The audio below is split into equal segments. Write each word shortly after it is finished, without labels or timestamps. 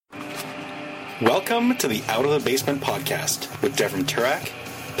Welcome to the Out of the Basement podcast with Devin Turak,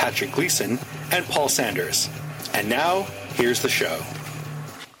 Patrick Gleason, and Paul Sanders. And now, here's the show.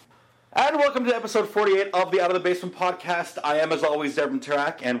 And welcome to episode 48 of the Out of the Basement podcast. I am, as always, Devin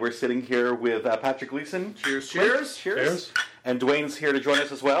Turak, and we're sitting here with Patrick Gleason. Cheers, cheers. Cheers. And Dwayne's here to join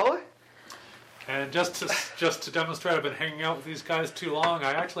us as well. And just to demonstrate I've been hanging out with these guys too long,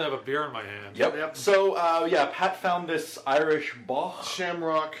 I actually have a beer in my hand. Yep. So, Pat found this Irish Bock.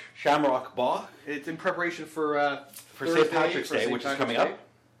 Shamrock Bock. It's in preparation for St. Patrick's Day, which is coming up.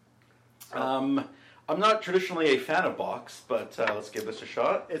 I'm not traditionally a fan of Bocks, but let's give this a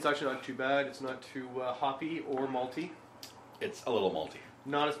shot. It's actually not too bad. It's not too hoppy or malty. It's a little malty.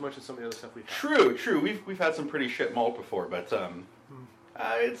 Not as much as some of the other stuff we've had. True. We've had some pretty shit malt before, but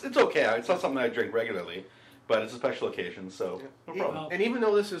it's okay. It's not something I drink regularly, but it's a special occasion, so no problem. And even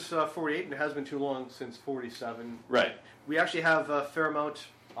though this is 48 and it has been too long since 47, right? We actually have a fair amount.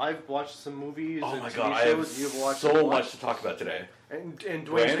 I've watched some movies. Oh and my TV god, shows. I have You've watched so much to talk about today. And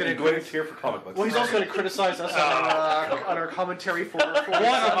Dwayne's here for comic books. Well, he's also going to criticize us on our commentary for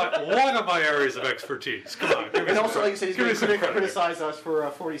one of my areas of expertise. Come on. And also, like you said, he's going to criticize us for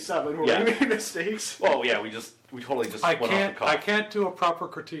 47, where we made mistakes. Oh yeah, we totally just went off the cuff. I can't do a proper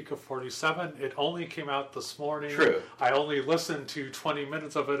critique of 47. It only came out this morning. True. I only listened to 20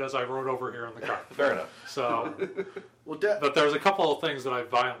 minutes of it as I rode over here in the car. Fair enough. So, but there's a couple of things that I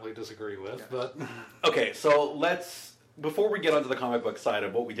violently disagree with. Yeah. But okay, so before we get onto the comic book side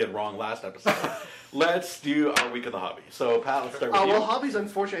of what we did wrong last episode, let's do our week of the hobby. So, Pat, let's start with you. Well, hobbies,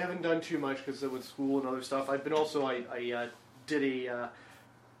 unfortunately, I haven't done too much because with school and other stuff. I've been also, I did a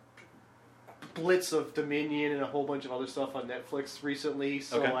blitz of Dominion and a whole bunch of other stuff on Netflix recently,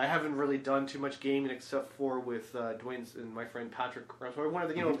 so okay. I haven't really done too much gaming except for with Dwayne's and my friend Patrick Ramshoy, one of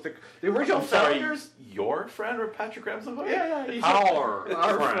the original founders. Your friend or Patrick Ramshoy? Yeah, he's our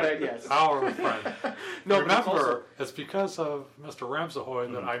friend, yes. Our friend. No, remember, it's because of Mr.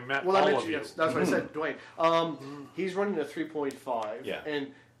 Ramsahoy that I met all of you. Yes, that's what I said, Dwayne. He's running a 3.5,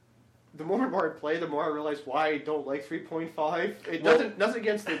 and the more and more I play, the more I realize why I don't like 3.5. It nothing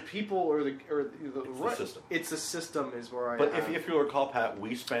against the people or the system. It's the system is where I. But if you recall, Pat,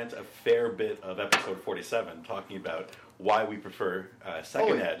 we spent a fair bit of episode 47 talking about why we prefer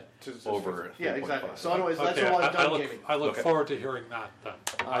second ed over 3.5. Yeah, exactly. So anyways, that's all I've done gaming. I look forward to hearing that then.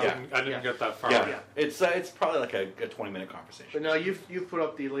 I didn't get that far. Yeah. It's probably like a 20-minute conversation. But now you've put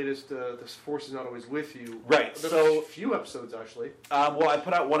up the latest. This Force is Not Always With You. Right. So few episodes actually. Well, I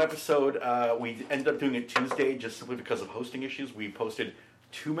put out one episode. We ended up doing it Tuesday just simply because of hosting issues. We posted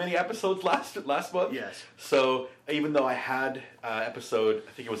too many episodes last month. Yes. So even though I had episode,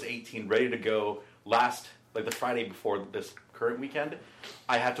 I think it was 18, ready to go the Friday before this current weekend,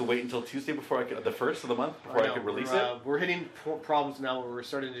 I had to wait until Tuesday the first of the month before I could release it. We're hitting problems now where we're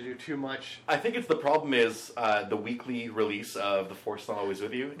starting to do too much. I think the problem is the weekly release of The Force Not Always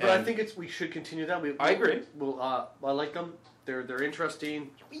With You. But I think we should continue that. I agree. I like them. They're interesting.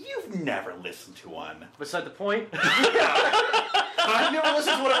 You've never listened to one. Beside the point. I've never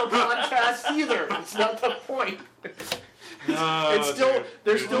listened to one of our podcasts either. It's not the point.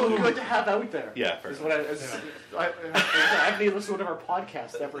 They're still good to have out there. Yeah, I haven't even listened to one of our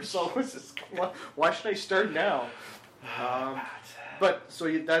podcasts ever, so why should I start now? That's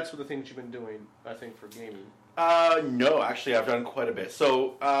what the things you've been doing, I think, for gaming. No, actually, I've done quite a bit.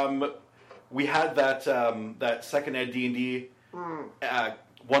 So we had that second ed D&D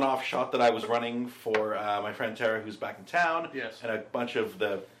one-off shot that I was running for my friend Tara, who's back in town, and a bunch of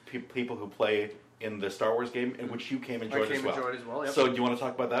the people who play in the Star Wars game, in which you came and joined as well. Yep. So do you want to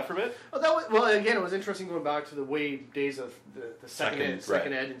talk about that for a bit? Again, it was interesting going back to the days of the second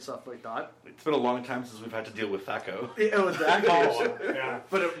ed and stuff like that. It's been a long time since we've had to deal with THACO. It was THACO. Yeah.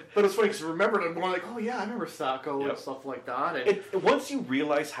 But it was funny because remembered it more like, oh yeah, I remember THACO and stuff like that. Once you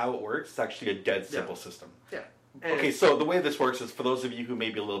realize how it works, it's actually a dead simple system. Yeah. Okay, so the way this works is for those of you who may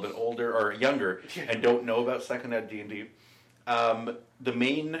be a little bit older or younger and don't know about second ed D&D, the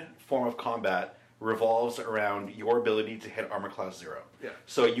main form of combat revolves around your ability to hit armor class 0. Yeah.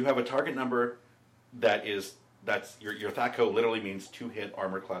 So you have a target number that's your THACO literally means to hit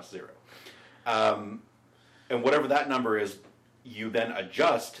armor class 0. And whatever that number is, you then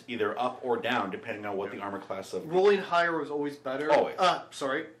adjust either up or down depending on what the armor class of... Rolling higher was always better. Always.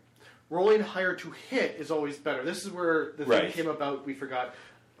 Rolling higher to hit is always better. This is where the thing came about, we forgot.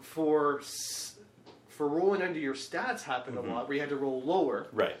 For rolling under your stats happened a lot, where you had to roll lower.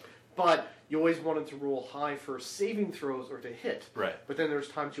 Right. But you always wanted to roll high for saving throws or to hit. Right. But then there's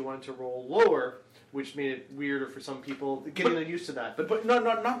times you wanted to roll lower, which made it weirder for some people getting used to that. But no,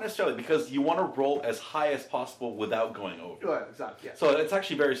 not necessarily, because you want to roll as high as possible without going over. Right, exactly. Yeah. So it's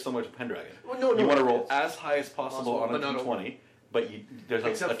actually very similar to Pendragon. Well, you want to roll as high as possible on a D20, but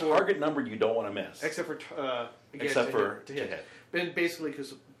there's a target number you don't want to miss. Except for to hit. And basically,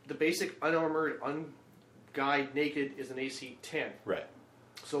 because the basic unarmored, unguided, naked is an AC 10. Right.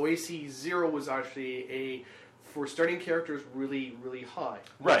 So AC 0 was actually for starting characters really, really high.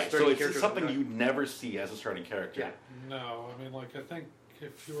 Right, so it's something you never see as a starting character. Yeah. No, I mean, like, I think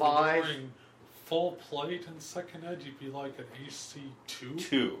if you were 5. wearing full plate in second ed, you'd be like an AC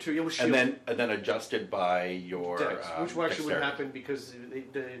 2. 2. And then adjusted by your Dex, which actually dexterity. would happen because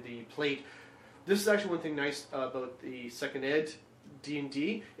the plate. This is actually one thing nice about the second ed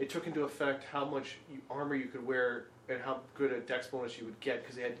D&D. It took into effect how much armor you could wear and how good a dex bonus you would get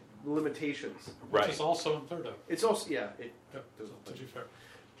because they had limitations. Which is also in third ed. It's also to be fair.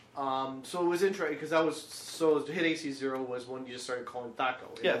 So it was interesting because to hit AC 0 was when you just started calling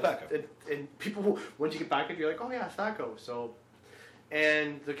Thaco. Thaco. And people, once you get back at it, you're like, oh yeah, Thaco. So,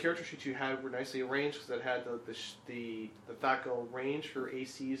 and the character sheets you had were nicely arranged because it had the Thaco range for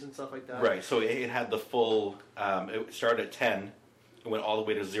ACs and stuff like that. Right. So it had the full. It started at 10. It went all the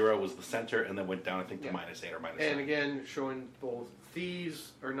way to 0 was the center, and then went down, I think, to -8 or -7. And again, showing both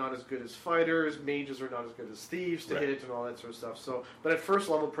thieves are not as good as fighters, mages are not as good as thieves to hit, and all that sort of stuff. So, but at first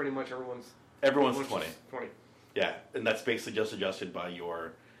level, pretty much everyone's 20. 20. Yeah, and that's basically just adjusted by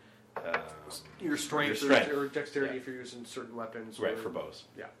your strength or dexterity if you're using certain weapons. Right, for bows.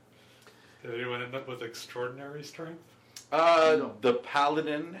 Yeah. Did anyone end up with extraordinary strength? No. The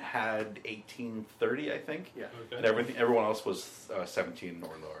paladin had 1830, I think. Yeah. Okay. And everyone else was 17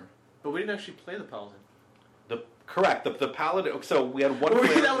 or lower. But we didn't actually play the paladin. Correct. The paladin. So we had one.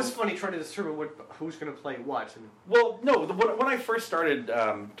 That was funny trying to determine who's going to play what. Well, no. When I first started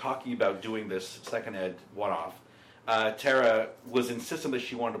talking about doing this second ed one-off, Tara was insistent that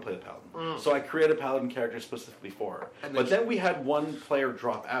she wanted to play the paladin. So I created a paladin character specifically for her. But then we had one player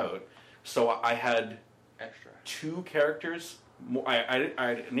drop out, so I had extra 2 characters.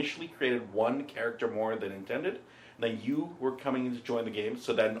 I initially created 1 character more than intended. And then you were coming in to join the game,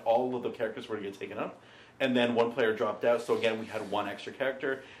 so then all of the characters were to get taken up. And then 1 player dropped out, so again we had 1 extra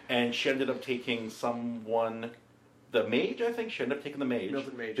character. And she ended up taking the mage, I think. She ended up taking the mage.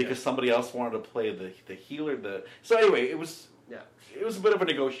 Because somebody else wanted to play the healer. So anyway, it was a bit of a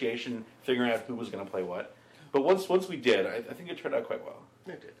negotiation, figuring out who was going to play what. But once we did, I think it turned out quite well.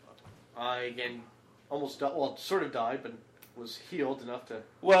 It did. I, again, almost died, sort of died, but was healed enough to...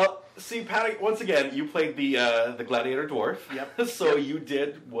 Well, see, Patty, once again, you played the gladiator dwarf. Yep. So you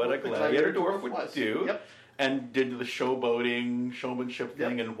did what a gladiator dwarf would do. Yep. And did the showmanship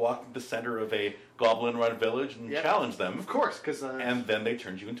thing, and walked in the center of a goblin-run village and challenged them. Of course, because... and then they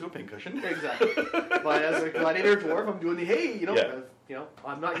turned you into a pincushion. Exactly. But as a gladiator dwarf, I'm doing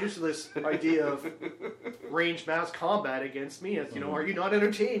I'm not used to this idea of ranged mass combat against me. As, are you not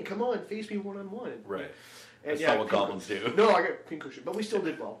entertained? Come on, face me one-on-one. Right. And That's not what goblins do. No, I got pincushion. But we still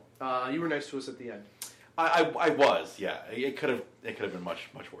did well. You were nice to us at the end. I was, yeah. It could have been much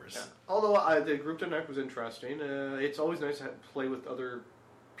worse. Yeah. Although the group dynamic was interesting. It's always nice to play with other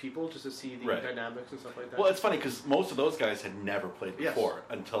people just to see the dynamics and stuff like that. Well, it's funny because most of those guys had never played before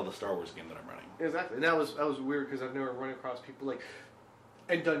until the Star Wars game that I'm running. Exactly, and that was weird because I've never run across people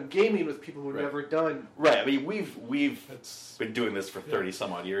and done gaming with people who've never done. Right. I mean, we've been doing this for 30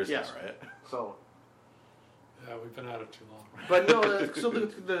 some odd years now, right? So. Yeah, we've been at it too long. But no, so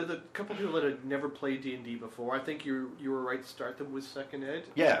the couple people that had never played D&D before, I think you were right to start them with second ed.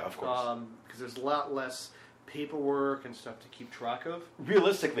 Yeah, of course. Because there's a lot less paperwork and stuff to keep track of.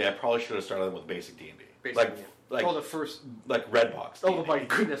 Realistically, I probably should have started them with basic D&D. Like the first... Like Redbox D&D. Oh my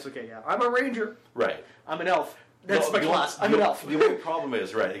goodness, okay, yeah. I'm a ranger. Right. I'm an elf. That's my class. I'm an elf. The only problem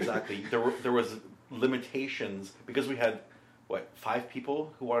is, right, exactly, there was limitations, because we had, 5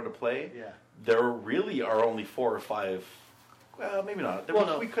 people who wanted to play? Yeah. There really are only 4 or 5. Well, maybe not.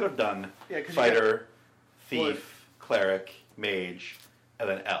 We could have done fighter, thief, cleric, mage, and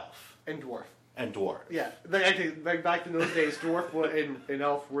then elf. And dwarf. And dwarf. Yeah. Actually, back in those days, dwarf and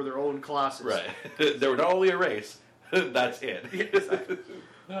elf were their own classes. Right. They were not only a race, that's it. Yeah, exactly.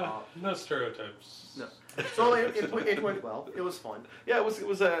 No stereotypes. No. So it went well. It was fun. Yeah, it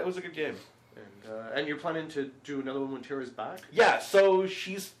was a good game. And you're planning to do another one when Tara's back? Yeah, so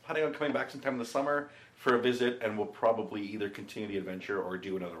she's planning on coming back sometime in the summer for a visit, and we'll probably either continue the adventure or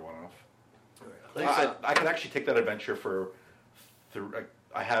do another one-off. I can actually take that adventure for...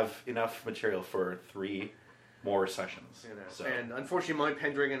 I have enough material for 3 more sessions. You know. So And unfortunately, my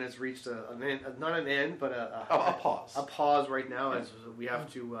Pendragon has reached an end, not an end, but a pause. A pause right now, as we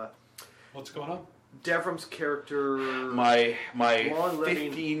have to. What's going on? Devram's character. My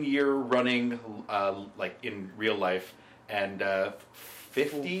long-living- 15-year running, like in real life, and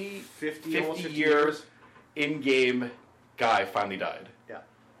 50 almost 50 years in-game guy finally died. Yeah.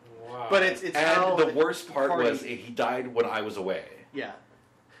 Wow. But it's how And the worst part party- was he died when I was away. Yeah.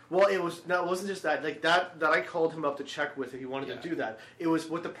 Well, it wasn't just that. Like that I called him up to check with if he wanted Yeah. to do that. It was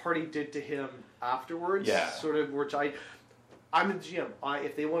what the party did to him afterwards. Yeah. Sort of, which I'm the GM.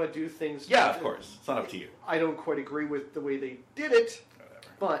 If they want to do things. Yeah, of course. It's not up to you. I don't quite agree with the way they did it, Whatever.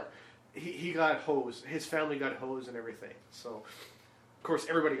 but he got hosed. His family got hosed and everything. So, of course,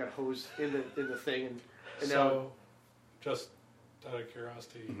 everybody got hosed in the thing. And now, So, just out of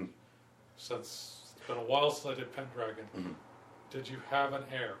curiosity, Mhm. since it's been a while since I did Pendragon, Mhm. did you have an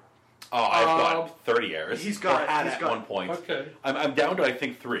heir? Oh, I've Um, got 30 heirs. he's got- Or had he's at got- one point. Okay. I'm down to, I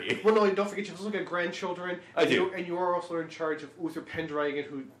think, 3. well, no, don't forget you also got grandchildren. I and do. And you are also in charge of Uther Pendragon,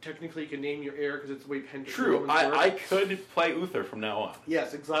 who technically can name your heir because it's the way Pendragon. True. I could play Uther from now on.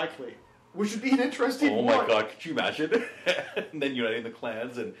 Yes, exactly. Which would be an interesting Oh my one. god, could you imagine? And then uniting the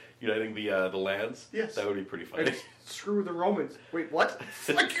clans and uniting the lands? Yes. That would be pretty funny. And screw the Romans. Wait, what?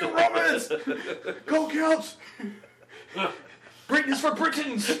 Fuck you, Romans! Go Celts! Britain is for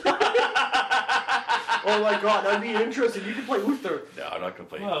Britons! Oh my god, that'd be interesting. You could play Uther. No, I'm not going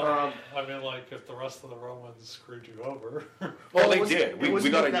to play. Well, Um, I mean, like, if the rest of the Romans screwed you over. Well, it they was- did. it We was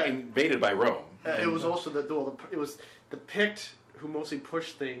got that- invaded by Rome. It was also it was the Pict who mostly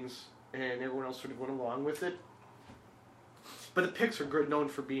pushed things, and everyone else sort of went along with it. But the Picts are good, known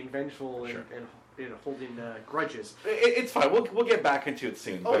for being vengeful Sure. and holding grudges. It's fine. We'll get back into it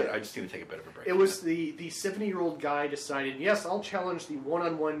soon, Oh, but yeah. I just need to take a bit of a break. It was the 70-year-old guy decided, yes, I'll challenge the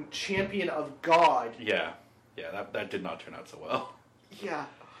one-on-one champion of God. Yeah. That did not turn out so well. Yeah.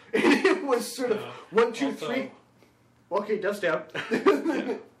 It was sort of Yeah. 1, 2, Also- 3. Okay, dust down.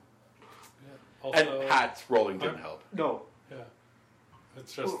 Yeah. Also, And Pat's rolling didn't help. No. yeah.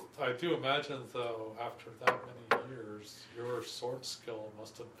 It's just, I do imagine, though, after that many years, your sword skill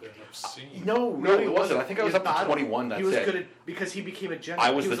must have been obscene. No, it wasn't. I think I was up to battle. 21. That's he was it. good at, because he became a general.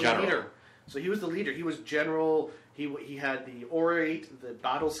 I was he the general. leader. So he was the leader. He was general. He had the orate, the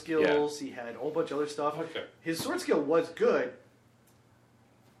battle skills. He had a whole bunch of other stuff. Okay. His sword skill was good,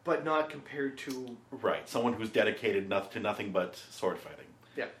 but not compared to Right. Someone who's dedicated to nothing but sword fighting.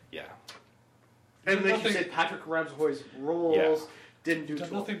 yeah. Yeah. And like you Nothing- said, Patrick Ramshoy's roles Yeah. didn't do Done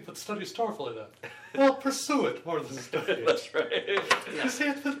too well. nothing but study Starfleet then. Well, pursue it more than study it. That's right. You see,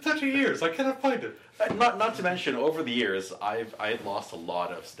 it's been 30 years. I cannot find it. Not to mention, over the years, I had lost a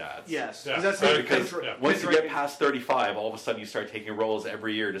lot of stats. Yes, Yeah. that's Right, it. Because Pendragon- once you get past 35, all of a sudden you start taking rolls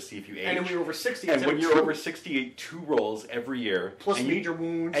every year to see if you age. and then when you're over 60, And it's when every you're two. over 60, 2 rolls every year. plus and major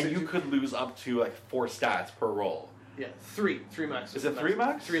wounds, And you could lose up to like 4 stats per roll. yeah, three max. Is it 3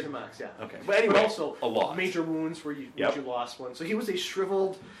 max? 3 of the max, yeah. Okay. But anyway, also a lot. major wounds where Yep. you lost one. So he was a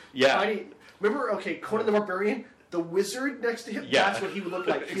shriveled, Yeah. tiny. Remember, okay, Conan the Barbarian, the wizard next to him. Yeah. That's what he would look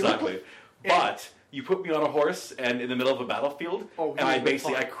like. He looked Exactly. like- But you put me on a horse and in the middle of a battlefield, Oh, he and I would be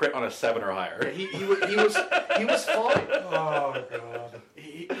basically fine. I crit on a 7 or higher. Yeah, he was fine. Oh, God.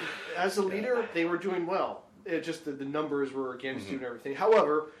 As a leader, they were doing well. It just the numbers were against Mm-hmm. you and everything.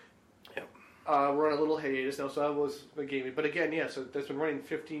 However, Yep. we're on a little hiatus now, so I was a gaming. But again, yeah, so that's been running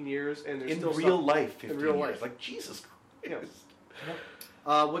 15 years, and there's In still real stuff- life, 15 in real years. life. Like, Jesus Yeah. Christ.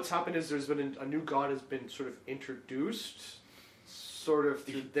 What's happened is there's been a new god has been sort of introduced, sort of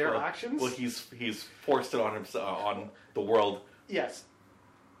through their Well- actions. Well, he's forced it on himself, on the world. Yes,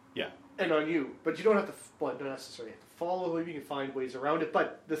 Yeah. and on you, but you don't have to. Well, don't necessarily have to follow him. You can find ways around it.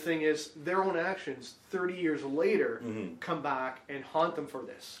 But the thing is, their own actions, 30 years later, Mhm. come back and haunt them for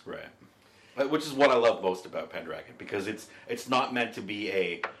this. Right. Which is what I love most about Pendragon, because it's not meant to be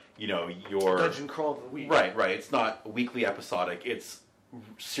a, your Dungeon crawl of the week. Right. It's not weekly episodic. It's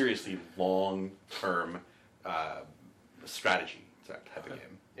seriously long-term strategy type of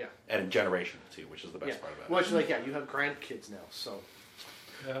game. Yeah. And generational too, which is the best Yeah. part about Well, it. actually, you have grandkids now, so.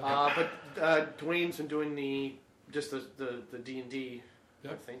 Yeah. But Dwayne's been doing the D&D, I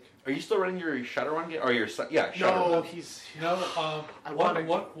Yep. think. Are you still running your Shadowrun game? Or your No, Shadowrun? he's. I what,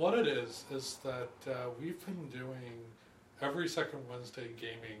 wanted- what it is that we've been doing every second Wednesday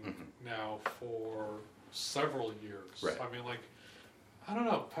gaming now for several years. Right. I mean, like, I don't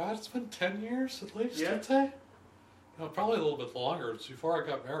know, Pat, it's been 10 years at least, Yeah. I'd say. No, probably a little bit longer. It's before I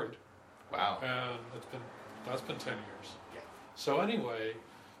got married. Wow. And that's been 10 years. Yeah. So anyway,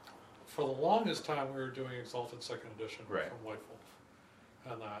 for the longest time we were doing Exalted Second Edition Right. from White Wolf.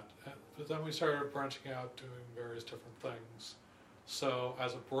 and that. But then we started branching out, doing various different things. So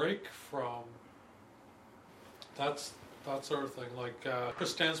as a break from that sort of thing, like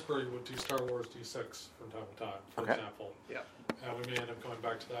Chris Stansbury would do Star Wars D6 from time to time, for example. Yeah. And we may end up going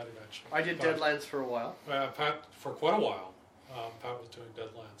back to that eventually. I did But, Deadlands for a while. Pat, for quite a while, Pat was doing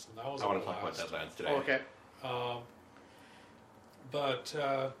Deadlands, and that was I a want to talk about blast. Deadlands today. Oh, okay.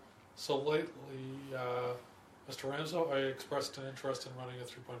 So lately, Mr. Ramso, I expressed an interest in running a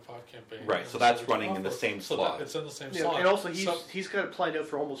 3.5 campaign. Right, And so that's we running came in the up with- same so slot. it's in the same Yeah, slot. and also So- he's got it planned out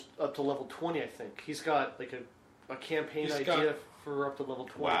for almost up to level 20, I think. He's got like a campaign He's idea got- for up to level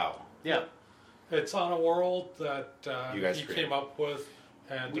 20. Wow. Yeah. It's on a world that You guys he created. came up with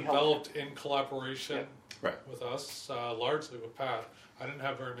and We developed in collaboration Yeah. Right. with us, largely with Pat. I didn't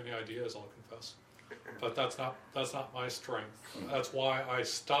have very many ideas, I'll confess, but that's not my strength. That's why I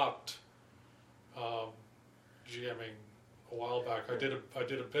stopped GMing a while back. I did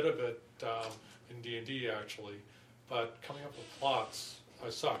a bit of it in D&D actually, but coming up with plots, I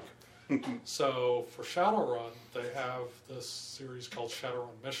suck. So for Shadowrun, they have this series called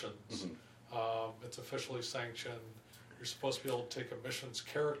Shadowrun Missions. It's officially sanctioned. You're supposed to be able to take a missions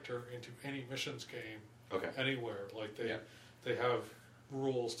character into any missions game Okay. anywhere. Like they have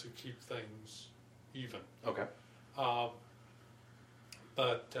rules to keep things even. Okay.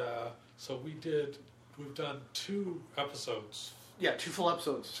 So we've done 2 episodes, Yeah, 2 full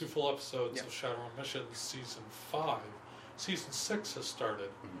episodes. 2 full episodes Yeah. of Shadowrun Missions season 5. Season 6 has started.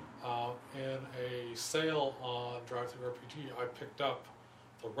 In a sale on DriveThruRPG, I picked up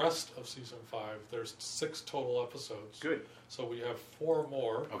the rest of season 5. There's 6 total episodes. Good. So we have 4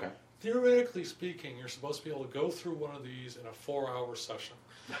 more. Okay. Theoretically speaking, you're supposed to be able to go through one of these in a 4-hour session.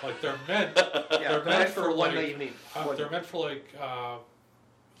 Like they're meant. Yeah, they're meant for one like. night evening. They're meant for like a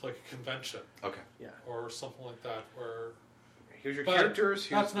convention Okay. Yeah. or something like that. Where Here's your but characters.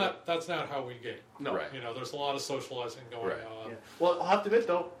 Here's that's not how we game. No. Right. You know, there's a lot of socializing going Right. on. Yeah. Well, I'll have to admit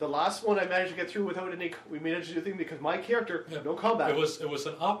though, the last one I managed to get through without any. We managed to do things because my character Yeah. no combat. It was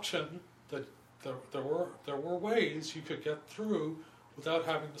an option that there were ways you could get through without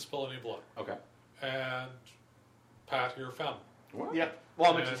having to spill any blood. Okay. And Pat here found them. What? Yeah.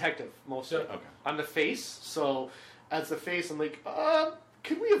 Well, I'm a And- detective mostly. Yeah. Okay. I'm the face, so as the face, I'm like,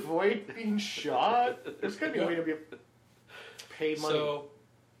 can we avoid being shot? There's got to be a way to be pay money. So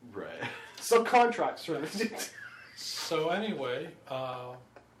Right. Subcontract services. So anyway,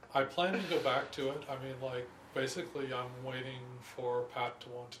 I plan to go back to it. I mean, like, basically I'm waiting for Pat to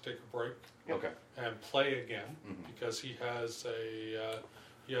want to take a break Yep. Okay. and play again Mhm. because he has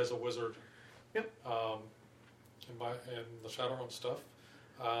a wizard. Yep. In the Shadowrun stuff,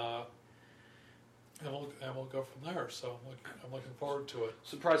 and we'll go from there. So I'm looking forward to it.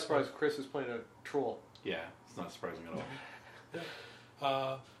 Surprise, surprise! Chris is playing a troll. Yeah. It's not surprising at all.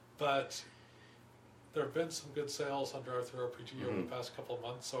 Yeah. But there have been some good sales on DriveThruRPG over the past couple of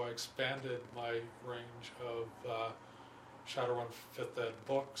months, so I expanded my range of Shadowrun 5th Ed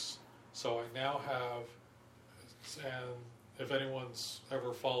books. So I now have, and if anyone's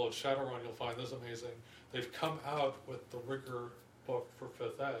ever followed Shadowrun, you'll find this amazing. They've come out with the Rigger book for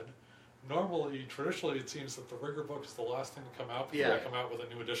 5th Ed. Normally, traditionally, it seems that the Rigger book is the last thing to come out before Yeah. they come out with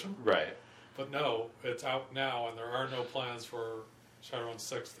a new edition. Right. But no, it's out now, and there are no plans for Shadowrun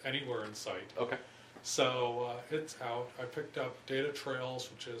 6th anywhere in sight. Okay. So it's out. I picked up Data Trails,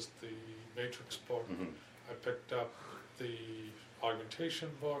 which is the Matrix book. I picked up the Augmentation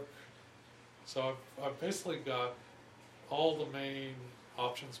book. So I've basically got all the main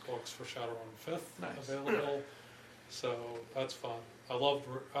options books for Shadowrun 5th Nice. available. So that's fun. I love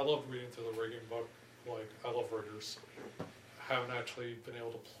reading through the rigging book. Like, I love riggers. Haven't actually been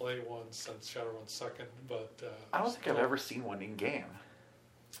able to play one since Shadowrun 2nd, but I don't think I've ever seen one in game.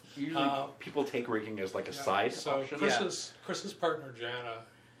 Usually, people take rigging as like a yeah. side So option. Chris's partner Jana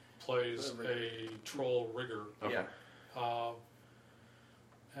plays a troll rigger, Okay. Yeah.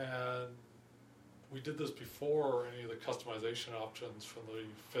 and we did this before any of the customization options from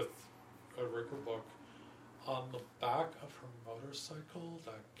the 5th rigger book. On the back of her motorcycle,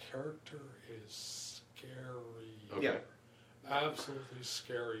 that character is scary. Okay. Yeah. Absolutely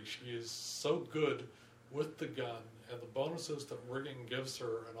scary. She is so good with the gun and the bonuses that rigging gives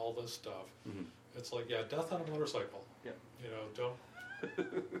her and all this stuff. Mhm. It's like, yeah, death on a motorcycle. Yeah. You know,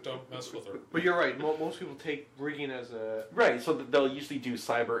 don't mess with her. But you're right. Most people take rigging as a Right, so they'll usually do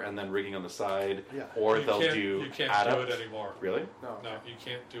cyber and then rigging on the side, Yeah. or You they'll can't- do You can't adept. do it anymore. Really? no. No, you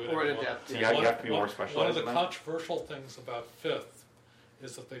can't do it Or an anymore. adept. So Yeah. you have to be more One specialized of the in that? controversial things about 5th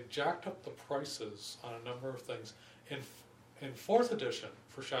is that they jacked up the prices on a number of things. In 4th edition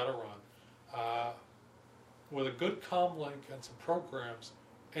for Shadowrun, with a good comm link and some programs,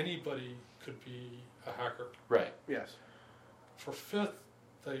 anybody could be a hacker. Right. Yes. For 5th,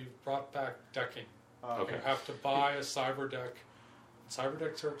 they brought back decking. Okay. You have to buy a cyber deck. Cyber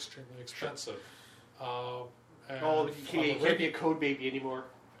decks are extremely expensive. And Oh, on you the can't be a rigging- code baby anymore.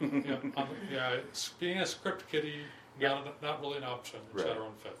 being a script kiddie, not really an option in Right.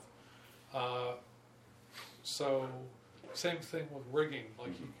 Shadowrun 5th. So, same thing with rigging.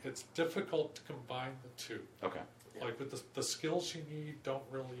 Like, it's difficult to combine the two. Okay. Like, with the skills you need don't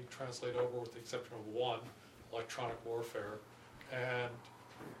really translate over, with the exception of one, electronic warfare, and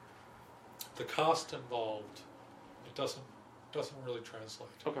the cost involved, it doesn't really translate.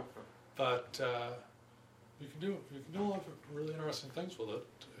 Okay. But you can do a lot of really interesting things with it.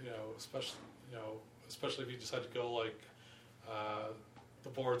 Especially if you decide to go like the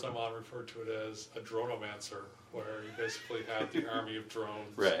boards I'm on refer to it as a dronomancer, where you basically have the army of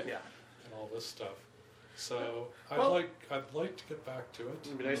drones Right. Yeah. and all this stuff. So Well- I'd like to get back to it.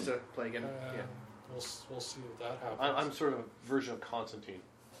 It'd be nice to play again. And Yeah. we'll see if that happens. I'm sort of a version of Constantine.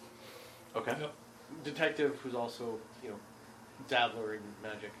 Okay. Yep. Detective who's also, dabbler in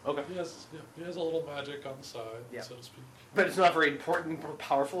magic. Okay. He has a little magic on the side, Yeah. so to speak. But it's not very important or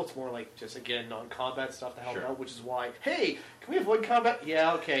powerful. It's more like just, again, non-combat stuff to help Sure. out, which is why, hey, can we avoid combat?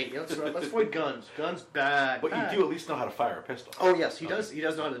 Yeah, okay. Yeah, let's avoid guns. Guns, bad. But bad. you do at least know how to fire a pistol. Oh, yes, he Okay. does. He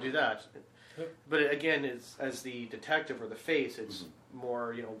does know how to do that. Yep. But again, as the detective or the face, it's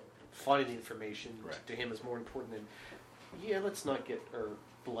more, finding the information Right. to him is more important than, let's not get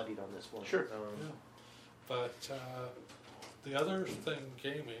bloodied on this one. Sure. Yeah. But the other thing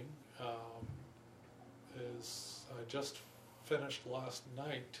gaming is I just finished last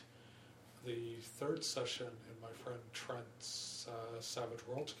night the 3rd session in my friend Trent's Savage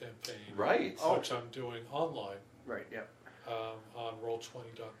Worlds campaign, Right. which I'm doing online Right, yeah. on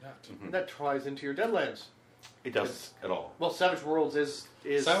Roll20.net. And that ties into your Deadlands. It doesn't at all. Well, Savage Worlds is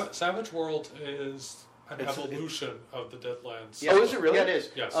Savage World is an It's- evolution of the Deadlands. Yeah. Oh, is it really? Yeah, it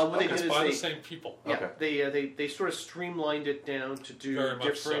is. Yes. What they Okay. did It's is by they, the same people. yeah, Okay. they sort of streamlined it down to do Very much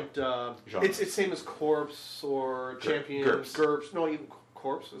different. Genres. It's same as Corpse or Champions, GURPS. No, even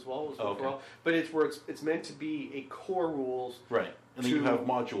Corpse as well. Oh, okay. But it's where it's meant to be a core rules. Right. And then you to have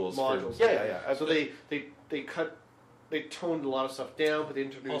modules. Modules. For, yeah. So they toned a lot of stuff down, but they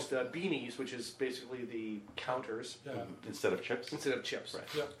introduced beanies, which is basically the counters Yeah. Instead of chips. instead of chips. Right.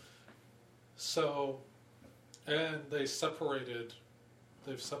 Yeah. So, and they've separated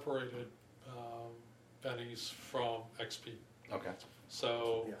bennies from XP. Okay.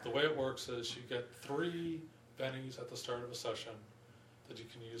 So Yeah. the way it works is you get 3 bennies at the start of a session that you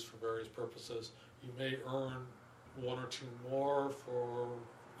can use for various purposes. You may earn 1 or 2 more for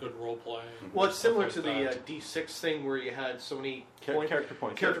good role playing. Well, it's similar stuff to like the that. D6 thing where you had so many Character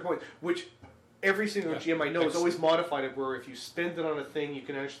points. character points, which every single Yeah. GM I know is Ex- always modified it where if you spend it on a thing, you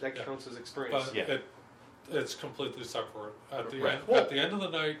can actually that Yeah. counts as experience. But Yeah. it's completely separate. At the Right. end, at the end of the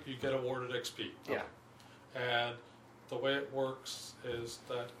night, you get awarded XP. Yeah. And the way it works is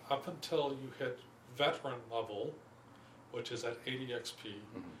that up until you hit veteran level, which is at 80 XP,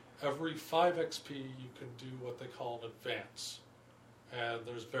 every 5 XP you can do what they call an advance. And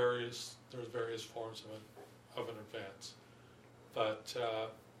there's various forms of an advance. But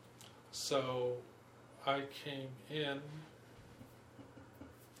so I came in.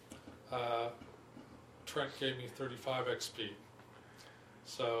 Trent gave me 35 XP.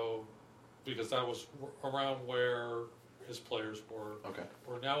 So, because that was around where his players were. Okay.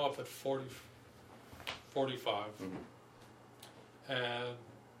 We're now up at 45. And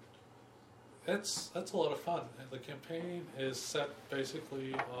that's a lot of fun. And the campaign is set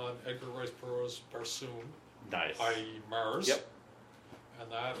basically on Edgar Rice Burroughs' Barsoom, Nice. i.e. Mars. Yep.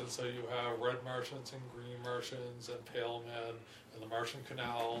 And so you have red Martians and green Martians and pale men and the Martian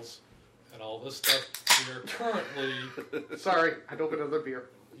canals and all this stuff. We are currently Sorry, I don't get another beer.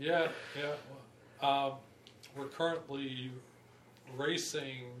 we're currently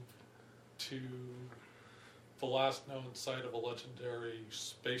racing to the last known site of a legendary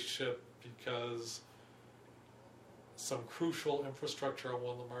spaceship because some crucial infrastructure on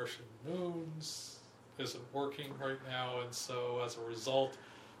one of the Martian moons isn't working right now, and so as a result,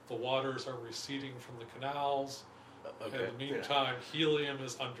 the waters are receding from the canals. Okay. In the meantime, helium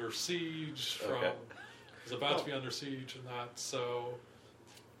is under siege Okay. is about to be under siege, and that. So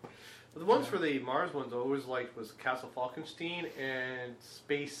The ones for the Mars ones I always liked was Castle Falkenstein and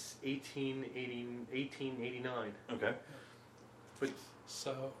Space 1889. Okay. But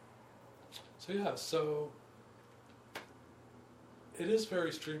So it is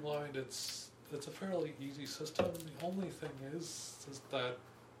very streamlined. It's a fairly easy system. The only thing is that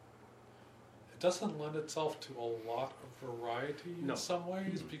it doesn't lend itself to a lot of variety No. in some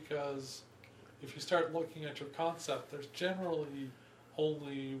ways, because if you start looking at your concept, there's generally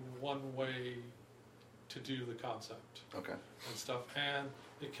only one way to do the concept Okay. and stuff, and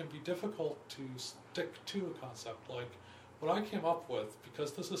it can be difficult to stick to a concept. Like what I came up with,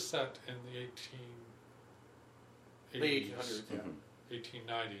 because this is set in the 1800s, yeah.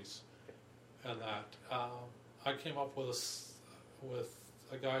 1890s, and that I came up with with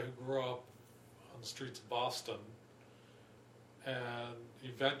a guy who grew up on the streets of Boston and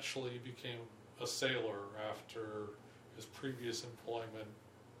eventually became a sailor after his previous employment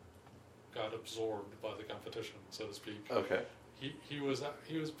got absorbed by the competition, so to speak. Okay. He was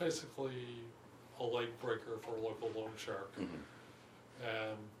basically a leg breaker for a local loan shark,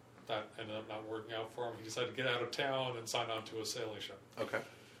 and that ended up not working out for him. He decided to get out of town and sign on to a sailing ship. Okay.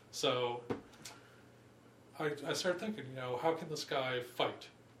 So I started thinking, how can this guy fight,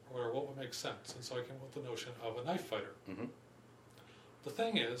 or what would make sense? And so I came up with the notion of a knife fighter. Mm-hmm. The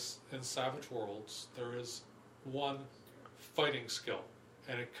thing is, in Savage Worlds, there is one fighting skill,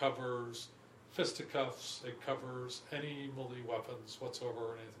 and it covers fisticuffs, it covers any melee weapons whatsoever,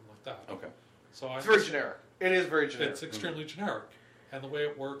 or anything like that. Okay. So It's very generic. It is very generic. It's extremely generic. And the way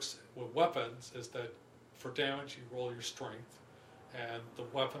it works with weapons is that for damage you roll your strength, and the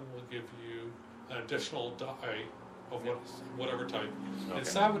weapon will give you an additional die of whatever type. Okay. In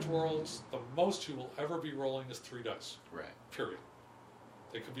Savage Worlds, the most you will ever be rolling is 3 dice. Right. Period.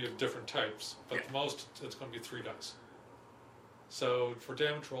 They could be of different types, but the most it's going to be 3 dice. So for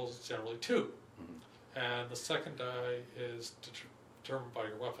damage rolls, it's generally 2. And the second die is determined by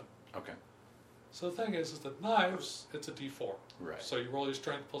your weapon. Okay. So the thing is that knives, it's a D4. Right. So you roll your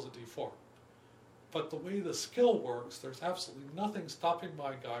strength plus a D4. But the way the skill works, there's absolutely nothing stopping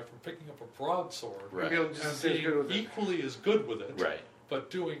my guy from picking up a broadsword Right. You'll just and say being good with it. equally as good with it, Right. but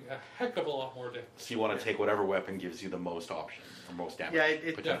doing a heck of a lot more damage. So you want to take whatever weapon gives you the most options or most damage Yeah,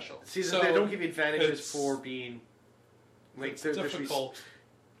 it- potential. See, So they don't give you advantages it's- for being like It's there should be difficult.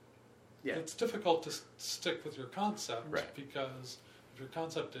 Yeah. It's difficult to stick with your concept, Right. because if your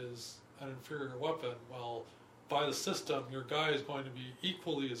concept is an inferior weapon, well, by the system, your guy is going to be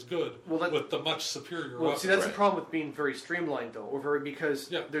equally as good with the much superior Well, weapon. see, that's Right. the problem with being very streamlined, though, or very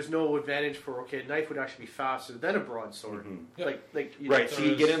because Yeah. there's no advantage for a knife would actually be faster than a broadsword. Mhm. Yeah. Like you Right, so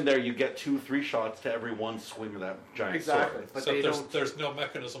you There's- get in there, you get 2-3 shots to every one swing of that giant Exactly, sword. but so they there's, don't. there's no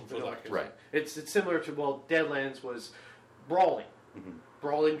mechanism for they don't that. like it. Right. It's similar to Deadlands was brawling. Mhm.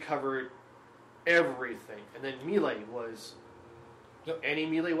 Brawling covered everything, and then melee was Yep. any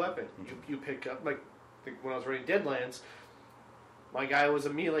melee weapon you pick up. Like when I was running Deadlands, my guy was a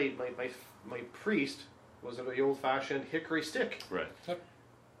melee. My priest was the old fashioned hickory stick. Right.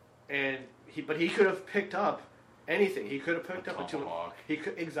 And he could have picked up anything. He could have picked up a two. Tomahawk. He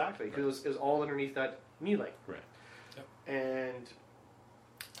could exactly because it was all underneath that melee. Right. And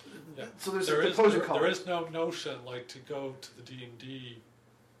Yeah. so there's There the is, pros and there, cons. there is no notion, like, to go to the D&D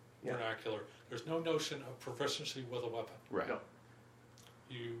Yeah. vernacular. There's no notion of proficiency with a weapon. Right. No.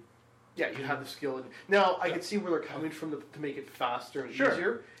 You Yeah, you have the skill. And now I can see where they're coming from to make it faster and Sure.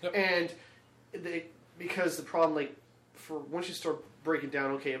 easier. Yep. And because the problem, like, for once you start breaking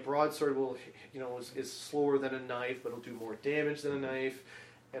down, okay, a broadsword will, is slower than a knife, but it'll do more damage than a knife,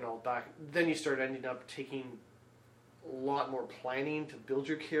 and all back. Then you start ending up taking a lot more planning to build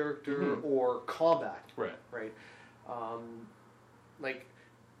your character or combat. Right. Right. Like,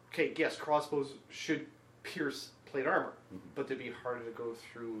 okay, yes, crossbows should pierce plate armor, but they'd be harder to go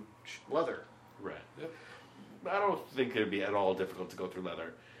through leather. Right. Yep. I don't think it'd be at all difficult to go through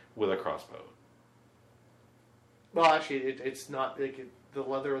leather with a crossbow. Well, actually, it's not like the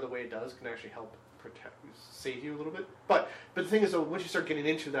leather the way it does can actually help save you a little bit. But the thing is, though, once you start getting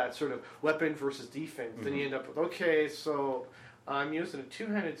into that sort of weapon versus defense, then you end up with okay, so I'm using a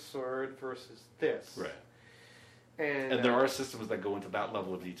two-handed sword versus this. Right. And there are systems that go into that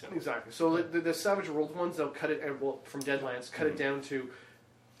level of detail. Exactly. So the Savage World ones, they'll cut it, from Deadlands, cut it down to.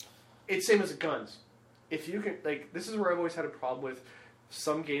 It's same as the guns. If you can, like, this is where I've always had a problem with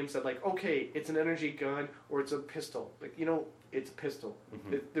some games that, like, okay, it's an energy gun or it's a pistol. Like, it's a pistol.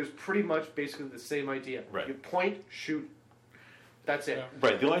 There's pretty much basically the same idea. Right. You point, shoot. That's it. Yeah.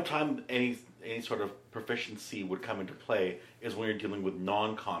 Right. The only time any sort of proficiency would come into play is when you're dealing with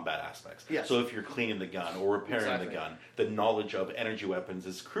non-combat aspects. Yes. So if you're cleaning the gun or repairing Exactly. the gun, the knowledge of energy weapons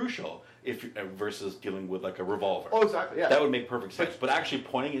is crucial versus dealing with like a revolver. Oh, exactly. Yeah. That would make perfect sense. But actually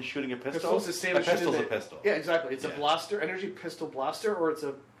pointing and shooting a pistol, Pistol's the same a as shooting pistol's a the- pistol. Yeah, exactly. It's Yeah. a blaster, energy pistol blaster, or it's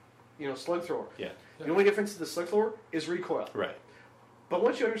a, slug thrower. Yeah. The only difference to the slug thrower is recoil. Right. But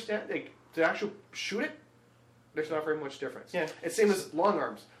once you understand, like, to actually shoot it, There's not very much difference. Yeah. It's same as long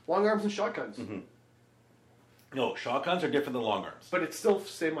arms. Long arms and shotguns. Mm-hmm. No, shotguns are different than long arms. But it's still the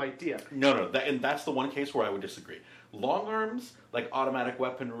same idea. No, and that's the one case where I would disagree. Long arms, like automatic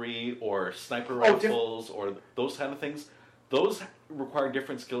weaponry or sniper rifles or those kind of things, those require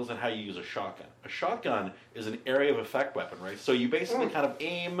different skills than how you use a shotgun. A shotgun is an area of effect weapon, right? So you basically kind of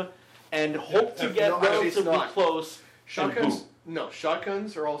aim and hope to get relatively close. Shotguns,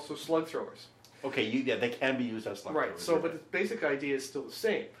 shotguns are also slug throwers. Okay, they can be used as slug throwers. Right, so, but the basic idea is still the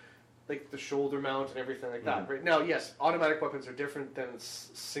same. Like the shoulder mount and everything like that. Mm-hmm. Right now, yes, automatic weapons are different than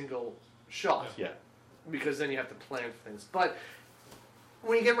single shot. Yeah. Because then you have to plan for things. But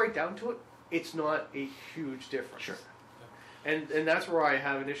when you get right down to it, it's not a huge difference. Sure. And that's where I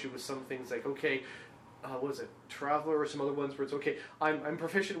have an issue with some things like, okay, what is it, Traveler or some other ones where it's, okay, I'm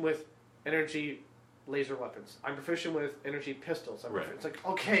proficient with energy laser weapons. I'm proficient with energy pistols. Right. It's like,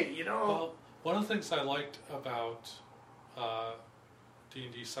 okay, you know. Well, one of the things I liked about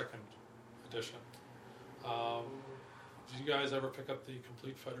D&D 2nd Edition, did you guys ever pick up the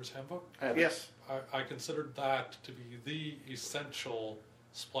Complete Fighter's Handbook? Yes. I considered that to be the essential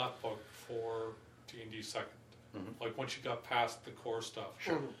splat book for D&D 2nd. Mm-hmm. Like once you got past the core stuff.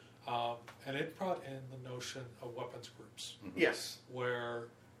 Sure. And it brought in the notion of weapons groups. Mm-hmm. Yes. Where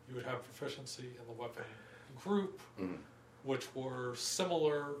you would have proficiency in the weapon group, Mm-hmm. which were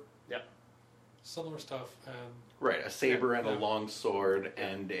similar stuff, and Right, a saber and a long sword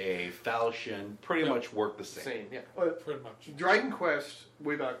and a falchion pretty much work the same. Same, yeah. pretty much. Dragon Quest,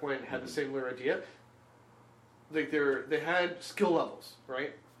 way back when, had the similar idea. Like they had skill levels,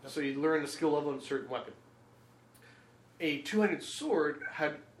 right? Yep. So you learn the skill level in a certain weapon. A two-handed sword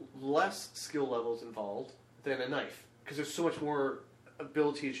had less skill levels involved than a knife, because there's so much more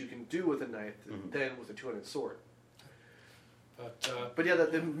abilities you can do with a knife than with a two-handed sword. But yeah,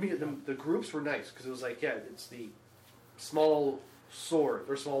 the groups were nice because it was like, yeah, it's the small sword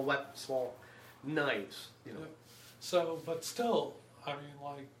or small knives, you know. Yeah. So, but still, I mean,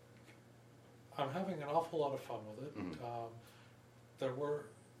 like, I'm having an awful lot of fun with it. Mm-hmm. There were,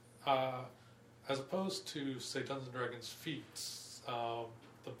 as opposed to say Dungeons and Dragons feats,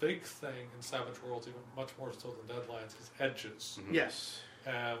 the big thing in Savage Worlds, even much more so than Deadlands, is edges. Mm-hmm. Yes.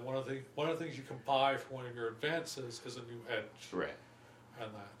 And one of the things you can buy for one of your advances is a new edge. Right.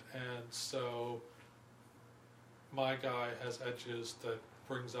 And that. And so my guy has edges that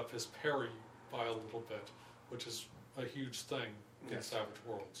brings up his parry by a little bit, which is a huge thing in Savage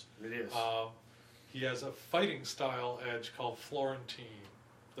Worlds. It is. He has a fighting style edge called Florentine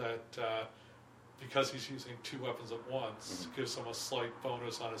that, because he's using two weapons at once, gives him a slight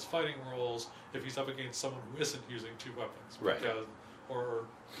bonus on his fighting rolls if he's up against someone who isn't using two weapons. Right. Or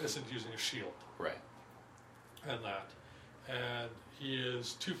isn't using a shield. Right. And that. And he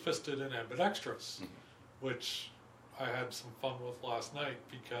is two-fisted and ambidextrous, which I had some fun with last night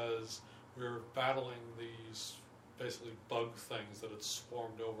because we were battling these basically bug things that had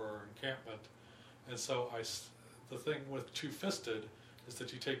swarmed over our encampment. And so the thing with two-fisted is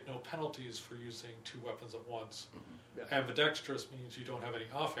that you take no penalties for using two weapons at once. Yeah. Ambidextrous means you don't have any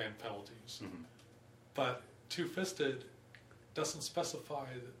offhand penalties. But two-fisted doesn't specify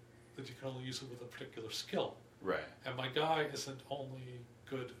that you can only use it with a particular skill. Right. And my guy isn't only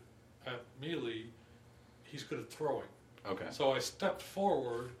good at melee, he's good at throwing. Okay. So I stepped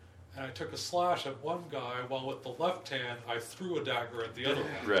forward and I took a slash at one guy while with the left hand I threw a dagger at the other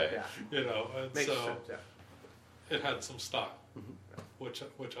one. Right. Yeah. You know, and Makes so sense, yeah. it had some style, which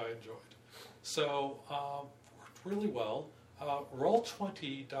I enjoyed. So worked really well.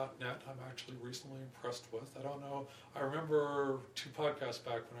 Roll20.net I'm actually recently impressed with. I don't know. I remember 2 podcasts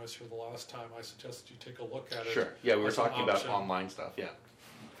back when I was here the last time, I suggested you take a look at it. Sure. Yeah, we were as an talking about option, online stuff. Yeah.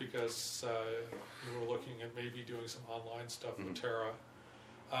 because we were looking at maybe doing some online stuff with Terra.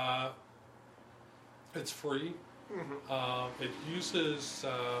 It's free. It uses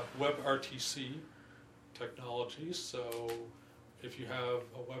WebRTC technology, so if you have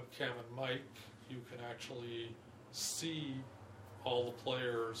a webcam and mic, you can actually see all the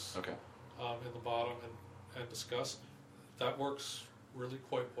players in the bottom and discuss. That works really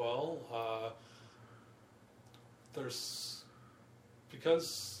quite well. Because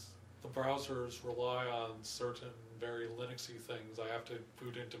the browsers rely on certain very Linuxy things, I have to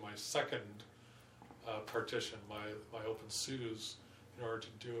boot into my second partition, my OpenSUSE, in order to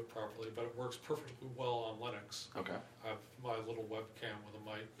do it properly. But it works perfectly well on Linux. Okay. I have my little webcam with a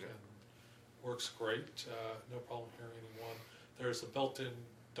mic and works great. No problem hearing anyone. There's a built-in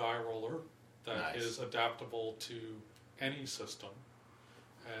die roller that is adaptable to any system.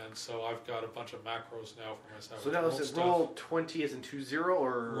 And so I've got a bunch of macros now for my Savage So now Worlds is it stuff. Roll20 as in 20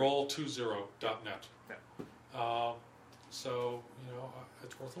 or Roll20.net. Yeah. So,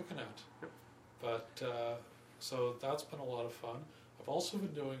 it's worth looking at. Yep. But, so that's been a lot of fun. I've also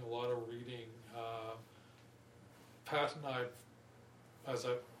been doing a lot of reading. Pat and I,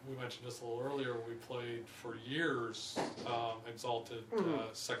 we mentioned this a little earlier, we played for years Exalted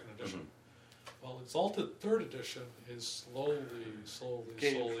Second Edition. Well, Exalted Third Edition is slowly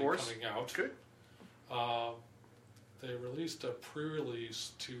coming out. Good. They released a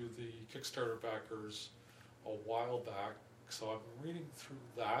pre-release to the Kickstarter backers a while back, so I've been reading through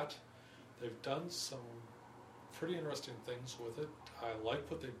that. They've done some pretty interesting things with it. I like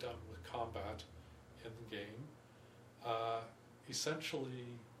what they've done with combat in the game. Essentially,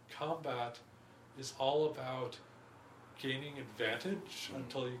 combat is all about gaining advantage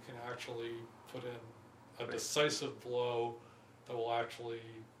until you can actually put in a decisive blow that will actually,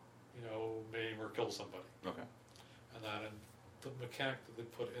 maim or kill somebody. Okay. And the mechanic that they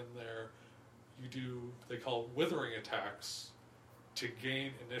put in there, they call it withering attacks to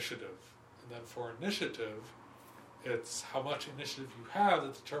gain initiative. And then for initiative, it's how much initiative you have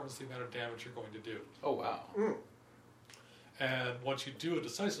that determines the amount of damage you're going to do. Oh, wow. And once you do a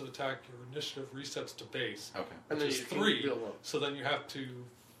decisive attack, your initiative resets to base. Okay. And Which then is you can 3. build up. So then you have to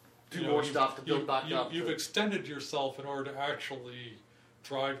Do more stuff to build back up. You've extended yourself in order to actually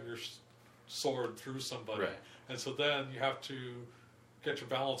drive your sword through somebody. Right. And so then you have to get your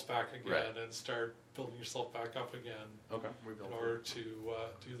balance back again Right. and start building yourself back up again Okay. in order to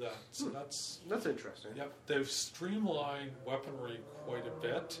do that. So that's interesting. Yep, they've streamlined weaponry quite a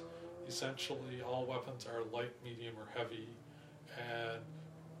bit. Essentially, all weapons are light, medium, or heavy, and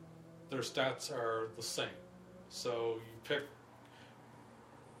their stats are the same. So you pick,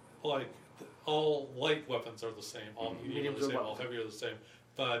 all light weapons are the same, all medium are the same, all heavy are the same,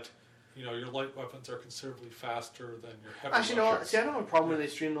 but your light weapons are considerably faster than your heavy Actually, weapons. I don't have a problem when they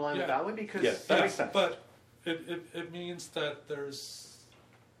streamline it that way because that makes sense. But it means that there's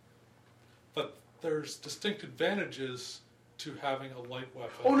distinct advantages to having a light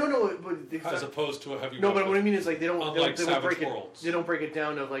weapon. Oh no, but as opposed to a heavy no, weapon. but what I mean is they don't Savage break Worlds. it. They don't break it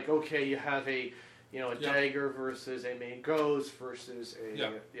down of okay, you have a dagger versus a main ghost versus a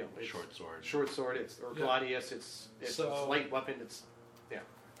Short sword. Short sword. Or gladius. It's light weapon.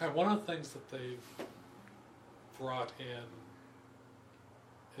 And one of the things that they've brought in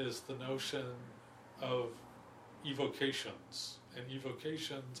is the notion of evocations. And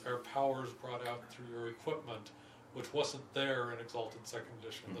evocations are powers brought out through your equipment, which wasn't there in Exalted Second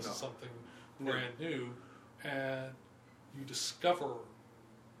Edition. This is something brand new, and you discover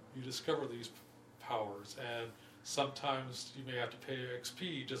these powers, and sometimes you may have to pay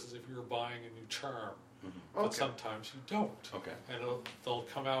XP just as if you were buying a new charm. But sometimes you don't. Okay. And they'll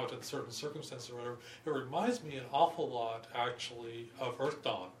come out in certain circumstances or whatever. It reminds me an awful lot, actually, of Earth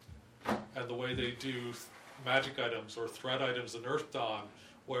Dawn and the way they do magic items or threat items in Earth Dawn,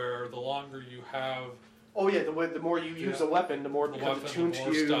 where the longer you have... Oh yeah, the more you use a weapon, the more it becomes attuned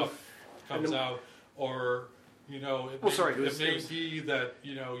to you. Stuff comes out. Or, it may be that,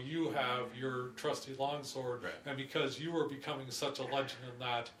 you have your trusty longsword, and because you are becoming such a legend in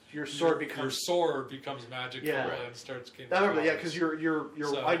that, your sword becomes magical and starts gaining powers. Because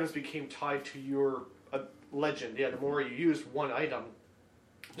your items became tied to your legend. Yeah, the more you used one item,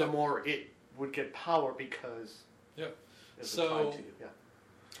 the more it would get power because it was tied to you. Yeah.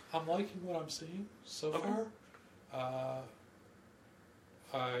 I'm liking what I'm seeing so far.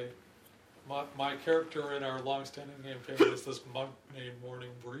 My character in our long-standing campaign is this monk named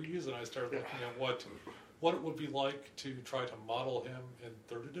Morning Breeze, and I started looking at what it would be like to try to model him in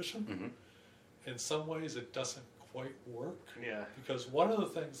 3rd edition. In some ways, it doesn't quite work. Yeah. Because one of the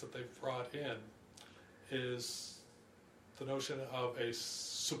things that they've brought in is the notion of a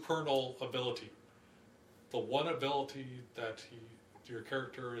supernal ability. The one ability that your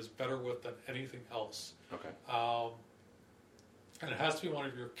character is better with than anything else. Okay. And it has to be one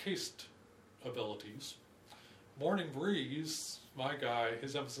of your cased abilities. Morning Breeze, my guy,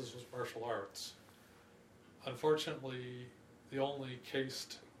 his emphasis was martial arts. Unfortunately, the only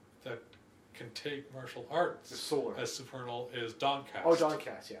cased that can take martial arts as supernal is Dawncast. Oh,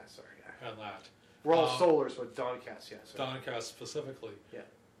 Dawncast, yeah, sorry. Yeah. And that. We're all solars with Dawncast, yeah. Dawncast specifically. Yeah.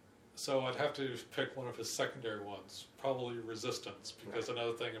 So I'd have to pick one of his secondary ones, probably Resistance, because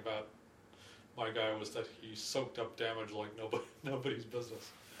another thing about my guy was that he soaked up damage like nobody's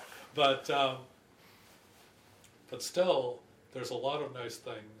business. But still, there's a lot of nice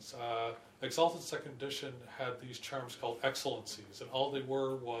things. Exalted Second Edition had these charms called Excellencies, and all they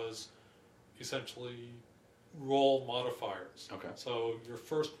were was essentially roll modifiers. Okay. So your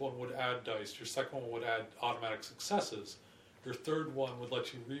first one would add dice, your second one would add automatic successes, your third one would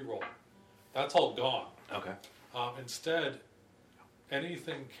let you re-roll. That's all gone. Okay. Instead,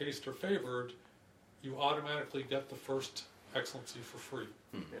 anything cased or favored, you automatically get the first excellency for free.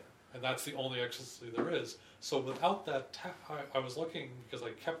 Yeah. And that's the only excellency there is. So without that, I was looking because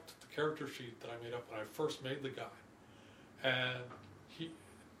I kept the character sheet that I made up when I first made the guy. And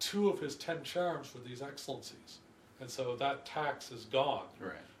 2 of his 10 charms were these excellencies. And so that tax is gone.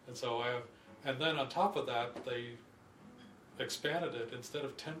 Right. And so and then on top of that, they expanded it. Instead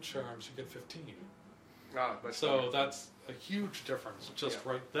of 10 charms, you get 15. But So that's a huge difference just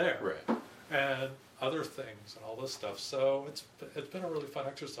right there. Right. And other things and all this stuff. So it's been a really fun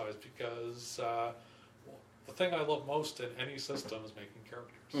exercise because the thing I love most in any system is making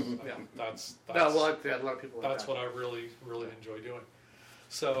characters. Yeah. That's a lot of people. that's what I really enjoy doing.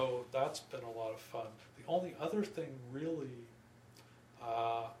 So that's been a lot of fun. The only other thing really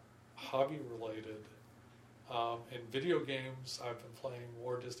hobby related in video games, I've been playing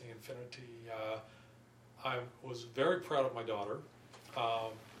War Disney Infinity. I was very proud of my daughter.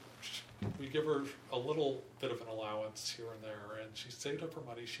 We give her a little bit of an allowance here and there, and she saved up her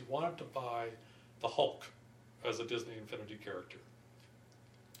money. She wanted to buy the Hulk as a Disney Infinity character.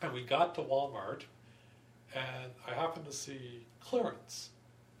 And we got to Walmart, and I happened to see clearance.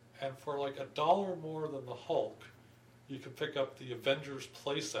 And for like $1 more than the Hulk, you could pick up the Avengers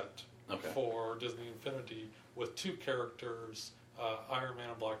playset for Disney Infinity with 2 characters, Iron Man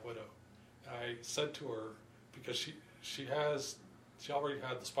and Black Widow. And I said to her, because she already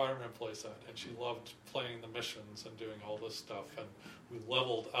had the Spider-Man playset, and she loved playing the missions and doing all this stuff. And we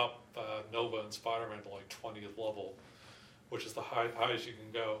leveled up Nova and Spider-Man to like 20th level, which is the highest you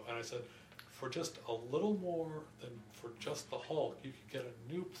can go. And I said, for just a little more than for just the Hulk, you could get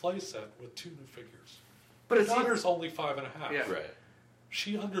a new playset with 2 new figures. But Her it's daughter's only 5.5. Yeah. Right.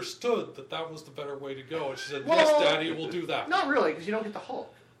 She understood that was the better way to go, and she said, Well, "Yes, Daddy, we'll do that." Not really, because you don't get the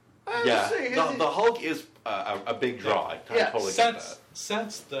Hulk. Yeah. The Hulk is a big draw. I totally get that.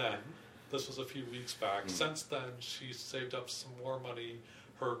 Since then, this was a few weeks back. Since then, she saved up some more money.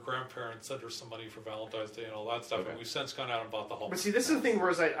 Her grandparents sent her some money for Valentine's Day and all that stuff, and we've since gone out and bought the Hulk. But see, this is the thing.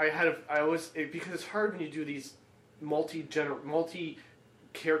 Whereas I always because it's hard when you do these multi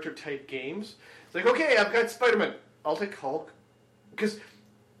character type games. It's like, okay, I've got Spider-Man. I'll take Hulk. Because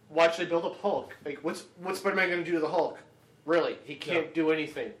why should I build up Hulk? Like, what's Spider-Man going to do to the Hulk? Really, he can't do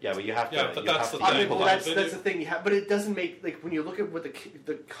anything. Yeah, but you have to. Yeah, but that's the have to thing. pull Well, out. that's the thing. You have, but it doesn't make like when you look at what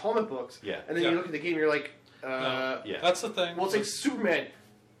the comic books, and then you look at the game, you're like, Yeah. That's the thing. well, it's like Superman.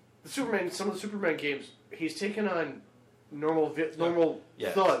 Some of the Superman games, he's taken on normal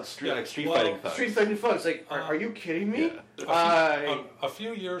thugs, Street fighting thugs. street fighting thugs. Like, are you kidding me? Yeah. A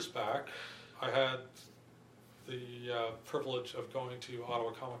few years back, I had the privilege of going to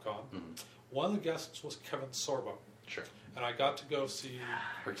Ottawa Comic Con. One of the guests was Kevin Sorbo. Sure. And I got to go see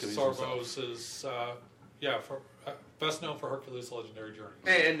Hercules Sorbo's, best known for Hercules' The Legendary Journey.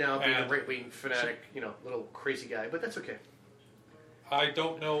 And now being a right-wing fanatic, little crazy guy, but that's okay. I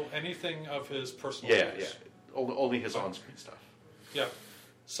don't know anything of his personal Yeah, views. yeah. Only his on-screen stuff. Yeah.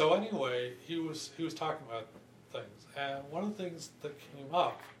 So anyway, he was talking about things, and one of the things that came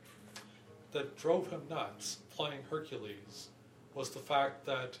up that drove him nuts playing Hercules was the fact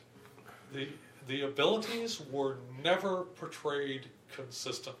that the abilities were never portrayed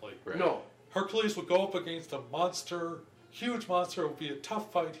consistently. Right. No. Hercules would go up against a monster, huge monster. It would be a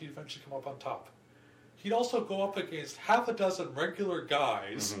tough fight. He'd eventually come up on top. He'd also go up against half a dozen regular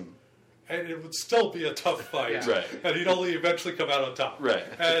guys, and it would still be a tough fight. Yeah. Right. And he'd only eventually come out on top. Right.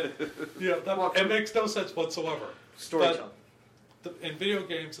 And it makes no sense whatsoever. Storytelling. In video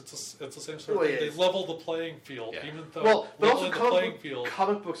games, it's the same sort of Well, thing. They yes. level the playing field, Yeah. even though Well, but also leveling the playing field.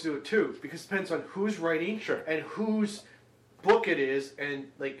 comic books do it too, because it depends on who's writing Sure. and whose book it is,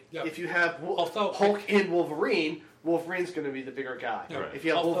 and if you have Although- Hulk and Wolverine, Wolverine's going to be the bigger guy. Yeah. Right. If you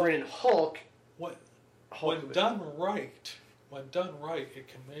have Although- Wolverine and Hulk, When Hulk done right, it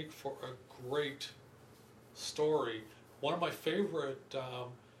can make for a great story. One of my favorite,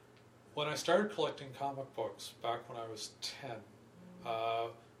 when I started collecting comic books back when I was 10,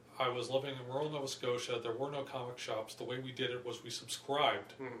 I was living in rural Nova Scotia. There were no comic shops. The way we did it was we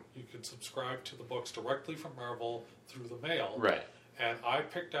subscribed. You could subscribe to the books directly from Marvel through the mail. Right. And I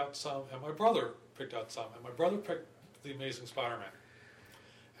picked out some, and my brother picked out some, and my brother picked The Amazing Spider-Man.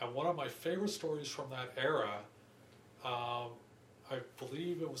 And one of my favorite stories from that era, I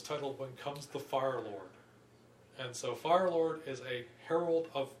believe it was titled When Comes the Fire Lord. And so Fire Lord is a herald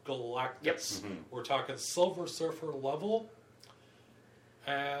of Galactus. Yep. We're talking Silver Surfer level.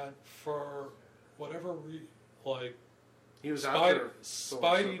 And for whatever he was after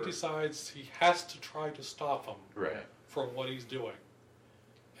Spidey decides he has to try to stop him Right. from what he's doing.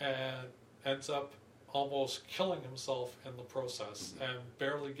 And ends up almost killing himself in the process and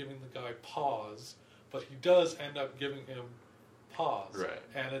barely giving the guy pause, but he does end up giving him pause. Right.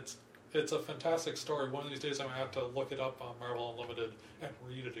 And it's a fantastic story. One of these days I'm going to have to look it up on Marvel Unlimited and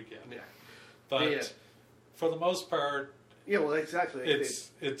read it again. Yeah. But for the most part, Yeah, well, exactly.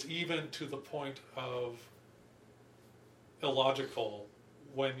 it's even to the point of illogical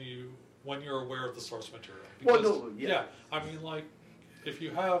when you're aware of the source material. Well, no, yeah. Yeah, I mean, like, if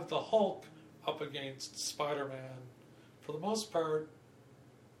you have the Hulk up against Spider-Man, for the most part,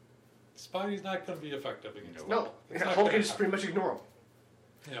 Spidey's not going to be effective against No, Hulk. It's not Hulk gonna can just pretty much ignore him.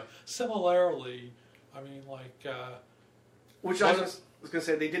 You know, similarly, I mean, like, Which I was going to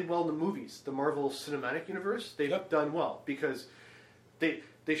say, they did well in the movies. The Marvel Cinematic Universe, they've Yep. done well because they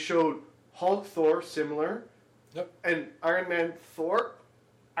showed Hulk, Thor, similar, yep, and Iron Man, Thor.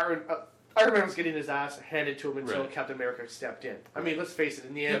 Iron Man was getting his ass handed to him until Right. Captain America stepped in. I mean, let's face it.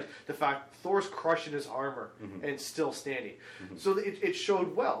 In the end, Yep. the fact Thor's crushing his armor and still standing, so it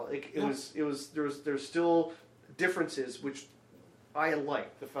showed well. Like there's still differences which I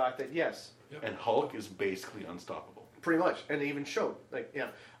like. The fact that yes, yep. And Hulk is basically unstoppable. pretty much, and they even showed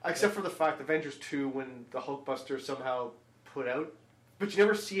except for the fact Avengers 2 when the Hulkbuster somehow put out, but you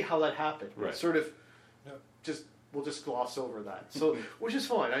never see how that happened. Right. It's sort of Yep. we'll just gloss over that. So which is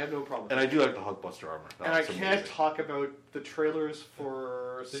fine. I have no problem. And I do like the Hulkbuster armor. And I That's can't amazing. talk about the trailers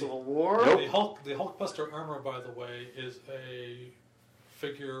for The- Civil War. Nope. The Hulkbuster armor, by the way, is a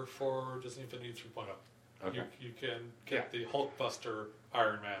figure for Disney Infinity 3.0. Okay. You can get the Hulkbuster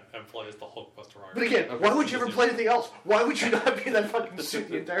Iron Man and play as the Hulkbuster Iron But Man. again, Okay. why would you ever play anything else? Why would you not be in that fucking suit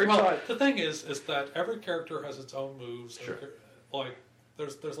the entire Well, time? the thing is that every character has its own moves. Sure. Like,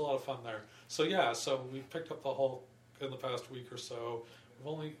 there's a lot of fun there. So yeah, so we picked up the Hulk in the past week or so. We've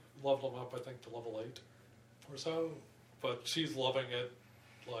only leveled him up, I think, to level 8 or so. But she's loving it.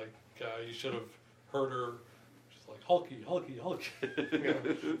 Like, you should have heard her. She's like, Hulky, Hulky, Hulky.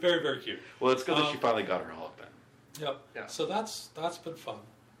 Very, very cute. Well, it's good that she finally got her Hulk then. Yep. Yeah. So that's been fun.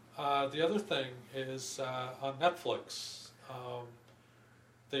 The other thing is on Netflix,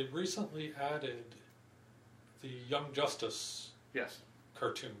 they recently added the Young Justice Yes.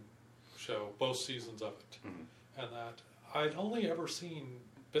 cartoon show, both seasons of it, Mm-hmm. and that I'd only ever seen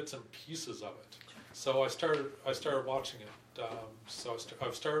bits and pieces of it. So I started watching it.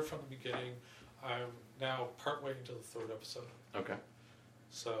 I've started from the beginning. I'm now partway into the 3rd episode. Okay.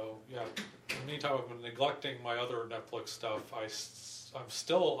 So yeah, in the meantime, I've been neglecting my other Netflix stuff. I'm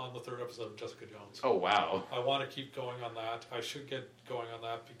still on the 3rd episode of Jessica Jones. Oh, wow. I want to keep going on that. I should get going on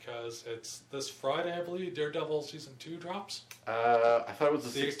that because it's this Friday, I believe. Daredevil season 2 drops. I thought it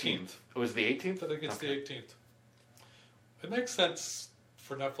was the The 16th. It was the 18th? I think it's Okay. the 18th. It makes sense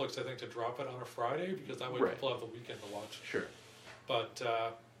for Netflix, I think, to drop it on a Friday because that way Right. people have the weekend to watch. Sure. But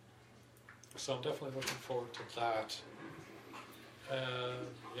so I'm definitely looking forward to that.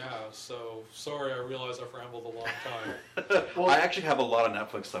 Yeah, so sorry, I realize I've rambled a long time. Well, I actually have a lot of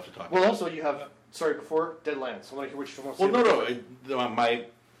Netflix stuff to talk well, about. also you have. Sorry, before Deadlands. I want to hear what you want to Well, say. no, about no.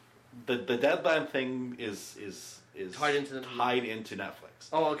 The Deadline thing is Tied into the- tied into Netflix.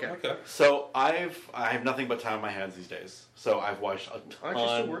 Oh, okay. Okay. So I have nothing but time on my hands these days. So I've watched a ton. Aren't you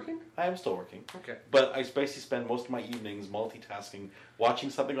still working? I am still working. Okay. But I basically spend most of my evenings multitasking, watching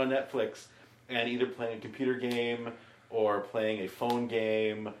something on Netflix, and either playing a computer game or playing a phone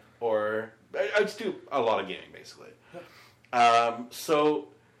game, or I just do a lot of gaming basically. So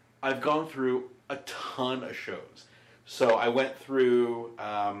I've gone through a ton of shows. So I went through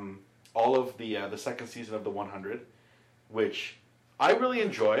all of the second season of The 100, which I really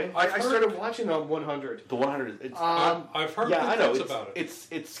enjoy. I started watching on 100. The 100. It's, I've heard yeah, good I know. things It's, about it.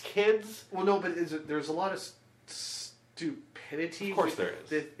 it's kids. Well, no, but there's a lot of stupidity. Of course there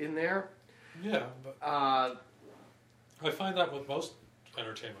is. In there. Yeah, but Uh, I find that with most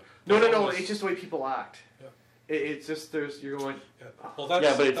entertainment. no. Always- It's just the way people act. Yeah. It's just you're going. Yeah. Well, that's,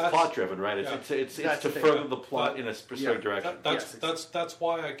 Yeah, but it's that's, plot driven, right? yeah. It's That's to the thing. further the plot But- in a specific Yeah. direction. That's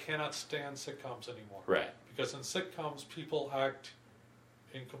why I cannot stand sitcoms anymore. Right. Because in sitcoms, people act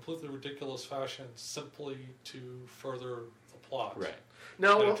in completely ridiculous fashion simply to further the plot. Right.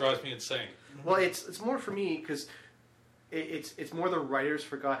 No, And it drives me insane. well, it's more for me because it's more the writers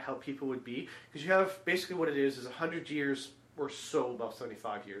forgot how people would be because you have basically what it is 100 years or so, about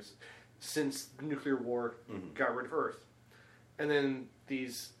 75 years since the nuclear war got rid of Earth, and then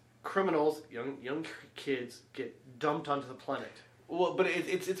these criminals, young kids, get dumped onto the planet. Well, but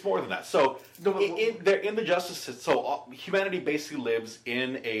it's more than that. So No, but- they're in the justice system. So humanity basically lives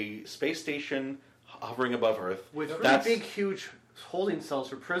in a space station hovering above Earth. With really That's- big, huge holding cells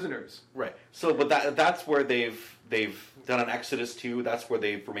for prisoners. Right. So, but that's where they've done an Exodus 2. That's where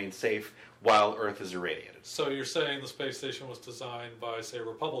they've remained safe while Earth is irradiated. So you're saying the space station was designed by, say,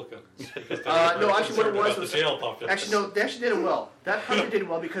 Republicans? Because they No, actually, what it was the jail populace. Actually, no, they actually did it well. That part they did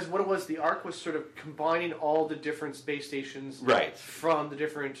well because what it was, the Ark was sort of combining all the different space stations Right. from the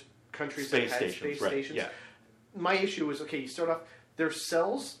different countries Space that had stations, space right, stations. yeah. My issue was, okay, you start off, their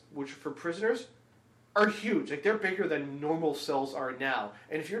cells, which for prisoners, are huge. Like, they're bigger than normal cells are now.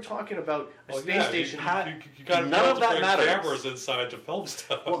 And if you're talking about a space station... You got None of that matters. cameras inside to film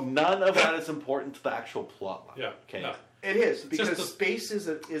stuff. Well, none of that is important to the actual plot line. Yeah, Okay. no. It is, Just because the- space is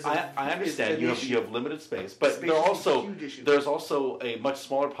I understand you have limited space, but Space there is a also huge issue. there's also a much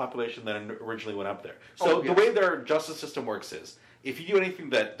smaller population than originally went up there. So Oh, the yes. way their justice system works is, if you do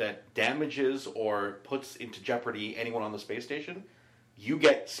anything that damages or puts into jeopardy anyone on the space station, you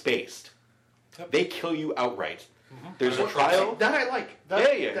get spaced. Yep. They kill you outright. Mm-hmm. There's a Well, trial. That I like.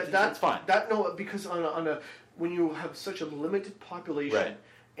 That, Yeah, that, that's fine. That no, because on a when you have such a limited population Right.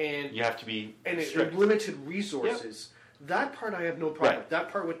 and You have to be and strict. limited resources, that part I have no problem Right. with.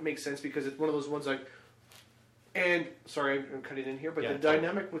 That part would make sense because it's one of those ones like. And sorry, I'm cutting in here, but Yeah, the totally.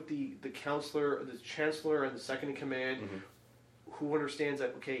 dynamic with the counselor, the chancellor, and the second in command, Mm-hmm. who understands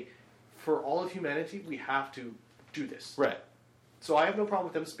that okay, for all of humanity, we have to do this. Right. So I have no problem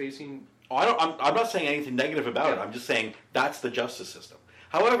with them spacing. Oh, I'm not saying anything negative about it. Yeah. I'm just saying that's the justice system.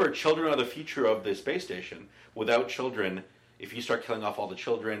 However, children are the future of the space station. Without children, if you start killing off all the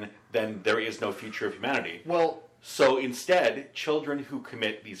children, then there is no future of humanity. Well, So instead, children who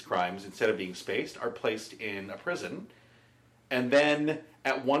commit these crimes, instead of being spaced, are placed in a prison. And then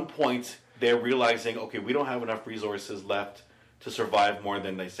at one point, they're realizing, okay, we don't have enough resources left to survive more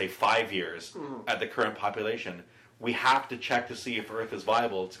than, they say, 5 years at the current population. We have to check to see if Earth is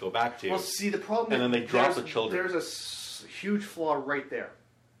viable to go back to. well, see the problem. And then they drop there's- the children. There's a huge flaw right there,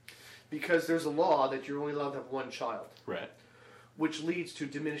 because there's a law that you're only allowed to have one child, Right. which leads to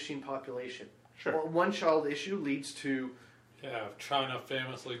diminishing population. Sure. Or one child issue leads to Yeah, China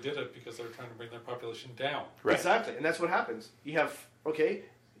famously did it because they were trying to bring their population down. Right. exactly, and that's what happens. You have okay,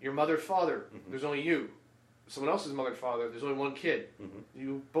 your mother, father. Mm-hmm. There's only you. Someone else's mother, father. There's only one kid.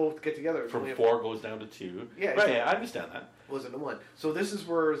 You both get together. From only 4 goes down to 2. Yeah, Right, exactly. yeah, I understand that. wasn't the one. So this is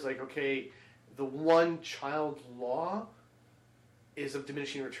where it's like, okay, the one child law is of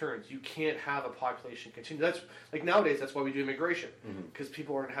diminishing returns. You can't have a population continue. That's like nowadays. That's why we do immigration because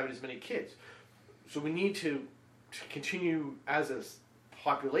people aren't having as many kids. So we need to continue as a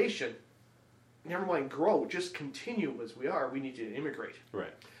population. Never mind grow, just continue as we are. We need to immigrate.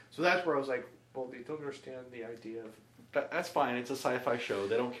 Right. So that's where I was like, well, they don't understand the idea of. That's fine. It's a sci-fi show.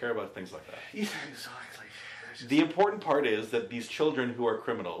 They don't care about things like that. Yeah, exactly. The important part is that these children who are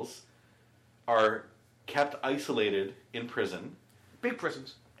criminals are kept isolated in prison. Big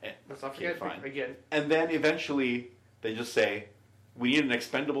prisons. Let's not Okay, forget fine. again. And then eventually they just say, we need an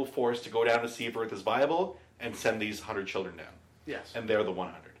expendable force to go down to see if Earth is viable and send these 100 children down. Yes. And they're the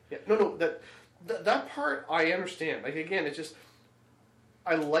 100. Yeah, no, that part I understand. Like again, it's just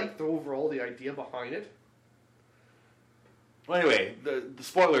I like the overall the idea behind it. Well, anyway, the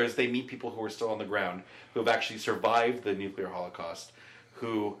spoiler is they meet people who are still on the ground, who have actually survived the nuclear holocaust,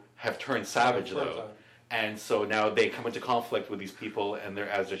 who have turned savage, I've heard though. that. And so now they come into conflict with these people, and they're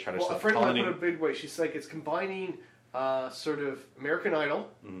as they're trying to Well, a stop friend of mine colony. put it a big way. She's like it's combining sort of American Idol,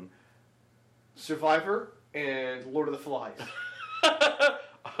 Survivor, and Lord of the Flies.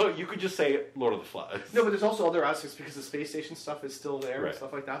 Oh, you could just say Lord of the Flies. No, but there's also other aspects because the space station stuff is still there Right. and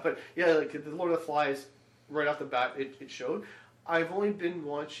stuff like that. But yeah, like the Lord of the Flies, right off the bat, it showed. I've only been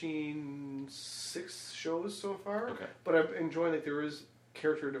watching 6 shows so far. Okay. But I'm enjoying that there is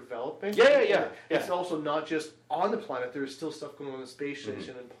character development. Yeah. It's also not just on the planet. There's still stuff going on in the space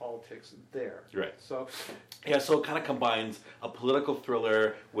station and politics there. Right. So Yeah, so it kind of combines a political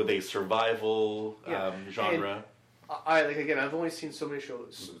thriller with a survival Yeah. genre. And I like again. I've only seen so many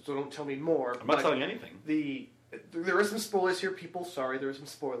shows, so don't tell me more. I'm not but telling you anything. There is some spoilers here, people. Sorry, there are some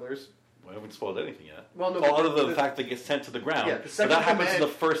spoilers. I haven't spoiled anything yet. Well, no, Oh, but other than the the- fact that it gets sent to the ground. Yeah, the but second that happens in command-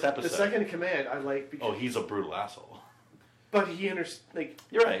 the first episode. The second in command, I like because, Oh, he's a brutal asshole. but he understands. Like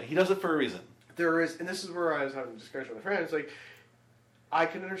You're right. He does it for a reason. there is, and this is where I was having a discussion with friends. Like I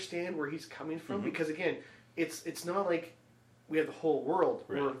can understand where he's coming from because again, it's not like we have the whole world.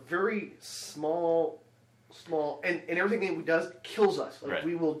 Right. We're very small, and everything he does kills us. Like Right.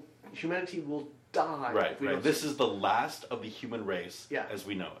 humanity will die. Right, if we right. don't This is the last of the human race Yeah. as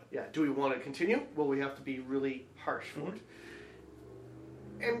we know it. Yeah. Do we want to continue? Well, we have to be really harsh for Mm-hmm.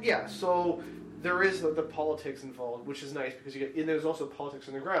 it. And yeah, so there is the politics involved, which is nice because and there's also politics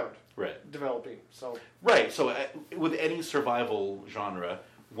on the ground Right. developing. So Right. So with any survival genre,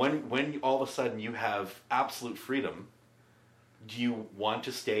 when all of a sudden you have absolute freedom, do you want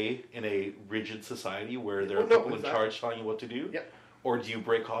to stay in a rigid society where there are No, people in exactly. charge telling you what to do? Yep. Or do you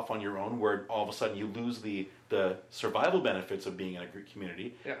break off on your own where all of a sudden you lose the survival benefits of being in a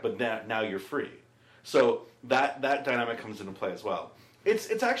community, Yeah. but now you're free? So that dynamic comes into play as well.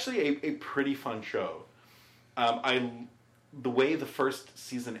 It's actually a pretty fun show. The way the first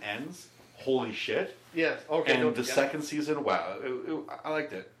season ends, holy shit. yes, okay. And no, the yeah. second season, wow, I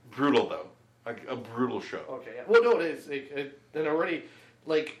liked it. Brutal though, like a brutal show. Okay, yeah. Well, no, it is. And already,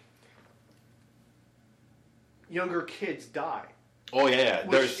 like, younger kids die. Oh yeah,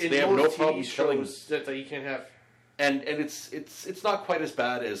 Which in they have no most problem TV killing, shows that you can't have. and it's not quite as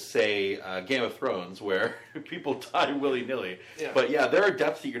bad as say Game of Thrones where people die willy nilly. Yeah. But yeah, there are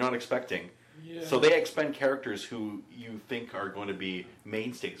depths that you're not expecting. Yeah. So they expend characters who you think are going to be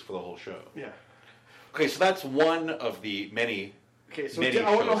mainstays for the whole show. Yeah. Okay, so that's one of the many. Okay, so Many I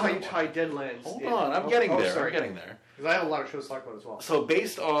want to know shows how I you watch. tie Deadlands. Hold in. on, I'm getting there. Sorry. I'm getting there. Because I have a lot of shows to talk about as well. So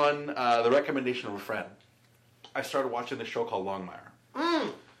based on the recommendation of a friend, I started watching this show called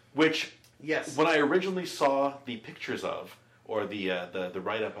Longmire, which Yes. when I originally saw the pictures of or the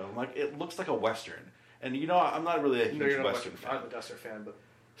write up, I'm like, it looks like a western, and I'm not really a No, huge you're not western fan. I'm a Duster fan, but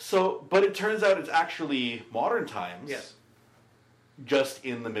So, but it turns out it's actually modern times, yes. just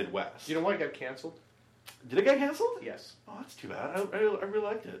in the Midwest. You know why it got canceled? Did it get canceled? Yes. Oh, that's too bad. I really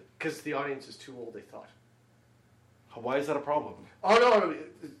liked it. Because the audience is too old, they thought. Why is that a problem? Oh, no.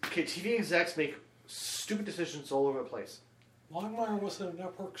 Okay, TV execs make stupid decisions all over the place. Longmire wasn't a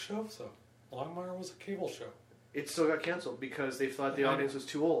network show, though. Longmire was a cable show. It still got canceled because they thought the I know. audience was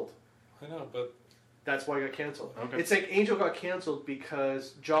too old. I know, but That's why it got canceled. Okay. It's like Angel got canceled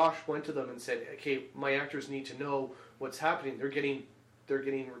because Josh went to them and said, "Okay, my actors need to know what's happening. They're getting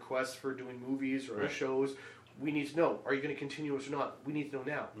requests for doing movies or other Right. shows. We need to know. Are you going to continue us or not? We need to know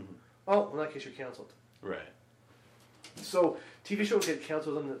now." Mhm. Oh, in that case, you're canceled. Right. So TV shows get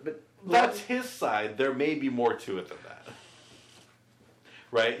canceled, but That's his side. There may be more to it than that.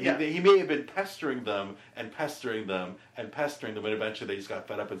 Right? Yeah. He may have been pestering them and pestering them and pestering them, and eventually they just got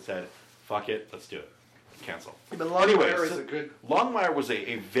fed up and said, fuck it, let's do it. Cancel. But Longmire Anyway, is so a good. Longmire was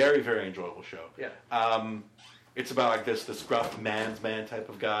a very, very enjoyable show. Yeah. It's about like this gruff man's man type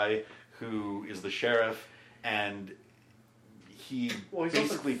of guy who is the sheriff, and he Well, he's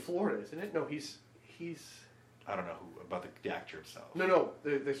basically, also in Florida, isn't it? No, he's. I don't know about the actor himself, No.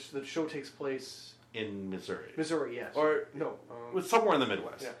 The show takes place in Missouri. Missouri, yes. Or no. Well, somewhere in the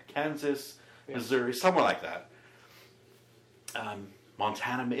Midwest. Yeah. Kansas, Yeah. Missouri, somewhere like that.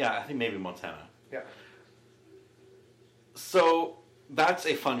 Montana, yeah, I think maybe Montana. Yeah. So that's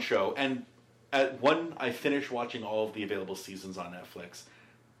a fun show, and when I finished watching all of the available seasons on Netflix,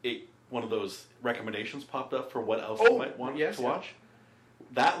 one of those recommendations popped up for what else Oh, you might want yes, to yeah. watch.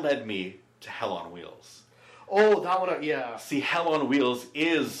 That led me to Hell on Wheels. Oh, that one. Yeah. See, Hell on Wheels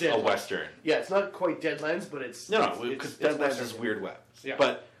is a Deadlands. western. Yeah, it's not quite Deadlands, but it's No, because it's Deadlands Western. is Weird West. Yeah.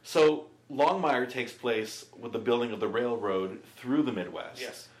 But so Longmire takes place with the building of the railroad through the Midwest.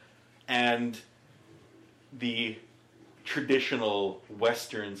 Yes. And the traditional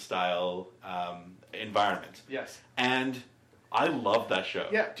Western style environment. Yes. And I love that show.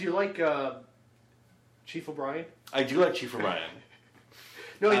 Yeah. Do you like Chief O'Brien? I do like Chief O'Brien.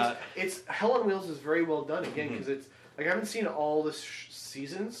 No, it's Hell on Wheels is very well done again because it's like I haven't seen all the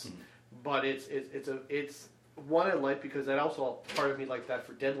seasons, but it's one I like because that also part of me like that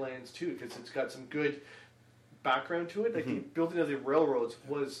for Deadlands too because it's got some good background to it. Like the building of the railroads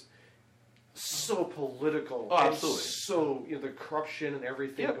was so political. Oh, and absolutely. So the corruption and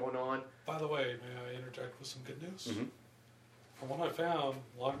everything Yep. going on. by the way, may I interject with some good news? Mhm. From what I found,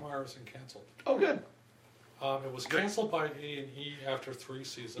 Longmire isn't canceled. Oh, good. It was canceled by A&E after 3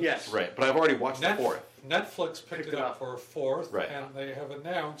 seasons. Yes. Right, but I've already watched the fourth. Netflix picked it up for a 4th, Right. and they have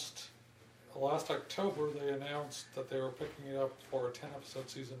announced, last October, they announced that they were picking it up for a 10-episode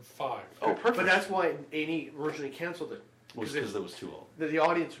season 5. Oh, perfect. But that's why A&E originally canceled it was because it was too old. the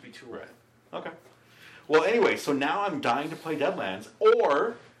audience would be too old. Right. Okay. Well, anyway, so now I'm dying to play Deadlands,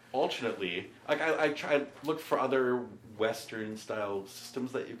 or alternately, like I tried look for other Western style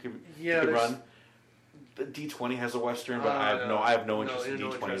systems that you could Yeah, you could there's- run. The D20 has a Western, but I have no interest in no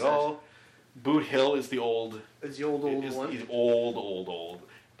D20 interest. at all. Boot Hill is the old, It's the old is one. old.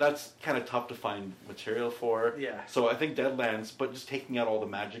 That's kind of tough to find material for. Yeah. So I think Deadlands, but just taking out all the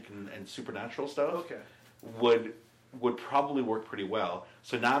magic and supernatural stuff, Okay. would probably work pretty well.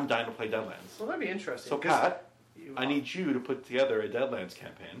 So now I'm dying to play Deadlands. Well, that'd be interesting. So 'cause- Pat, I need you to put together a Deadlands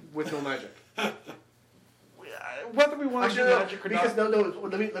campaign. with no magic. Whether we want to do Actually, magic or because not. no,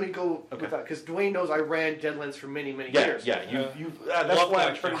 let me go Okay. with that because Dwayne knows I ran Deadlands for many Yeah, years. yeah. That's Love why that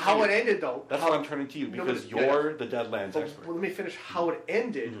I'm turning to How you. it ended though. That's why I'm turning to you No, because but- you're the Deadlands But expert. let me finish. How it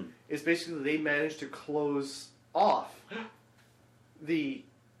ended Mhm. is basically they managed to close off the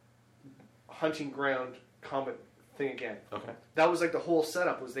hunting ground combat thing again. Okay. That was like the whole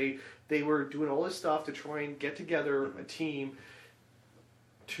setup. Was they were doing all this stuff to try and get together a team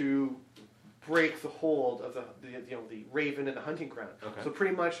to break the hold of the Raven and the hunting ground. Okay. So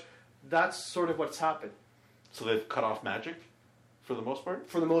pretty much that's sort of what's happened So they've cut off magic for the most part.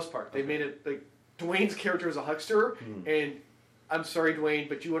 for the most part. They Okay. made it like Dwayne's character is a huckster, Hmm. and I'm sorry, Dwayne,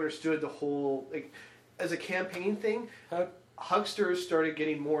 but you understood the whole like as a campaign thing. How, Hucksters started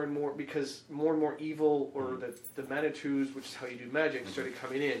getting more and more because more and more evil, or the Manitous, which is how you do magic, started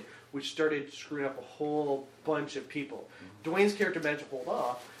coming in, which started screwing up a whole bunch of people. Dwayne's character managed to hold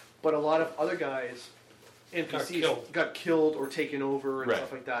off, but a lot of other guys, NPCs, got killed or taken over and Right.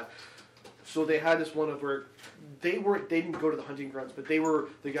 stuff like that. So they had this one of where they didn't go to the hunting grounds, but they were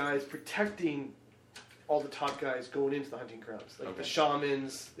the guys protecting all the top guys going into the hunting grounds, like the Okay.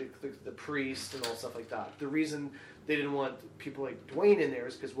 shamans, the priests, and all stuff like that. The reason they didn't want people like Dwayne in there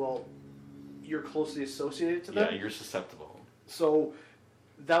is because, well, you're closely associated to them. Yeah, you're susceptible. So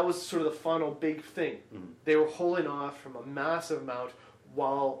that was sort of the final big thing. Mhm. They were holding off from a massive amount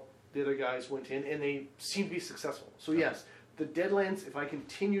while the other guys went in, and they seemed to be successful. So yes, the Deadlands, if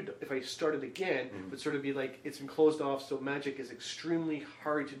I started again, Mhm. would sort of be like it's been closed off, so magic is extremely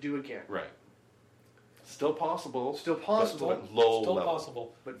hard to do again. Right. Still possible. Still possible, But low still level.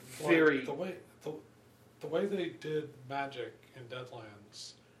 possible. but Like, very. the way they did magic in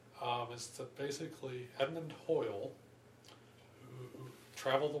Deadlands is that basically Edmund Hoyle, who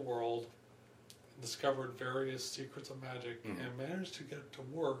traveled the world, discovered various secrets of magic, Mhm. and managed to get it to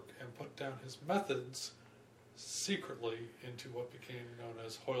work and put down his methods secretly into what became known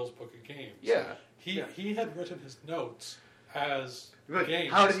as Hoyle's Book of Games. Yeah. He had written his notes as But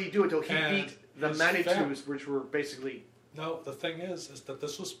games. how did he do it? Though he And beat the his Manitous, which were basically No, the thing is that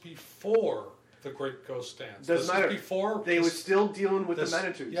this was before the Great Ghost Dance. Doesn't this matter. Was before they were this, still dealing with this- the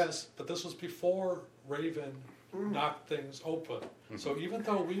Manitous. Yes, but this was before Raven knocked things open. So even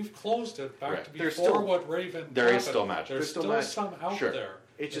though we've closed it back Right. to There's before still- what Raven There is happened, still magic. There's There's still still magic. some out Sure. there.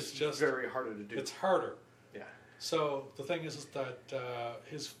 It's just very harder to do. It's harder. Yeah. So the thing is that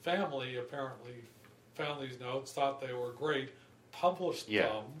his family apparently found these notes, thought they were great, published Yeah.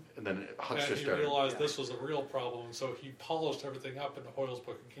 them, And then and Huckster he started. realized Yeah. this was a real problem, so he polished everything up into Hoyle's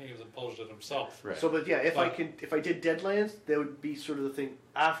Book of Games and published it himself. Right. So, but yeah, if But- I did Deadlands, that would be sort of the thing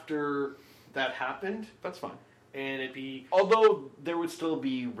after that happened, That's fine. and it'd be Although there would still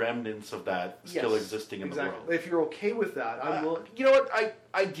be remnants of that still yes, existing in exactly. the world. If you're okay with that, I'm willing. You know what?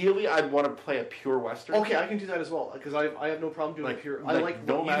 Ideally, I'd want to play a pure Western. Okay, I can do that as well because I have no problem doing Like- it here. like I like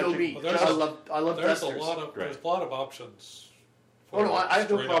no you know magic. me. Well, there's I a- love There's Dusters. Right. there's a lot of options. Oh, no, I have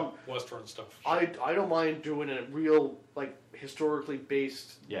no straight up problem. Western stuff. I don't mind doing a real like historically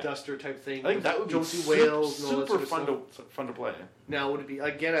based Yeah. Duster type thing. I think with that would be Josie Wales and all that super sort of fun stuff. fun to play. Now, would it be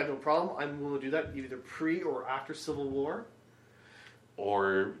again? I have no problem. I'm willing to do that either pre or after Civil War.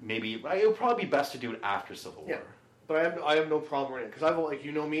 Or maybe it would probably be best to do it after Civil War. Yeah. But I have no problem with it because I've like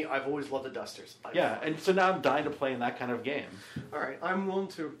you know me. I've always loved the Dusters. Yeah, and so now I'm dying to play in that kind of game. All right, I'm willing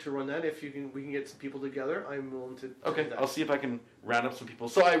to run that if you can. We can get some people together. I'm willing to. Okay, do that. I'll see if I can round up some people.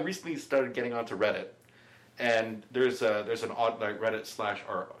 So I recently started getting onto Reddit, and there's an Reddit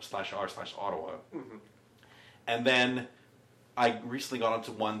 /r/Ottawa, Mhm. and then I recently got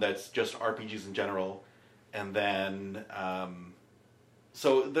onto one that's just RPGs in general, and then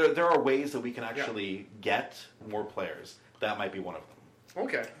so there are ways that we can actually get more players. That might be one of them.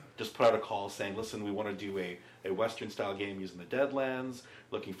 Okay. Just put out a call saying, listen, we want to do a Western style game using the Deadlands,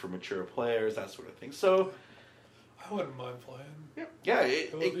 looking for mature players, that sort of thing. So I wouldn't mind playing. yeah,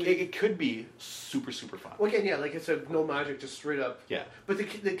 it would be- could be super, super fun. Well, again, yeah, like I said, no magic, just straight up. Yeah. But the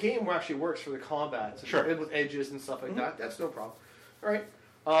game actually works for the combats, Sure. and with edges and stuff like Mhm. that. That's no problem. All right.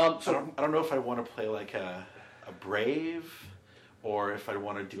 I So don't know if I want to play like a Brave, or if I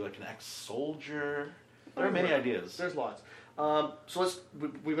want to do like an ex-soldier. There are many ideas. there's lots. So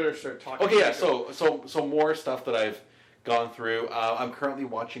we better start talking. Okay, yeah. about So more stuff that I've gone through. I'm currently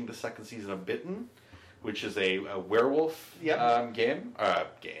watching the second season of Bitten, which is a werewolf Yep. game.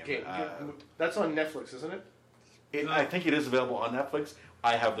 Okay, that's on Netflix, isn't it? I think it is available on Netflix.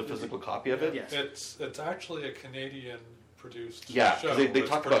 I have the physical copy of it. Yes. It's actually a Canadian produced Yeah, 'cause show. they It's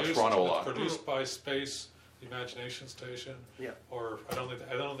talk about produced- Toronto a lot. It's produced by Space Imagination Station. Yeah. Or I don't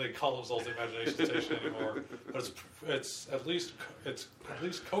think they call themselves the Imagination Station anymore. But it's at least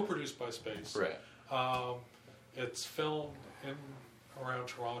co-produced by Space. Right. It's filmed in around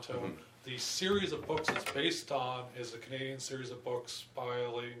Toronto. The series of books it's based on is a Canadian series of books by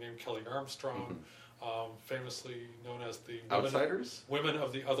a lady named Kelly Armstrong, famously known as the Outsiders? Women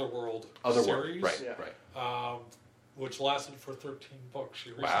of the Otherworld Otherworld, series, right, Yeah. right. which lasted for 13 books. She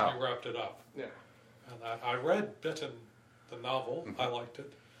recently Wow. wrapped it up. Yeah. And I read Bitten, the novel. I liked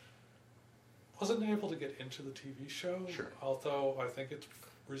it. Wasn't able to get into the TV show, Sure. although I think it's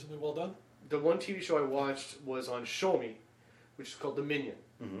reasonably well done. The one TV show I watched was on Show Me, which is called Dominion,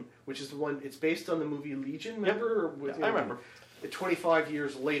 which is the one. It's based on the movie Legion. Remember? I remember. 25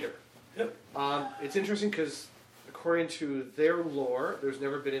 years later. Yep. It's interesting because, according to their lore, there's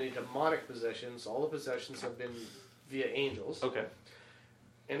never been any demonic possessions. All the possessions have been via angels. Okay.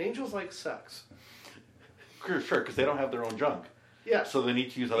 And angels like sex. Sure, because they don't have their own junk. Yeah. So they need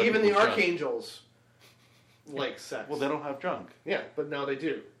to use other Even the people's junk. archangels like sex. Well, they don't have junk. Yeah, but now they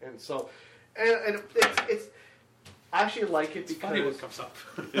do. And so, and it's I actually like it It's funny because... what comes up.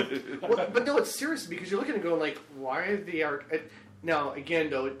 Well, but no, it's serious because you're looking and going like, why are the now again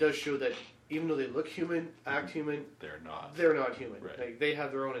though it does show that even though they look human, act human, They're not. they're not human. Right. Like, they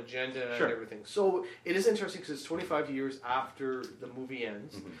have their own agenda Sure. and everything. So it is interesting because it's 25 years after the movie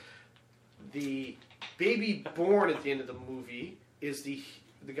ends. The baby born at the end of the movie is the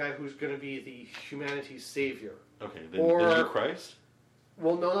guy who's going to be the humanity's savior. Okay, the new Christ?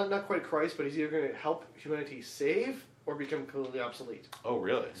 Well, no, not quite Christ, but he's either going to help humanity save or become completely obsolete. Oh,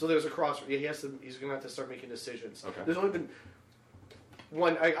 really? So there's a crossroad. Yeah, he's going to have to start making decisions. Okay. There's only been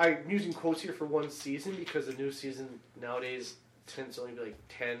one. I'm using quotes here for one season because the new season nowadays tends to only be like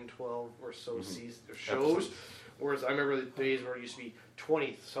 10, 12 or so seasons or shows. Episodes. Whereas I remember the days where it used to be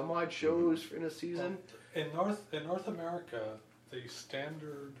 20 some odd shows in a season. In North America, the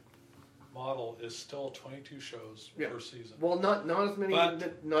standard model is still 22 shows Yeah. per season. Well, not as many,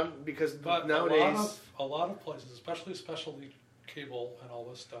 not because But nowadays a lot of places, especially specialty cable and all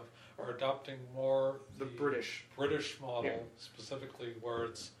this stuff, are adopting more the British. model, Yeah. specifically where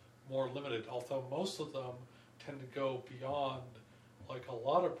it's more limited. Although most of them tend to go beyond, like a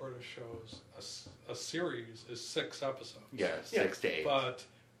lot of British shows, a series is 6 episodes. Yeah, 6 to 8. But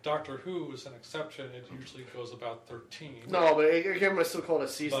Doctor Who is an exception. It usually goes about 13. No, but again, I'm gonna still call it a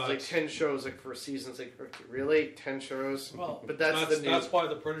season. It's But- like 10 shows, like for a season. It's like, okay, really? 10 shows? Well, but that's the new. that's why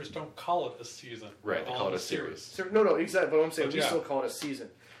the British don't call it a season. Right, they They call it a series. So, no, exactly. But I'm saying But we yeah. still call it a season.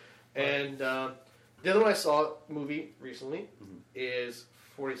 And the other one I saw movie recently is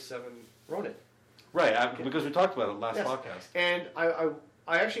 47 Ronin, Right, because we talked about it last Yes. podcast. and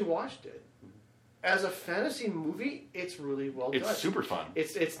I actually watched it. As a fantasy movie, it's really well done. It's super fun.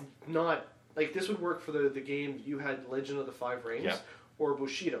 It's not like this would work for the game you had, Legend of the Five Rings, Yeah. or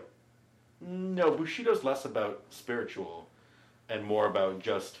Bushido. No, Bushido's less about spiritual and more about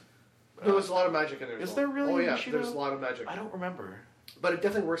just... There's a lot of magic in there. as Is well. there really Oh yeah, Bushido? there's a lot of magic. I don't remember. But it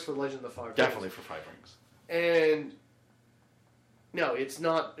definitely works for Legend of the Five Definitely Rings. for 5 Rings. And no, it's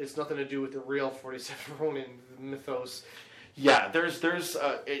not. It's nothing to do with the real 47 Ronin mythos. Yeah,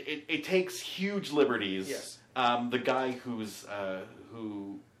 it takes huge liberties. Yes. The guy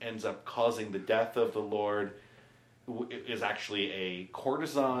who ends up causing the death of the Lord is actually a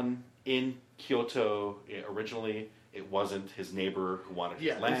courtesan in Kyoto. Originally, it wasn't his neighbor who wanted his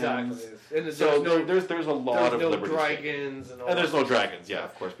Yeah, lands. exactly. And So there's a there's lot of no liberties. dragons and all And there's that. no dragons, yeah,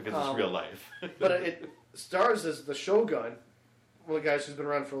 of course, because it's Um, real life. But it stars as the Shogun, one of the guys who's been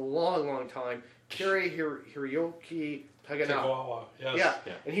around for a long, long time, Hiroyuki Tagawa. Tagawa, yes.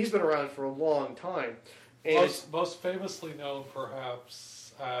 Yeah, and he's been around for a long time. And Most famously known,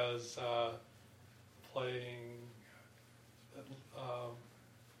 perhaps, as playing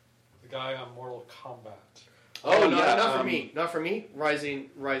the guy on Mortal Kombat. not for me.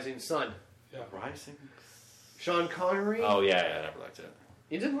 Rising Sun. Yeah. Rising. Sean Connery. Oh yeah, I never liked it.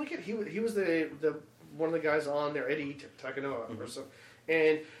 You didn't like it? He was the one of the guys on there, Eddie Takanoa or so,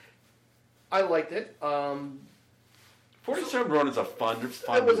 and I liked it. 47 Ronin's a fun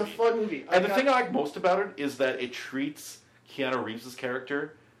It was a movie. fun movie. And the thing I like most about it is that it treats Keanu Reeves'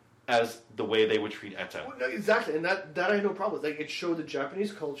 character as the way they would treat Etta. Well, no, exactly, and that I had no problem with. Like, it showed the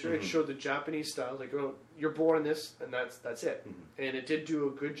Japanese culture, it showed the Japanese style. Like, oh, you're born in this, and that's it. And it did do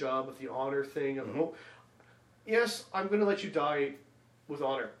a good job with the honor thing. Of oh, yes, I'm going to let you die with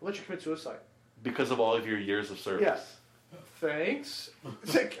honor. I'll let you commit suicide. Because of all of your years of service. Yes. Thanks.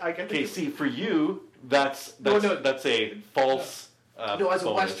 I get Okay, see, for you, that's No. a false. No, as a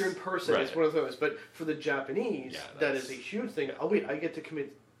bonus. Western person, Right. it's one of those. But for the Japanese, Yeah, that that's- is a huge thing. Oh wait, I get to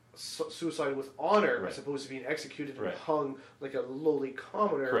commit suicide with honor Right. as opposed to being executed and Right. hung like a lowly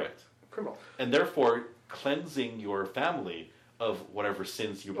commoner Correct. criminal. And therefore cleansing your family of whatever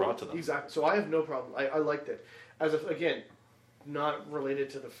sins you brought to them. Exactly. So I have no problem. I liked it. Again, not related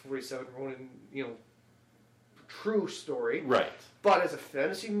to the 47 Ronin, true story. Right. But as a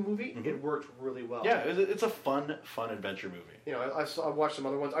fantasy movie, it worked really well. Yeah, it's a fun adventure movie. I watched some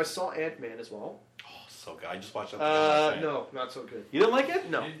other ones. I saw Ant-Man as well. Oh, so good. I just watched that. last night. No, not so good. You didn't like it?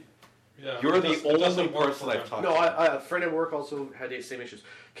 No. Yeah, You're it the doesn't- it only doesn't work person for I've him. talked No, to. a friend at work also had the same issues.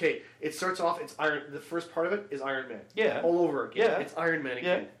 Okay, it starts off. It's Iron. The first part of it is Iron Man. Yeah. All over again. Yeah. It's Iron Man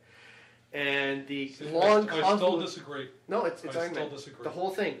again. And the See, long I still convoluted. disagree. No, it's I Iron still Man. disagree. The whole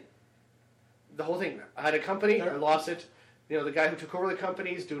thing. The whole thing. I had a company. I lost it. The guy who took over the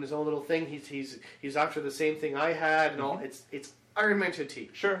company is doing his own little thing. He's after the same thing I had and all. It's Iron Man to a T.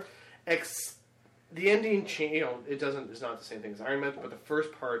 Sure. The ending change. It's not the same thing as Iron Man, but the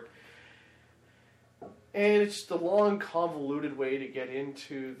first part. And it's the long, convoluted way to get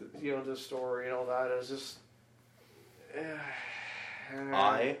into the story and all that. It was just.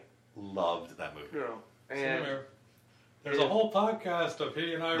 I loved that movie. Same And here. There's a whole podcast of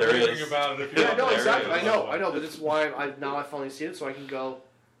he and I There raving is. about it. If you yeah, want no, to exactly. hear it. I know, but this is why I finally see it, so I can go.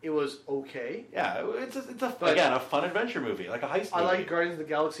 It was okay. Yeah, it's But- again a fun adventure movie, like a heist movie. I like Guardians of the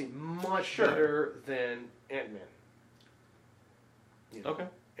Galaxy much Sure. better than Ant-Man. Okay.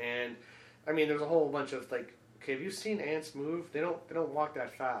 And I mean, there's a whole bunch of okay, have you seen ants move? They don't walk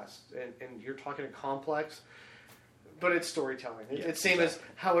that fast, and you're talking a complex, but it's storytelling. Yeah, It's same exactly.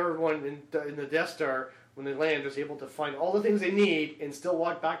 as how everyone in the Death Star, when they land, is able to find all the things they need and still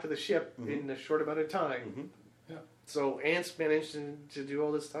walk back to the ship in a short amount of time. Mhm. Yeah. So ants managed to do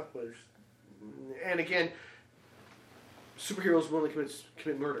all this stuff with, and again, superheroes willing to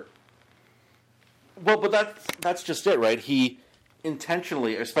commit murder. Well, but that's just it, right? He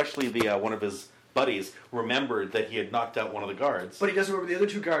intentionally, especially the one of his buddies, remembered that he had knocked out one of the guards. But he doesn't remember the other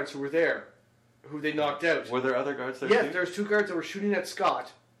two guards who were there, who they knocked out. Were there other guards there Yeah, too? there's two guards that were shooting at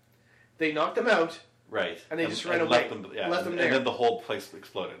Scott. They knocked them out. Right. And they just ran left away. them, yeah, Left them and there. then the whole place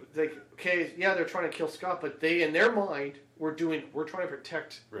exploded. Like, okay, yeah, they're trying to kill Scott, but they, in their mind, we're trying to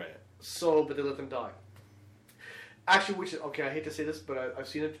protect Right. but they let them die. Actually, I hate to say this, but I've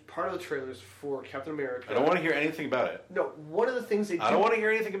seen it part of the trailers for Captain America. I don't want to hear anything about it. No, one of the things they do I don't want to hear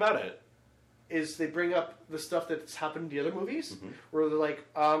anything about it. is they bring up the stuff that's happened in the other movies, Mm-hmm. where they're like,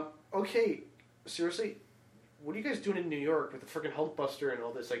 okay, seriously, what are you guys doing in New York with the freaking Hulkbuster and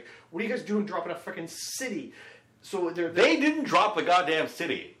all this? Like, what are you guys doing dropping a freaking city? So They didn't drop the goddamn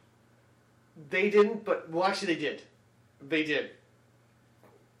city. They didn't, but actually they did. They did.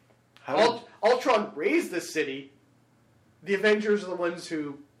 How did- Ultron raised this city. The Avengers are the ones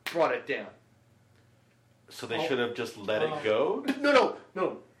who brought it down. So they should have just let it go? No.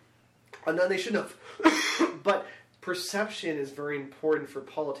 No, they shouldn't have. But perception is very important for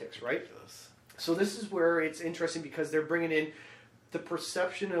politics, right? So this is where it's interesting because they're bringing in the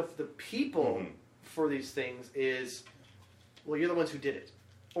perception of the people for these things is, well, you're the ones who did it.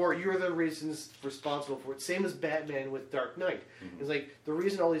 Or you're the reasons responsible for it. Same as Batman with Dark Knight. It's like, the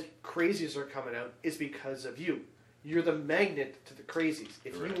reason all these crazies are coming out is because of you. You're the magnet to the crazies.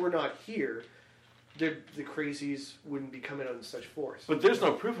 If Right. you were not here, the crazies wouldn't be coming out in such force. But there's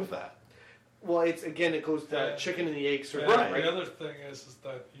no proof of that. Well, it goes to chicken and the egg sort of And thing, right? The other thing is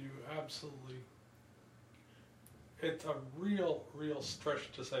that you absolutely, it's a real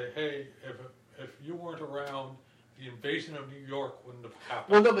stretch to say, hey, if you weren't around, the invasion of New York wouldn't have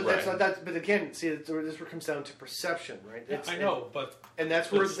happened. Well, no, but that's Right. not that. But again, see, this where comes down to perception, right? Yeah, I know, but and that's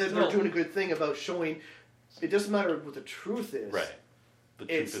but where still. they're doing a good thing about showing. It doesn't matter what the truth is. Right. The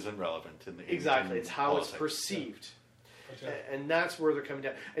It's- truth isn't relevant in the Exactly. in it's how it's politics. perceived. but yeah. And that's where they're coming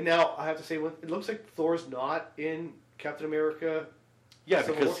down. And now I have to say, it looks like Thor's not in Captain America. Yeah,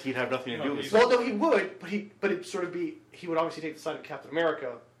 Civil because War. he'd have nothing to No, do with he's- it. Well, no, he would, but it'd sort of be. He would obviously take the side of Captain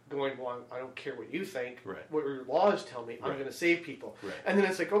America, going, "Well, I don't care what you think. Right. What your laws tell me. I'm Right. going to save people." Right. And then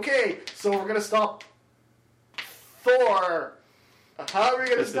it's like, okay, so we're going to stop Thor. How are we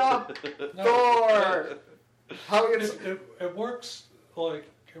going to stop No, Thor? How are we going to? It works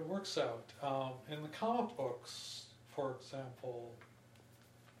it works out. In the comic books, for example,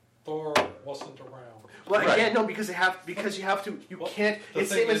 Thor wasn't around. Well, Right. again, no, because you have to. You Well, can't. The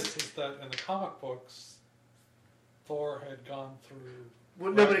It's thing same is, as. is that in the comic books, Thor had gone through.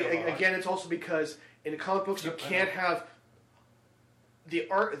 Well, no, but Ragnarok. again, it's also because in the comic books you Yeah, I can't know. have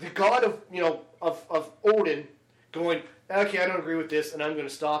the god of of Odin going, okay, I don't agree with this, and I'm going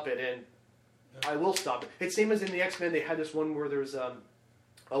to stop it, and I will stop it. It's same as in the X-Men. They had this one where there was a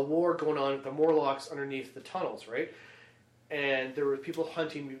war going on with the Morlocks underneath the tunnels, right? and there were people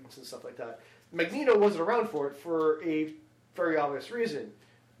hunting mutants and stuff like that. Magneto wasn't around for it for a very obvious reason.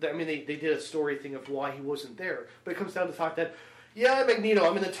 I mean, they did a story thing of why he wasn't there, but it comes down to the fact that, yeah, Magneto,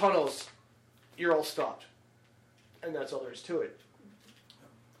 I'm in the tunnels. You're all stopped, and that's all there is to it.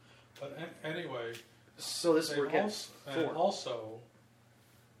 But anyway, so this is where it gets and also,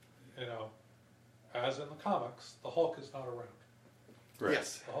 you know, as in the comics, the Hulk is not around. Right.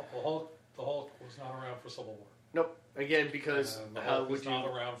 Yes. The Hulk was not around for Civil War. Nope. Again, because And the how Hulk would is you? not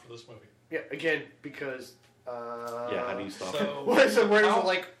around for this movie. Yeah. Again, because. Yeah, how do you stop it? So, What is it? Where is it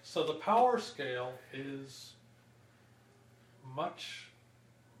like? So the power scale is much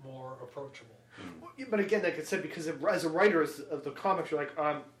more approachable. But again, like I said, because as a writer of the comics, you're like,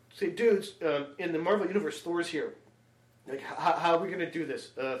 say, dudes, in the Marvel Universe, Thor's here. Like, how are we going to do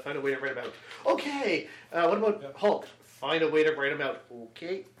this? Find a way to write him out. Okay. What about Hulk? Find a way to write him out.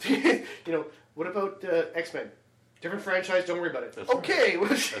 Okay. You know, what about X-Men? Different franchise, don't worry about it. That's okay. Right.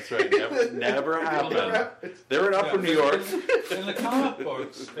 That's right. Never happened. They're in Upper New but York. In the comic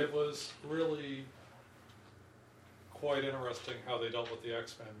books, it was really quite interesting how they dealt with the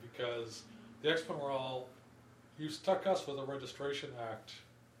X-Men, because the X-Men were all, you stuck us with a registration act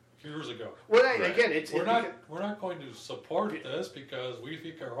years ago. Well, Right. again, We're not going to support this because we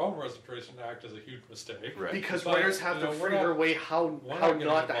think our own registration act is a huge mistake. Right. Because But, writers have you know, to we're figure not- a way how we're not getting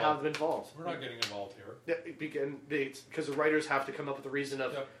to have involved. them involved. We're not getting involved here. Because the writers have to come up with a reason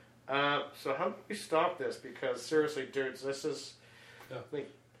of, Yep. so how do we stop this? Because seriously, dudes, this is Yeah.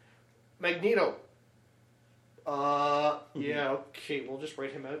 like Magneto. Yeah, okay, we'll just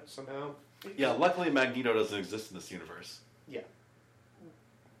write him out somehow. Yeah, luckily Magneto doesn't exist in this universe. Yeah.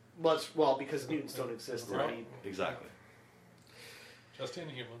 Well, because mutants don't exist. Right. Exactly. Just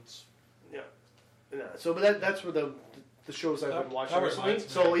Inhumans. Yeah. So, but that's where the shows I've been watching that recently.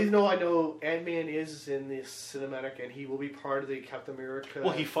 reminds me. So even though I know Ant-Man is in the cinematic and he will be part of the Captain America.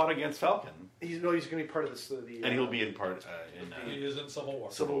 Well, he fought against Falcon, he's going to be part of this. And and he'll be in part in He is in Civil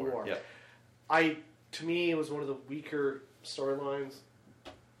War. Civil War. Yeah. To me, it was one of the weaker storylines.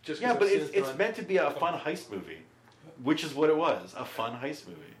 Just 'cause Yeah, I've but seen it's it done. meant to be a fun heist movie, which is what it was—a fun heist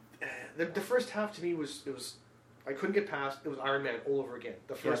movie. The first half to me was I couldn't get past. It was Iron Man all over again.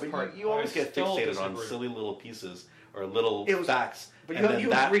 The Yeah, first but part. you always I get still fixated on disagree. silly little pieces or little It was- facts, But and you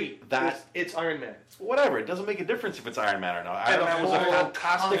then agree that it's Iron Man. whatever. It doesn't make a difference if it's Iron Man or not. And Iron Man was a the whole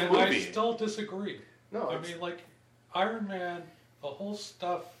fantastic And movie. I still disagree. No, I it's- mean, like, Iron Man, the whole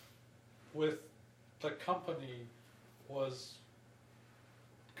stuff with the company was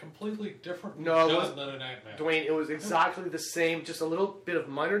completely different No, it done wasn't. than an Ant-Man. Dwayne, it was exactly the same, just a little bit of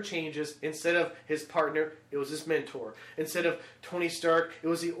minor changes. Instead of his partner, it was his mentor. Instead of Tony Stark, it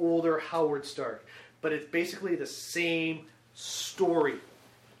was the older Howard Stark. But it's basically the same story.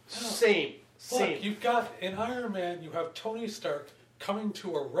 Same. Look, you've got, in Iron Man, you have Tony Stark coming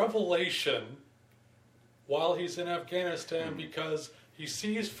to a revelation while he's in Afghanistan because he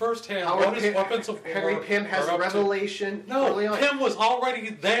sees firsthand what his weapons of war Harry Pym has are a up to. revelation No, early on. Pym was already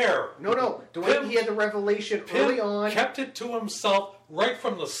there. No. Dwayne, Pym- he had the revelation early Pym on. kept it to himself right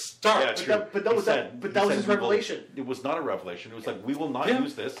from the start. Yeah, true. but that He was said- but he that was said his we will- revelation. It was not a revelation. It was like, we will not Pym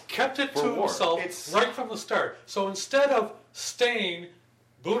use this. kept it for to war. himself It's- right from the start. So instead of staying,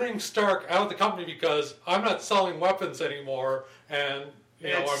 booting Stark out of the company because I'm not selling weapons anymore and I'm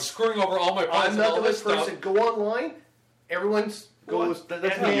It's- screwing over all my plans I'm and not all the this best person. stuff. Go online. Everyone's Well, goes.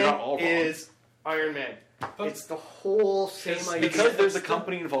 that's not- you're not all Ant-Man wrong. is Iron Man. But- It's the whole same It's- idea. Because there's a Instead-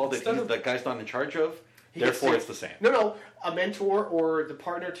 company involved that instead he's, of- that guy's not in charge of, He gets therefore to- it's the same. No. A mentor or the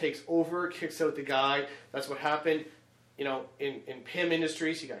partner takes over, kicks out the guy. That's what happened. In Pym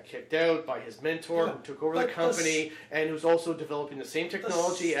Industries, he got kicked out by his mentor Yeah, who took over the but company and who's also developing the same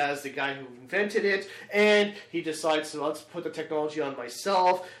technology This- as the guy who invented it. And he decides, so let's put the technology on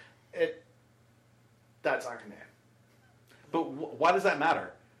myself. That's Iron Man. But why does that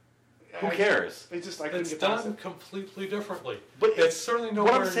matter? Who cares? It's just I couldn't It's get past done it. completely differently. But it's certainly what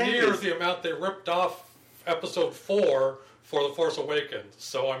I'm nowhere saying near is- the amount they ripped off Episode 4 for The Force Awakens.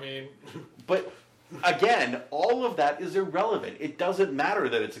 So, I mean, But again, all of that is irrelevant. It doesn't matter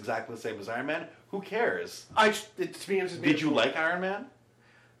that it's exactly the same as Iron Man. Who cares? To me, it was just Did you like Iron Man?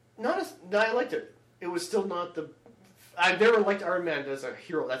 No, I liked it. It was still not the. I've never liked Iron Man as a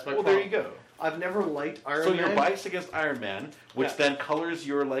hero. That's my Well, problem. there you go. I've never liked Iron So Man. you're biased against Iron Man, which Yeah. then colors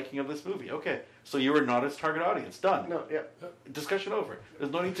your liking of this movie. Okay, so you were not its target audience. Done. No, yeah. Discussion over.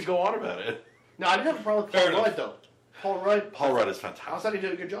 There's no need to go on about it. No, I didn't have a problem with Fair Paul enough. Rudd, though. Paul Rudd. Paul Rudd is I fantastic. thought he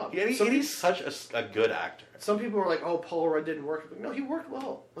did a good job. Yeah, some, he's such a good actor. some people were like, oh, Paul Rudd didn't work. No, he worked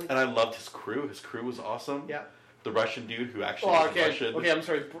well. Like, And I loved his crew. His crew was awesome. yeah. the Russian dude who actually Oh, was okay. Russian. Okay, I'm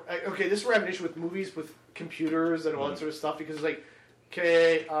sorry. Okay, this is where I have an issue with movies with computers and all that sort of stuff because, like,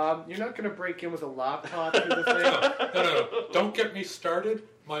 okay, you're not going to break in with a laptop through the thing. No. Don't get me started.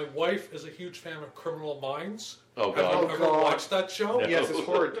 My wife is a huge fan of Criminal Minds. Oh, Have God. you Oh, ever God. watched that show? No. Yes, it's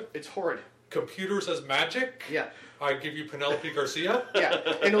horrid. It's horrid. Computers as magic? Yeah. I give you Penelope Garcia. Yeah.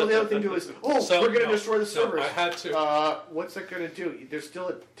 And the other thing too is, So, we're going to no, destroy the no, servers. I had to. What's that going to do? There's still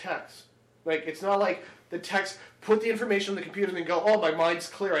a text. Like, it's not like the text, put the information on the computer and then go, oh, my mind's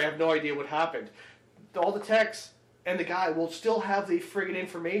clear. I have no idea what happened. All the text and the guy will still have the friggin'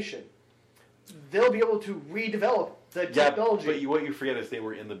 information. They'll be able to redevelop the Yeah, technology. but what you forget is they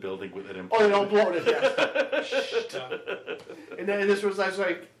were in the building with it. Oh, they don't blow it to death. And then I was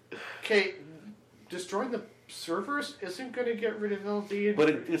like, okay, destroying the servers isn't going to get rid of LD. But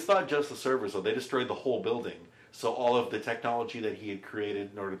it's not just the servers, though. They destroyed the whole building. So all of the technology that he had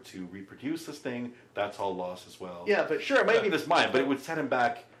created in order to reproduce this thing, that's all lost as well. Yeah, but Sure, it might be in his mind, but it would set him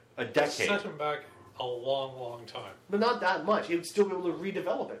back a decade. Set him back a long, long time. but not that much. He would still be able to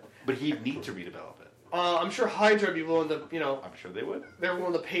redevelop it. But he'd need to redevelop it. I'm sure Hydra would be willing to, I'm sure they would. they're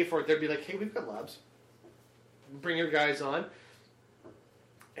willing to pay for it. They'd be like, hey, we've got labs. Bring your guys on.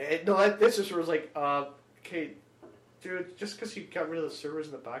 And, no, this just was like, okay, dude, just because you got rid of the servers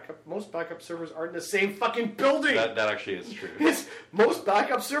in the backup, most backup servers aren't in the same fucking building. That actually is true. Most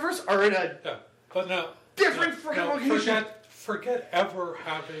backup servers are in a Yeah, but no. different freaking location. Forget ever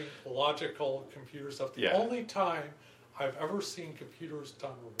having logical computers stuff. The Yeah. only time I've ever seen computers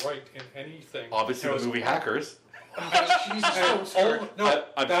done right in anything. Obviously, it the was movie Hackers. Jesus, And don't start.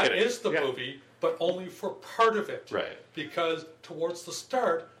 I'm that kidding. is the Yeah. movie, but only for part of it. Right. Because towards the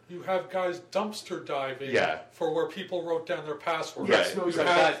start, you have guys dumpster diving Yeah. for where people wrote down their passwords. Yes, Right. no, You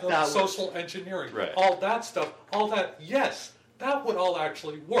exactly. have That social engineering. Right. All that stuff. All that. Yes, that would all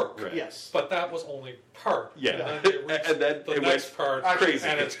actually work. Right. Yes. But that was only part. Yeah. And then they reached And then the it next went part, crazy.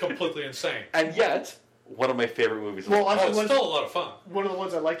 and it's completely insane. And yet, one of my favorite movies. Well, Oh, actually, it's still a lot of fun. one of the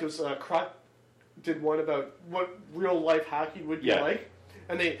ones I liked was Croc did one about what real life hacking would be Yeah. like.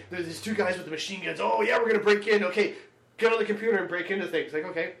 And there's these two guys with the machine guns. Oh, yeah, we're going to break in. Okay, get on the computer and break into things. Like,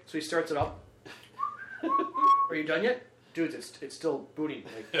 okay. So he starts it up. Are you done yet? Dude, it's still booting.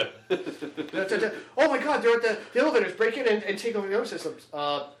 Like, oh my god, they're at the elevators. Break in and take over the other systems.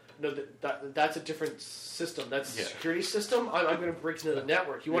 No, that's a different system. That's a Yeah. security system. I'm going to break into the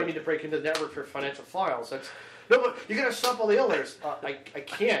network. You wanted me to break into the network for financial files. No, but you got to stop all the elevators. I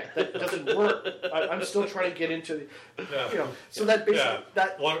can't. That doesn't work. I'm still trying to get into, Yeah. So that basically Yeah.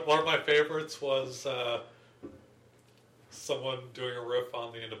 that. One of my favorites was someone doing a riff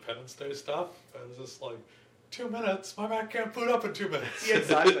on the Independence Day stuff. And it was just like, 2 minutes? My Mac can't boot up in 2 minutes. Yeah,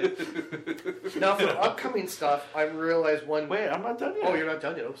 exactly. Now for upcoming stuff, I realized one. Wait, I'm not done yet. Oh, you're not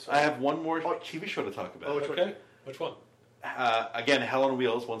done yet. Oh, sorry. I have one more TV show to talk about. Oh, which one? Okay, which one? Again, Hell on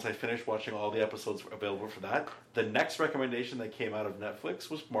Wheels, once I finished watching all the episodes available for that, the next recommendation that came out of Netflix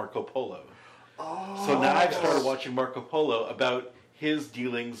was Marco Polo. Oh. So now I've started watching Marco Polo about his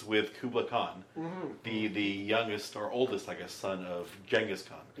dealings with Kublai Khan, the youngest or oldest, I guess, son of Genghis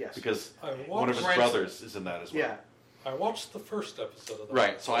Khan. Yes. Because I one of his watched- brothers is in that as well. Yeah. I watched the first episode of that.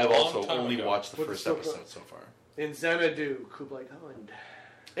 Right, so a I've long also time only ago. watched the But first it's still episode so far. In Xanadu, Kublai Khan.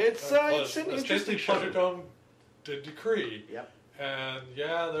 It's It's an the interesting Stately show. Pleasure Dome did decree. Yep. And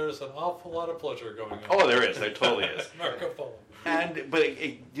yeah, there's an awful lot of pleasure going on. Oh, there is. There totally is. Marco Polo. But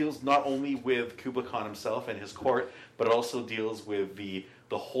it deals not only with Kublai Khan himself and his court, but it also deals with the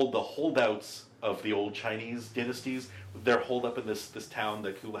holdouts of the old Chinese dynasties. They're holed up in this town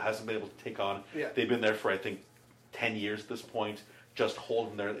that Kublai hasn't been able to take on. Yeah. They've been there for I think 10 years at this point, just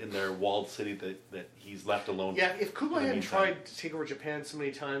holed in their walled city that he's left alone. Yeah, if Kublai in the hadn't meantime. tried to take over Japan so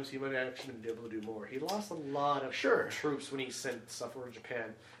many times, he might have actually been able to do more. He lost a lot of Sure. troops when he sent stuff over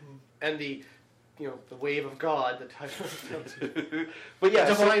Japan, and the wave of God, the title, But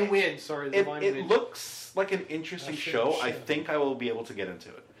yeah, so divine wind. Sorry, the divine it wind. looks like an interesting That's show. I interesting. think I will be able to get into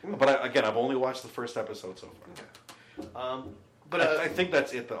it. But again, I've only watched the first episode so far. But I think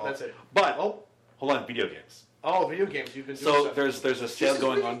that's it. Though. that's it. But hold on, video games. Video games. You've been doing So stuff. there's a sale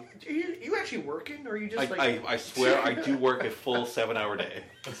going on. Are you actually working, or are you just I swear I do work a full 7-hour day.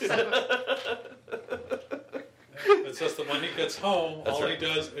 It's just that when he gets home, That's all right. he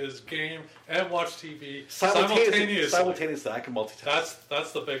does is game and watch TV Simultaneously, simultaneously. I can multitask.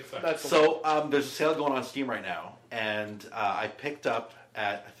 That's the big thing. That's So there's a sale going on Steam right now, and I picked up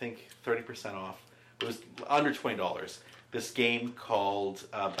at I think 30% off. It was under $20. This game called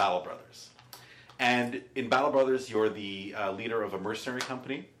Battle Brothers, and in Battle Brothers, you're the leader of a mercenary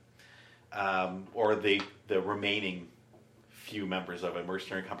company, or the remaining few members of a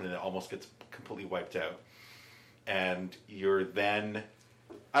mercenary company that almost gets completely wiped out. and you're then.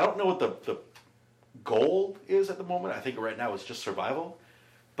 I don't know what the goal is at the moment. I think right now it's just survival.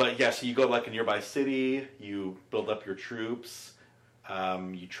 But yeah, so you go to like a nearby city, you build up your troops,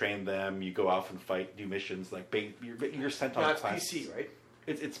 you train them, you go off and fight, do missions. Like you're sent on That's quests. PC, right?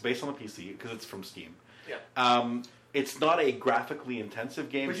 It's based on the PC because it's from Steam. Yeah. It's not a graphically intensive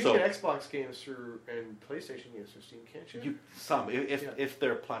game. But you so can get Xbox games through and PlayStation games through Steam, can't you? if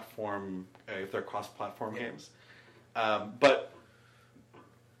they're platform if they're cross-platform Yeah. games, but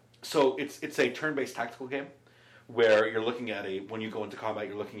so it's a turn-based tactical game where you're looking at when you go into combat,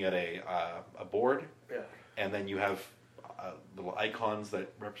 you're looking at a board, Yeah. and then you have little icons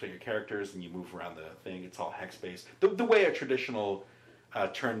that represent your characters, and you move around the thing. It's all hex-based, the way a traditional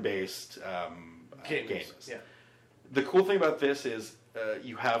turn-based game is. Yeah. The cool thing about this is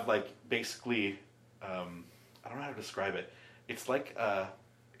you have like basically I don't know how to describe it. It's like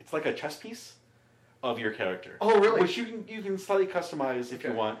a chess piece of your character. Oh, really? Which you can slightly customize if you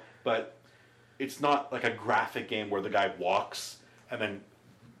Okay. want, but it's not like a graphic game where the guy walks and then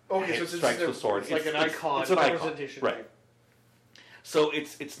Okay, so it's strikes just the sword. It's like an icon. It's an icon, representation. right? So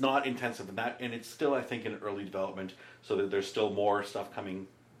it's not intensive in that, and it's still I think in early development. So that there's still more stuff coming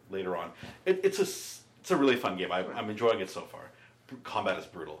later on. It's a really fun game. I'm enjoying it so far. Combat is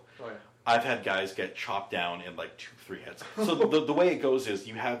brutal. Oh yeah. I've had guys get chopped down in like 2-3 hits. So the way it goes is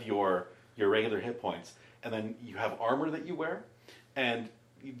you have your regular hit points, and then you have armor that you wear, and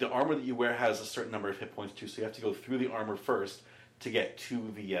the armor that you wear has a certain number of hit points too. So you have to go through the armor first to get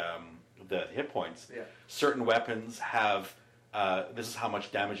to the hit points. Yeah. Certain weapons have this is how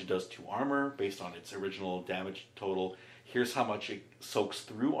much damage it does to armor based on its original damage total. Here's how much it soaks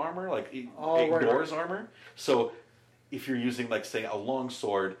through armor, like it ignores armor. So if you're using, like, say, a long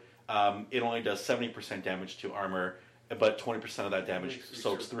sword, it only does 70% damage to armor, but 20% of that damage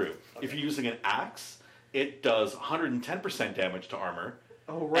soaks through. Okay. If you're using an axe, it does 110% damage to armor,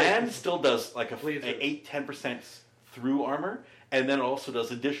 Oh right. and still does like Bleeds it. 8-10% through armor, and then it also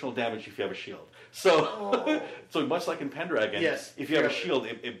does additional damage if you have a shield. So, so much like in Pendragon, Yes. if you have a Yeah. shield,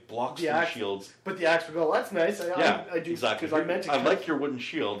 it blocks The the axe- shields. But the axe would go. That's nice. I do exactly. because I meant to. I like your wooden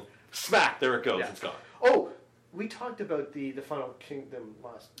shield. Smack! There it goes. Yeah. It's gone. Oh, we talked about the Final Kingdom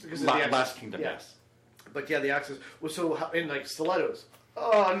last because of the axes. Last Kingdom, Yeah. yes. But yeah, the axes. Well, so in like stilettos.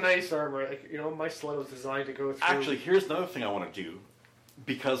 Oh, nice armor. Like, my stiletto's designed to go through. Actually, here's another thing I want to do.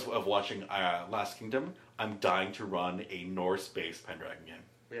 Because of watching Last Kingdom, I'm dying to run a Norse-based Pendragon game.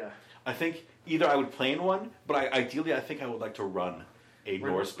 Yeah. I think either I would play in one, but ideally I think I would like to run a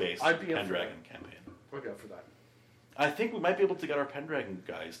Norse-based I'd be up for Pendragon that. campaign. I'd be up for that. I think we might be able to get our Pendragon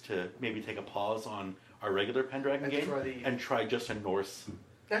guys to maybe take a pause on our regular Pendragon And game try the- and try just a Norse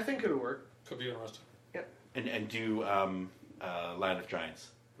I think it would work. Could be interesting. Yeah. and do Land of Giants.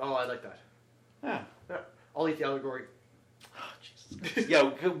 Oh, I like that. Yeah. Yeah. I'll eat the allegory. Oh, Jesus. Yeah,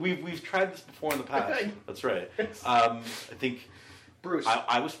 we've tried this before in the past. That's right. I think Bruce.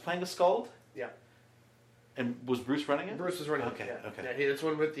 I was playing a Skald. Yeah. And was Bruce running it? Bruce was running. Okay, it. Yeah. okay. Yeah, that's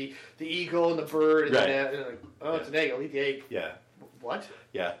one with the eagle and the bird. And Right. then, like, oh, it's an egg. I'll eat the egg. Yeah, What?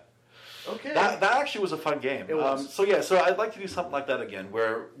 yeah. Okay. That actually was a fun game. It was. So I'd like to do something like that again,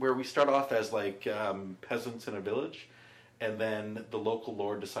 where we start off as like peasants in a village, and then the local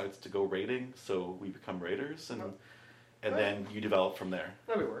lord decides to go raiding, so we become raiders, and then you develop from there.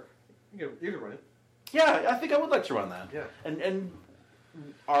 That'd work. You can run it. Yeah, I think I would like to run that. Yeah. And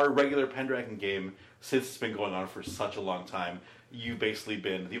our regular Pendragon game, since it's been going on for such a long time, you've basically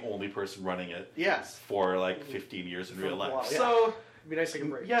been the only person running it Yes. for like 15 years in For real a life. while, yeah. So It'd be nice to take a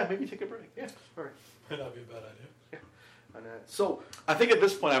break. yeah, maybe take a break. Yeah. All right. Might not be a bad idea. And, so, I think at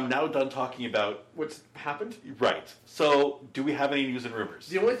this point I'm now done talking about what's happened? right. So do we have any news and rumors?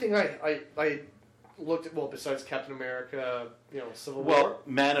 The only thing I looked at, well, besides Captain America, Civil Well, War.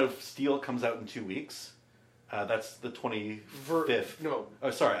 Man of Steel comes out in 2 weeks. That's the 25th. No. Oh,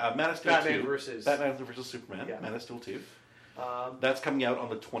 sorry. Man of Steel Batman 2. versus- Batman versus Superman. Yeah. Man of Steel 2. Um, That's coming out on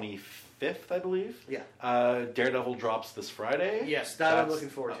the 25th, I believe. Yeah. Daredevil drops this Friday. Yes, that I'm looking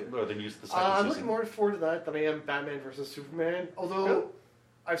forward to. Or the news the second I'm season. looking more forward to that than I am Batman versus Superman. Although Really?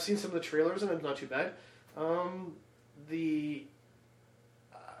 I've seen some of the trailers and it's not too bad.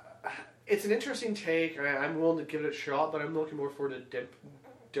 It's an interesting take. I'm willing to give it a shot, but I'm looking more forward to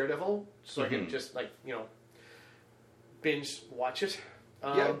Daredevil, so I can just binge watch it.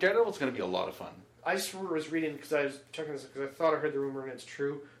 Yeah, Daredevil's going to be a lot of fun. I just was reading because I was checking this because I thought I heard the rumor and it's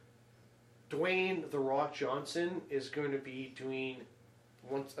true. Dwayne The Rock Johnson is going to be doing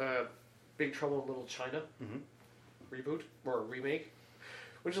Big Trouble in Little China reboot or remake,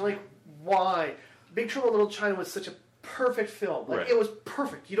 which is like, why? Big Trouble in Little China was such a perfect film. Like Right. it was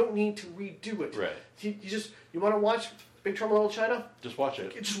perfect. You don't need to redo it. Right. You want to watch Big Trouble in Little China? Just watch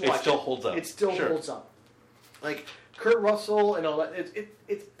it. Just It watch still holds up. It still Sure. holds up. Like Kurt Russell and all that.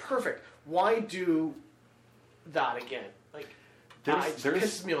 It's perfect. Why do that again? Like it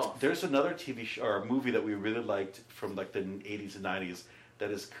pisses me off. There's another TV show or movie that we really liked from like the 80s and 90s that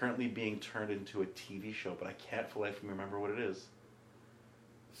is currently being turned into a TV show, but I can't for the life of me remember what it is.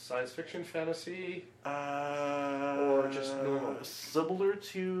 Science fiction, fantasy. Or just normal? Similar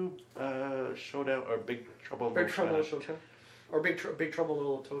to Showdown or Big Trouble in Big Little Trouble in China. Little Tokyo, or Big Trouble in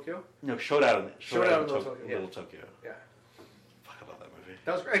Little Tokyo. No, Showdown. Showdown in in Little Tokyo, yeah. Little Tokyo. Yeah, Fuck, I love that movie.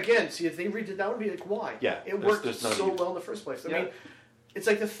 that was again. See, if they redid that, would be like why? Yeah, it there's- worked there's no so need. well in the first place. I Yeah. mean, it's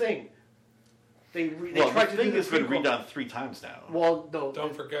like The Thing. They Well, tried the to thing do the has been prequel. redone 3 times now. Well, no,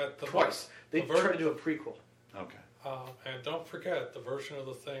 Don't forget the twice. They the tried to do a prequel. Okay. And don't forget the version of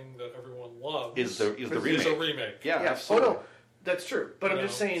the thing that everyone loves Is the is remake? a remake. Yeah, Yeah. absolutely. Oh no, that's true. But I'm You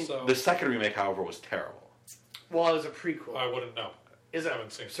just know, saying. so The second remake, however, was terrible. Well, it was a prequel. I wouldn't know. Is it?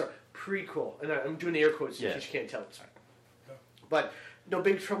 haven't seen it. Sorry, prequel. And I'm doing the air quotes in Yeah. case you can't tell. Sorry. Yeah. But no,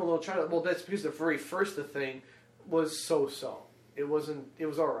 Big Trouble in Little China. Well, that's because the very first The Thing was so-so. It wasn't. It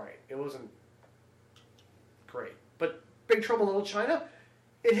was all right. It wasn't great. But Big Trouble in Little China,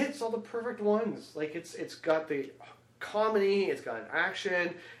 it hits all the perfect ones. Like it's got the comedy, it's got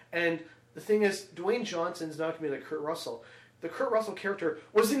action, and the thing is, Dwayne Johnson's not going to be like Kurt Russell. The Kurt Russell character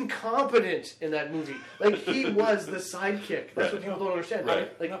was incompetent in that movie. Like he was the sidekick. That's what people don't understand.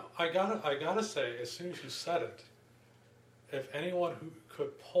 Right. Like No, I gotta say, as soon as you said it, if anyone who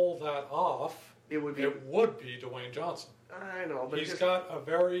could pull that off, it would be. it would be Dwayne Johnson. I know, but He's just, got a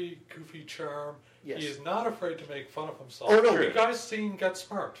very goofy charm. Yes. He is not afraid to make fun of himself. Oh, no. You guys seen Get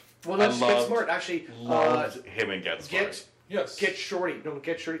Smart? well, that's I Get loved- Smart. Actually, Loved him and Get Smart. Yes. Get Shorty. No,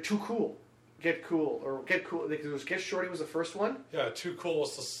 Get Shorty. Too Cool. Get Cool or Get Cool. Like, it was Get Shorty was the first one. Yeah, Too Cool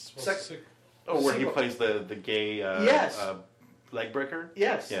was the Sex- Oh, where he Sequel. plays the gay Yes. leg breaker?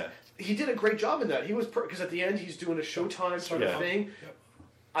 Yes. Yeah. He did a great job in that. He was because at the end he's doing a Showtime sort Yeah. of thing. Yep.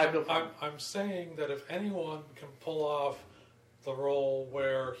 I have no problem. I'm saying that if anyone can pull off the role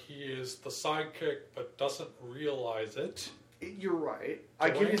where he is the sidekick but doesn't realize it, You're right.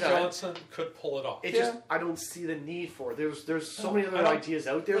 I give you Dwayne that. Johnson could pull it off. It just I don't see the need for it. There's so No, many I other don't- ideas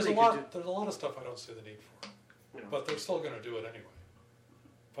out there There's they a could lot. There's a lot of stuff I don't see the need for, do. You know. but they're still going to do it anyway.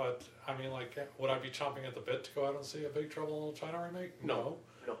 But I mean, like, would I be chomping at the bit to go out and see a Big Trouble in Little China remake? No.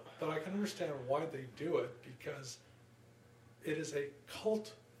 No. But I can understand why they do it because it is a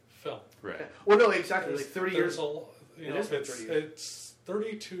cult film. Right. Well, no, exactly. Like 30 There's years. a lo- you It know, is been it's 30 years. it's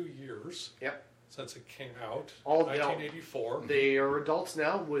 32 years Yep. since it came out. All- 1984. They are adults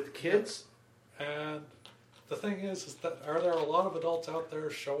now with kids. And the thing is that are there a lot of adults out there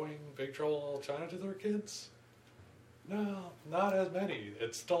showing Big Trouble in Little China to their kids? No, not as many.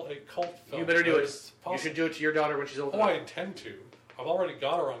 It's still a cult film. You better do It's it. You possible. should do it to your daughter when she's old Oh, I enough. intend to. I've already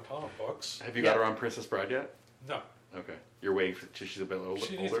got her on comic books. Have you Yeah. got her on Princess Bride yet? No, Okay. You're waiting for till she's a bit older?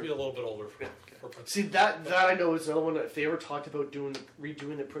 she needs to be a little bit older for Princess. See that I know is another one. If they ever talked about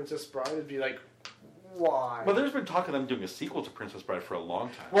redoing the Princess Bride, it'd be like, why? Well, there's been talk of them doing a sequel to Princess Bride for a long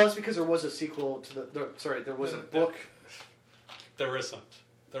time. Well, it's because there was a sequel to there was a book. There isn't.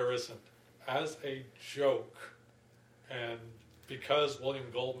 There isn't. As a joke, and because William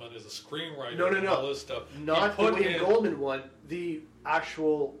Goldman is a screenwriter No. and all this stuff, Not he the put William in, Goldman one, the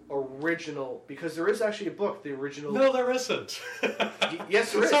actual original, because there is actually a book, the original. No, there isn't.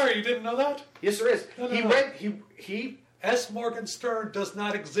 Yes, there is. Sorry, you didn't know that? Yes, there is. No, he no. went. He. S. Morgan Stern does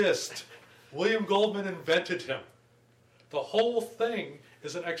not exist. William Goldman invented him. The whole thing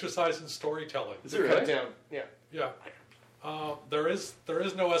is an exercise in storytelling. Is it cut really? down. Yeah. Yeah. There is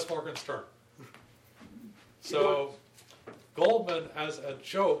no S. Morgan Stern. So Goldman, as a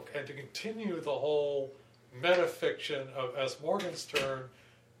joke, and to continue the whole metafiction of S. Morgan Stern,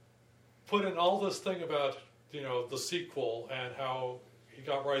 put in all this thing about the sequel and how he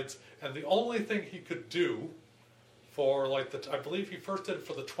got rights, and the only thing he could do for I believe he first did it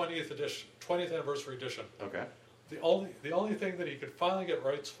for the 20th anniversary edition. Okay. The only thing that he could finally get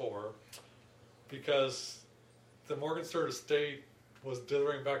rights for, because the Morgan Stern estate was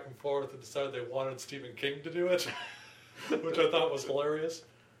dithering back and forth and decided they wanted Stephen King to do it, which I thought was hilarious.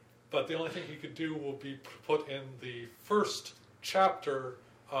 But the only thing he could do will be put in the first chapter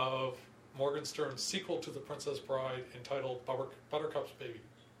of Morgan Stern's sequel to The Princess Bride entitled Buttercup's Baby.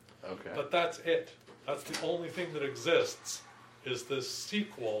 Okay. But that's it. That's the only thing that exists, is this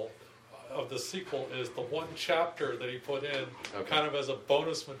sequel. Of the sequel is the one chapter that he put in kind of as a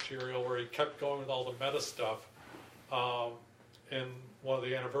bonus material where he kept going with all the meta stuff in one of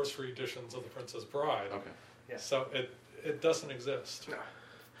the anniversary editions of The Princess Bride. Okay. Yeah. So it doesn't exist. No.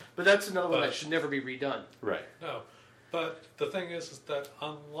 But that's another one But- that should never be redone. Right. No, but the thing is that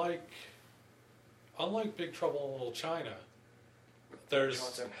unlike Big Trouble in Little China,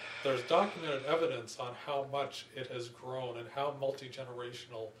 Johnson. there's documented evidence on how much it has grown and how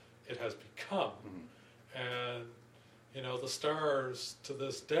multi-generational it has become. And the stars to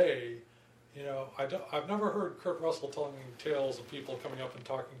this day, I've never heard Kurt Russell telling tales of people coming up and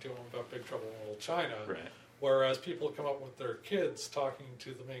talking to him about Big Trouble in Little China. Right. Whereas people come up with their kids talking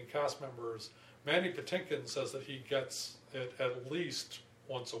to the main cast members. Mandy Patinkin says that he gets it at least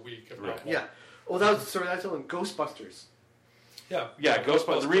once a week, if not more. Yeah. Well, that's in Ghostbusters. Yeah. Yeah,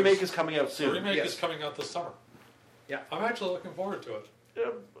 Ghostbusters. The remake is coming out The soon. remake Yes. is coming out this summer. Yeah. I'm actually looking forward to it.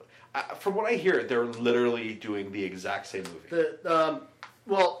 From what I hear, they're literally doing the exact same movie.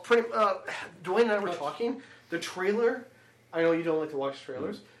 Dwayne and I were talking. The trailer. I know you don't like to watch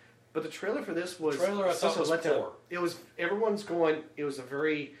trailers, but the trailer for this was Trailer I such thought a was letdown. poor. It was everyone's going. It was a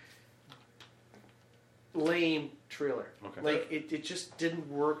very lame trailer. Okay. Like it just didn't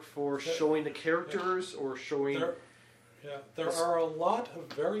work for showing the characters or showing. There are a lot of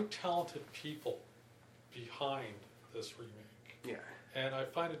very talented people behind this remake. Yeah. And I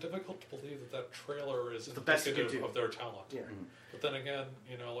find it difficult to believe that trailer is The best you can indicative do. of their talent. Yeah. But then again,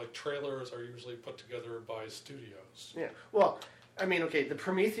 like trailers are usually put together by studios. Yeah. Well, I mean, okay, the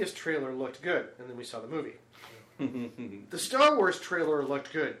Prometheus trailer looked good, and then we saw the movie. The Star Wars trailer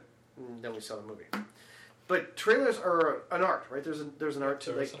looked good, and then we saw the movie. But trailers are an art, right? There's an art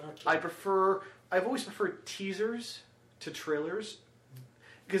to There is like. an art to it. I've always preferred teasers to trailers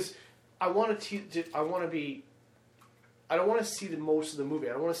because I want to. I don't want to see the most of the movie.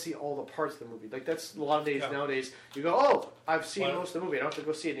 I don't want to see all the parts of the movie. Like that's a lot of days nowadays. You go, oh, I've seen Well, most of the movie. I don't have to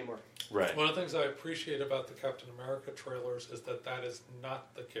go see it anymore. Right. One of the things I appreciate about the Captain America trailers is that is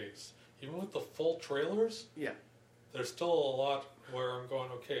not the case. Even with the full trailers, Yeah. there's still a lot where I'm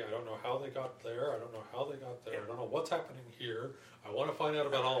going, okay, I don't know how they got there. I don't know how they got there. I don't know what's happening here. I want to find out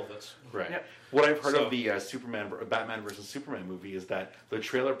about all of this. Right. Yeah. What I've heard So- of the Batman versus Superman movie is that the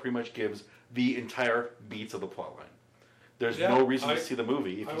trailer pretty much gives the entire beats of the plot line. There's Yeah, no reason I- to see the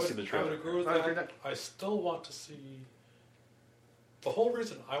movie if I you would, see the I trailer. would agree with I agree that. with I still want to see... The whole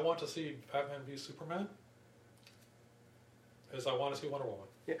reason I want to see Batman v Superman is I want to see Wonder Woman.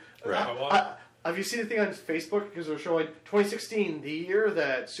 Yeah. Right. Have you seen the thing on Facebook? Because they're showing 2016, the year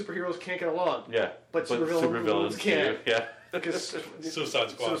that superheroes can't get along. Yeah. But supervillains can. too. Yeah. Because Suicide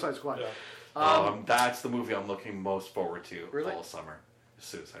Squad. Suicide Squad. Yeah. That's the movie I'm looking most forward to Really? all summer.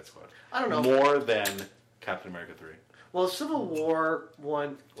 Suicide Squad. I don't know. More than Captain America 3. Well, Civil War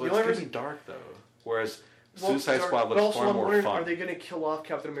one. Well, the only it's going to reason be dark, though. Whereas well, Suicide dark- Squad but looks also far I'm more wondering, fun. are they going to kill off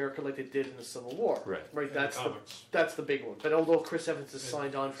Captain America like they did in the Civil War? Right. Right. In That's the the comics. big one. But although Chris Evans has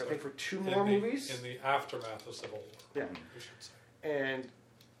signed on for I think for two more movies. In the aftermath of Civil War. Yeah. We should say.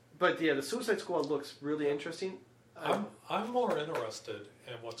 But the Suicide Squad looks really interesting. I'm more interested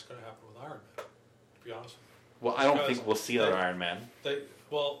in what's going to happen with Iron Man, to be honest with you. Well, I don't Because think we'll see another Iron Man.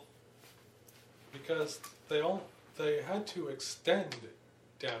 Because they had to extend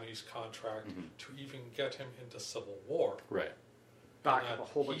Downey's contract to even get him into Civil War. Right. Back And up a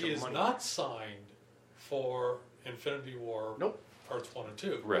whole bunch he of is money. not signed for Infinity War Nope. Parts 1 and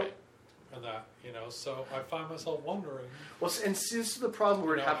 2. Right. And that, so I find myself wondering, Well, and see, this is the problem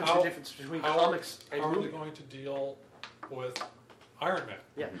where it happens how- the difference between how comics and how are they movies. going to deal with Iron Man?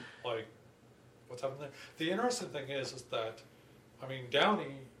 Yeah. Like, what's happening there? The interesting thing is that,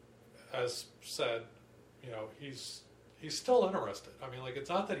 Downey has said, he's still interested. It's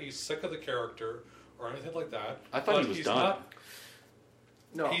not that he's sick of the character or anything like that. I thought but he was he's done. Not,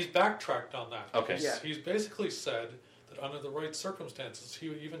 No. He's backtracked on that. Okay. Yeah. He's basically said that under the right circumstances, he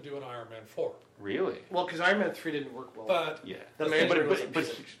would even do an Iron Man 4. Really? Well, because Iron Man 3 didn't work well. But Yeah. The Okay, Mandarin was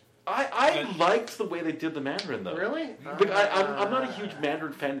but I And- liked the way they did the Mandarin, though. Really? But I'm not a huge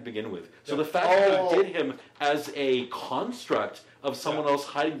Mandarin fan to begin with. So Yeah. the fact that Oh. they did him as a construct of someone Yeah. else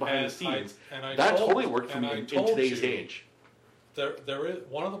hiding behind And the scenes, I that told- totally worked for and me I in told today's you- age. There is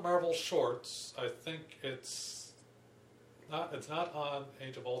one of the Marvel shorts. I think it's not on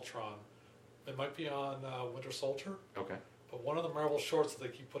Age of Ultron. It might be on Winter Soldier. Okay. But one of the Marvel shorts that they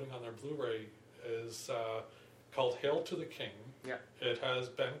keep putting on their Blu-ray is called "Hail to the King." Yeah. It has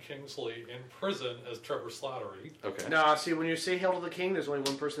Ben Kingsley in prison as Trevor Slattery. Okay. No, see, when you say Hail to the King, there's only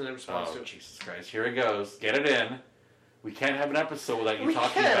one person that responds Oh, to it. Jesus Christ. Here it goes. Get it in. We can't have an episode without you We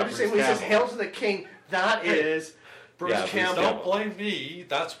talking can. about I'm just saying, Bruce when he says Campbell. Hail to the King, that is Bruce Yeah, Bruce Campbell. Campbell. Don't blame me.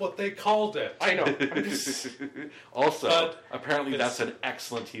 That's what they called it. I know. I'm just, Also, But apparently it's- that's an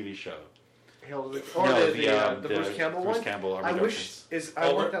excellent TV show. Hail to the or No, the Bruce Campbell Bruce one. Campbell, I Army wish Dolphins.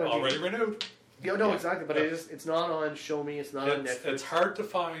 I worked on a Already renewed. Yeah, no, exactly. But it's not on Show Me. It's not on Netflix. It's hard to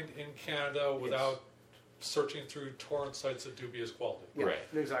find in Canada without searching through torrent sites of dubious quality. Yeah, Right.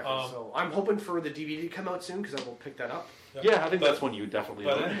 exactly. So I'm hoping for the DVD to come out soon because I will pick that up. Yeah, I think that's one you definitely.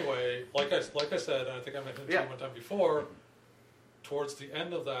 But know. anyway, like I said, and I think I mentioned it to you one time before. Towards the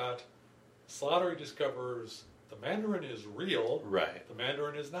end of that, Slattery discovers the Mandarin is real. Right. The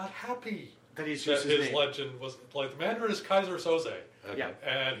Mandarin is not happy That he's that used his name. legend was like the Mandarin is Kaiser Soze, Okay. Yeah.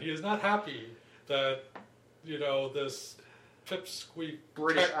 and he is not happy that this pipsqueak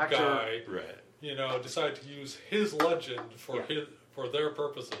British tech actor. guy Right. decided to use his legend for their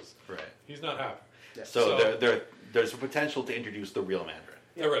purposes. Right. He's not happy. Yeah. So, there's a potential to introduce the real Mandarin.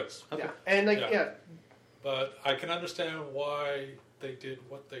 There is. Yeah, and But I can understand why they did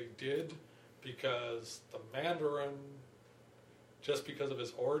what they did, because the Mandarin, just because of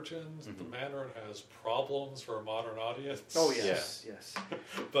his origins, the Mandarin has problems for a modern audience. Oh yes, yes.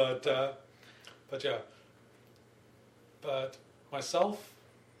 But yeah. But myself,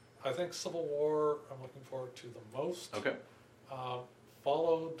 I think Civil War I'm looking forward to the most. Okay.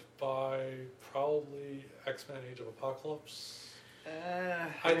 Followed by probably X-Men: Age of Apocalypse.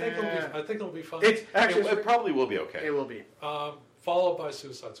 I think it'll be fun. It's actually It probably will be okay. it will be. Followed by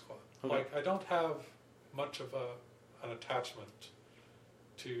Suicide Squad. Okay. Like, I don't have much of an attachment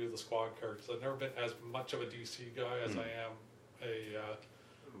to the Squad characters. I've never been as much of a DC guy as I am a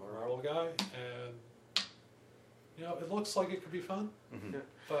Marvel guy, and it looks like it could be fun,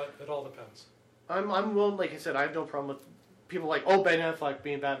 but it all depends. I'm willing. Like I said, I have no problem with people like Ben Affleck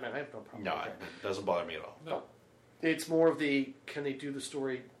being Batman. I have no problem. No, with it that. doesn't bother me at all. No. It's more of the can they do the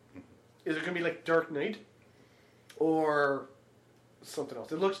story? Is it going to be like Dark Knight or something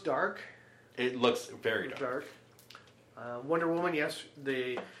else? It looks dark. It looks very dark. Wonder Woman, yes.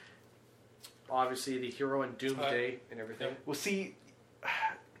 Obviously the hero in Doomsday and everything. Well, see,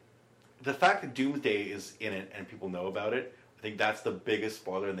 the fact that Doomsday is in it and people know about it, I think that's the biggest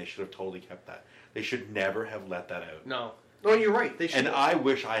spoiler, and they should have totally kept that. They should never have let that out. No, you're right. They should. And I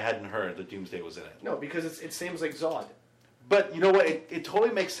wish I hadn't heard that Doomsday was in it. No, because it seems like Zod. But you know what? It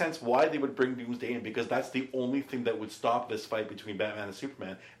totally makes sense why they would bring Doomsday in, because that's the only thing that would stop this fight between Batman and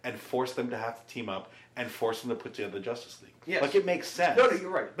Superman and force them to have to team up and force them to put together the Justice League. Yes. Like, it makes sense. No, you're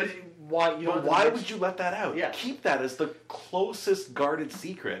right. But why? Why would you let that out? Yeah. Keep that as the closest guarded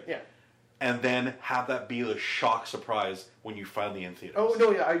secret. Yeah. And then have that be the shock surprise when you finally in theaters. Oh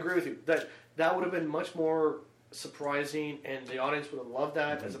no, yeah, I agree with you. That would have been much more surprising, and the audience would have loved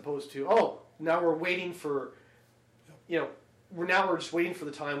that, as opposed to now we're waiting for, we're just waiting for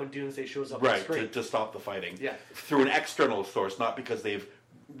the time when Doomsday shows up on the Right, screen. to stop the fighting. Yeah. Through an external source, not because they've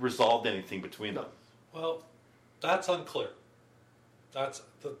resolved anything between them. Well, that's unclear. That's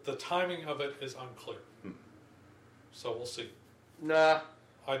the timing of it is unclear. So we'll see. Nah.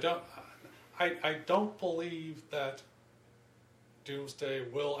 I don't believe that Doomsday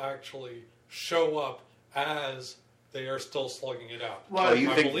will actually show up as they are still slugging it out. Well, Oh, you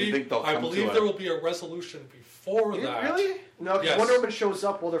think they'll I come believe to there will be a resolution before that. Really? No, because Yes. Wonder Woman shows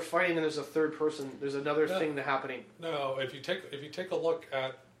up while they're fighting, and there's a third person. There's another thing that's happening. No, if you take a look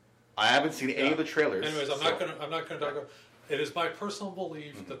at. I haven't seen any of the trailers. Anyways, I'm so- not going to talk about. It is my personal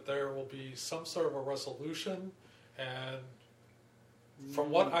belief that there will be some sort of a resolution, and from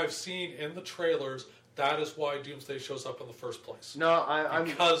what I've seen in the trailers, that is why Doomsday shows up in the first place. No, I'm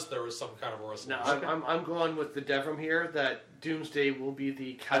Because there is some kind of a no, resolution. I'm going with the Devram here. That Doomsday will be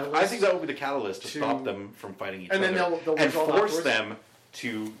the catalyst. I think that will be the catalyst to to- stop them from fighting each and other. then they'll and resolve force afterwards. them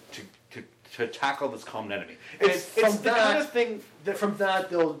to tackle this common enemy. And It's from the kind of thing. From that,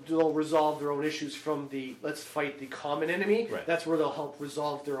 they'll resolve their own issues. From the let's fight the common enemy. Right. That's where they'll help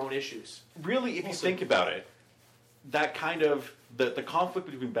resolve their own issues. Really, if you think about it, that kind of the conflict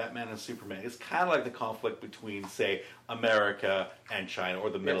between Batman and Superman is kind of like the conflict between, say, America and China, or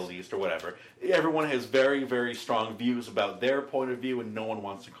the Middle East, or whatever. Everyone has very, very strong views about their point of view, and no one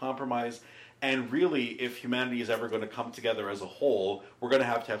wants to compromise. And really, if humanity is ever going to come together as a whole, we're going to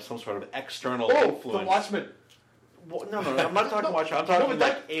have some sort of external influence. The Watchmen. Well, no, I'm not talking Watchmen. I'm talking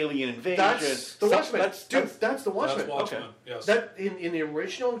like alien invasion. That's the Watchmen. That's the That's Watchmen. Watchmen, Okay. yes. That in the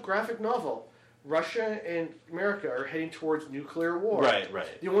original graphic novel, Russia and America are heading towards nuclear war.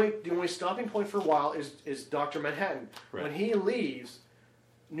 Right. The only stopping point for a while is Dr. Manhattan. Right. When he leaves,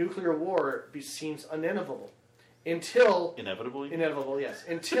 nuclear war seems inevitable. Until Inevitably? yes.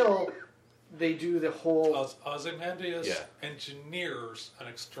 Until they do the whole Ozymandias Yeah. engineers an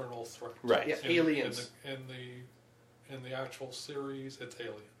external threat. Right. Yeah. aliens. In the actual series, it's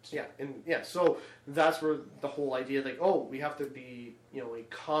aliens. So that's where the whole idea, like, we have to be, a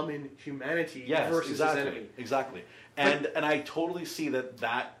common humanity Yes, versus exactly, his enemy. exactly. And I totally see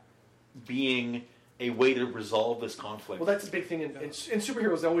that being a way to resolve this conflict. Well, that's a big thing in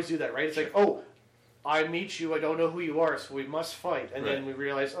superheroes. They always do that, right? It's like, oh, I meet you, I don't know who you are, so we must fight. And then we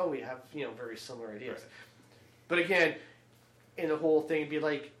realize, oh, we have, very similar ideas. Right. But again, in the whole thing, it'd be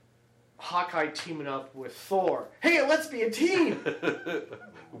like Hawkeye teaming up with Thor. Hey, let's be a team!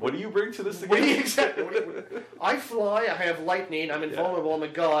 What do you bring to this What do again? you exactly? I fly, I have lightning, I'm invulnerable, I'm a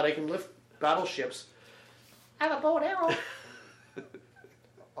god, I can lift battleships. I have a bow and arrow.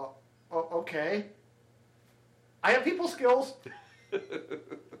 Okay. I have people skills.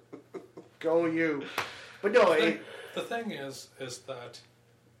 Go you. But no, The thing is that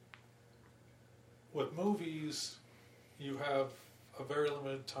with movies, you have a very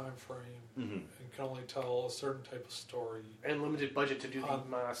limited time frame and can only tell a certain type of story. and limited budget to do the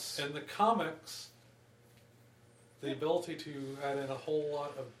mass. In the comics, the ability to add in a whole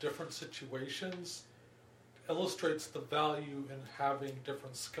lot of different situations illustrates the value in having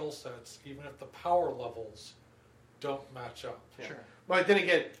different skill sets, even if the power levels don't match up. Yeah. Sure. But then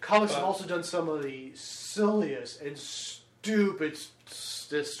again, comics have also done some of the silliest and stupid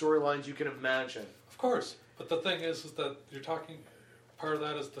storylines you can imagine. Of course, but the thing is that you're talking. Part of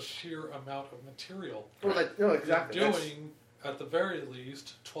that is the sheer amount of material. Well, no, exactly. You're doing, at the very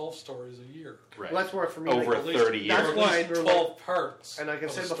least, 12 stories a year. Right. Well, that's where for me, Over like, 30 years. That's Or at why least I 12 parts. And like I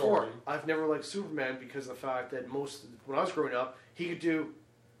of said a before, story. I've never liked Superman because of the fact that when I was growing up, he could do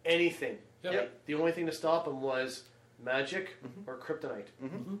anything. Yep. The only thing to stop him was magic or kryptonite.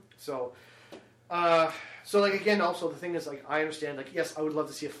 So, like again, also the thing is, like, I understand, like, yes, I would love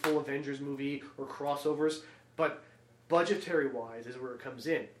to see a full Avengers movie or crossovers, but budgetary wise is where it comes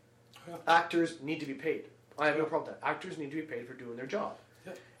in. Yeah. Actors need to be paid. I have no problem with that. Actors need to be paid for doing their job.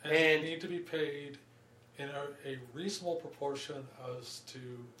 Yeah. And they need to be paid in a reasonable proportion as to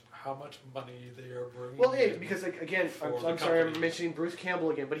how much money they are bringing. Well, yeah, in because like, again, for I'm the sorry, I'm companies. mentioning Bruce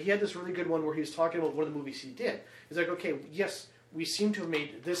Campbell again, but he had this really good one where he was talking about one of the movies he did. He's like, okay, yes, we seem to have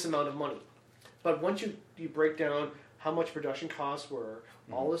made this amount of money, but once you break down how much production costs were,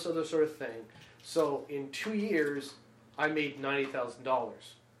 all this other sort of thing, so in 2 years, I made $90,000.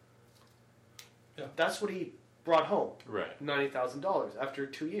 Yeah. That's what he brought home. Right. $90,000 after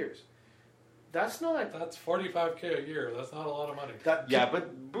 2 years. That's not. That's $45K a year. That's not a lot of money. Yeah,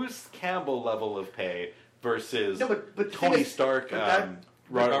 but Bruce Campbell level of pay versus No, but the thing Tony is- Stark, but that-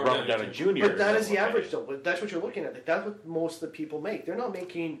 Robert Downey Jr. But that is the level of average, pay. though. But that's what you're looking at. Like, that's what most of the people make. They're not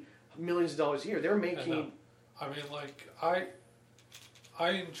making millions of dollars a year. They're I know. making. I mean, like, I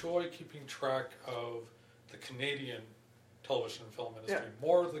enjoy keeping track of the Canadian television and film industry,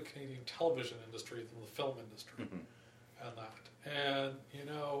 more of the Canadian television industry than the film industry, and that. And,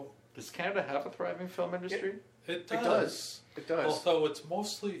 Does Canada have a thriving film industry? it does. It does. It does. Although it's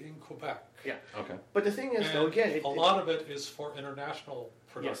mostly in Quebec. Yeah. Okay. But the thing is, though, And again, a lot of it is for international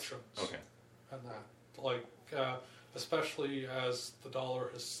productions. Okay. And that, like, especially as the dollar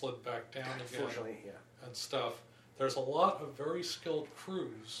has slid back down again unfortunately, yeah. and stuff, there's a lot of very skilled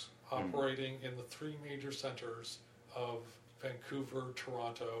crews operating in the three major centers of Vancouver,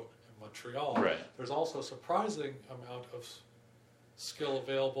 Toronto, and Montreal. Right. There's also a surprising amount of skill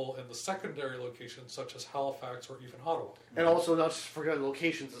available in the secondary locations such as Halifax or even Ottawa. And also, not just forget the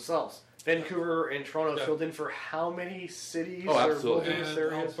locations themselves. Vancouver and Toronto Yeah. filled in for how many cities Oh, or absolutely. wilderness And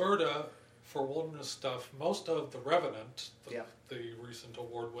areas? Alberta, for wilderness stuff, most of The Revenant, Yeah. the recent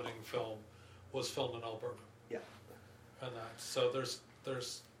award-winning film, was filmed in Alberta. Yeah. And that. So there's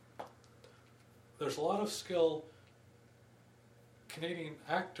a lot of skill. Canadian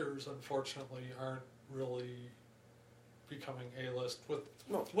actors, unfortunately, aren't really becoming A-list,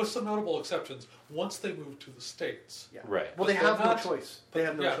 with some notable exceptions, once they move to the States. Yeah. Right. Well, they But have they're no not- choice. They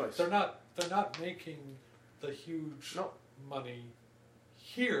have no Yeah, choice. they're not making the huge No. money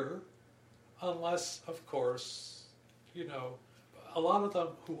here, unless, of course, a lot of them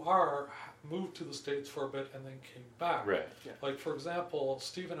who are moved to the States for a bit and then came back. Right. Yeah. Like, for example,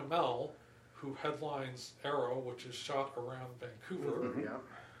 Stephen Amell, who headlines Arrow, which is shot around Vancouver, Yeah.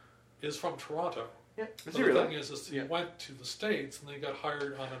 is from Toronto. Yeah. Is But he the really? thing is he went to the States and they got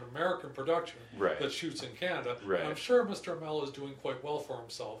hired on an American production Right. that shoots in Canada. Right. And I'm sure Mr. Amell is doing quite well for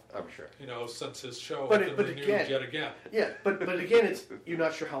himself, I'm sure. since his show But has it- been but renewed again- yet again. Yeah, but again, it's you're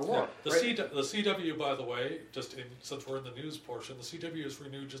not sure how long. The, right? the CW, by the way, since we're in the news portion, the CW has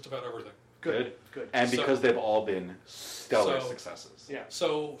renewed just about everything. Good. And So- because they've all been stellar So- successes. Yeah.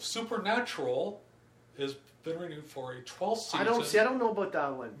 So Supernatural has been renewed for a 12th season. I don't know about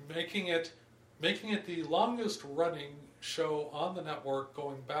that one. making it the longest running show on the network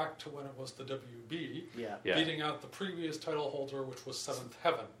going back to when it was the WB, Yeah. Yeah. beating out the previous title holder, which was Seventh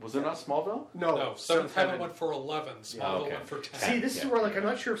Heaven. Was there not Smallville? No, Seventh Heaven went for 11, Smallville Oh, okay. went for 10. See, this is Yeah. where like I'm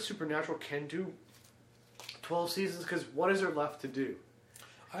not sure if Supernatural can do 12 seasons because what is there left to do?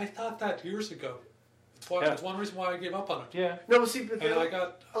 I thought that years ago. Well, Yeah. That's one reason why I gave up on it. Yeah. No, but see, but And I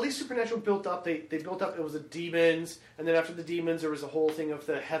got at least Supernatural built up. They built up. It was the demons, and then after the demons, there was a whole thing of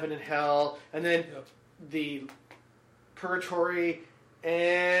the heaven and hell, and then Yep. the purgatory,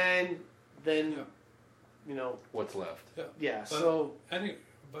 and then Yeah. you know, What's left? yeah. yeah. But So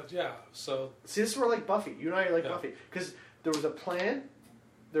but yeah, so see, this is where like Buffy. You and I like Yeah. Buffy because there was a plan.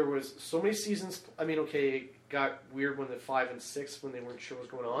 There was so many seasons. I mean, okay, it got weird when the 5 and 6 when they weren't sure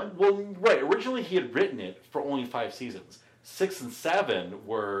what was going on. Well, right. Originally, he had written it for only 5 seasons. 6 and 7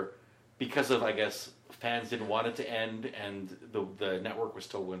 were because of, I guess, fans didn't want it to end, and the network was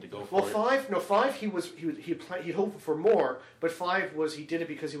still willing to go for Well, it. 5. He hoped for more, but 5 was he did it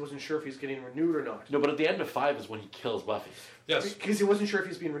because he wasn't sure if he's getting renewed or not. No, but at the end of 5 is when he kills Buffy. yes. Because he wasn't sure if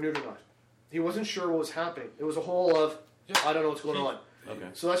he's being renewed or not. He wasn't sure what was happening. It was a whole of Yeah. I don't know what's going He- on. Okay.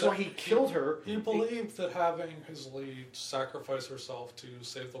 So that's why he killed her. He believed that having his lead sacrifice herself to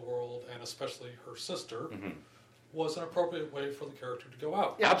save the world, and especially her sister, Mhm. was an appropriate way for the character to go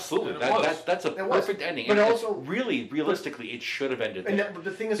out. Yeah. Absolutely. And it was. That's a It was. perfect ending. But And also- really, realistically, it should have ended And there. that, but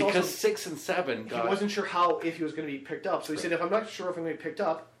the thing is Because also 6 and 7 he got... wasn't sure how if he was going to be picked up. So he said, if I'm not sure if I'm going to be picked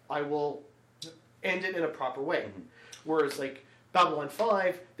up, I will end it in a proper way. Mm-hmm. Whereas like Babylon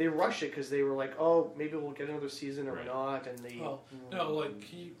 5, they rushed it because they were like, oh, maybe we'll get another season or Right. not, and they Well, no,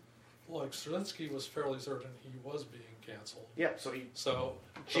 like Straczynski was fairly certain he was being canceled. yeah. So he So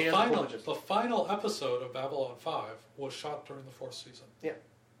the Jammed final, colleges. the final episode of Babylon 5 was shot during the 4th season. yeah.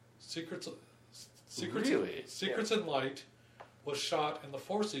 Secrets Really? Secrets in Light was shot in the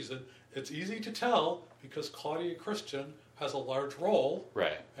 4th season. It's easy to tell because Claudia Christian has a large role,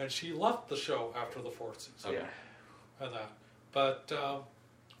 Right. and she left the show after the 4th season. Okay. And that. But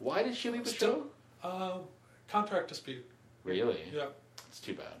Why did she leave the Still- show? contract dispute. Really? Yeah. It's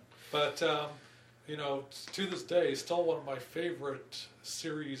too bad. But to this day, still one of my favorite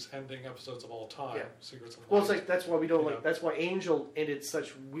series-ending episodes of all time. Yeah. Secrets in Light. Well, it's like that's why we don't You like. know. That's why Angel ended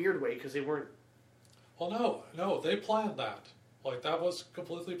such weird way because they weren't. Well, no, they planned that. Like that was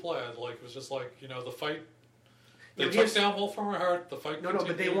completely planned. Like it was just like the fight. They Yeah, but took yes- down Wolf from her heart. The fight. No, but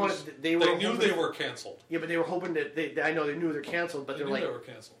they continues. wanted. They They knew hoping- they were canceled. Yeah, but they were hoping that I know they knew they're canceled, but They they're knew like, they were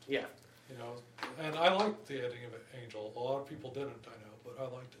canceled. yeah. And I liked the ending of Angel. A lot of people didn't, I know, but I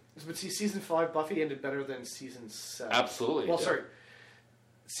liked it. But see, season 5 Buffy ended better than season 7. Absolutely. Well, yeah. sorry,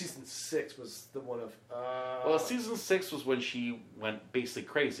 season 6 was the one of. Well, season 6 was when she went basically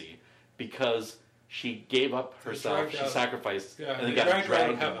crazy because she gave up They herself, dragged she out- sacrificed, yeah, and they then got dragged her out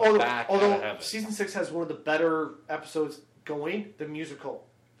of dragged heaven. back out although of heaven. season 6 has one of the better episodes going. The musical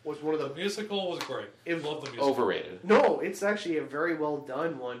was one of The the. musical was great. It was Love the musical. Overrated. No, it's actually a very well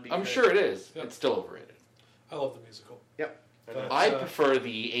done one. Because, I'm sure it is. Yeah. It's still overrated. I love the musical. Yep. But, I prefer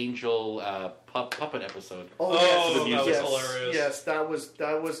the Angel puppet episode. Oh, Oh, yes, that was yes, hilarious. Yes, that was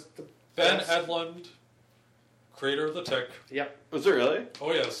the Ben best. Edlund, creator of The Tick. Yep. Was it really?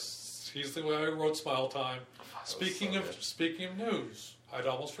 Oh yes, he's the way I wrote Smile Time. was Speaking so of good. speaking of news, I'd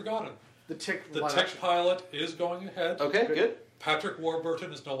almost forgotten. The Tick. The live Tick action. pilot is going ahead. Okay, Good. good. Patrick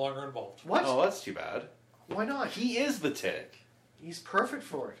Warburton is no longer involved. What? Oh, that's too bad. Why not? He is the Tick. He's perfect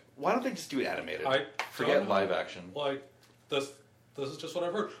for it. Why don't they just do it animated? I Forget don't know. live action. Like this is just what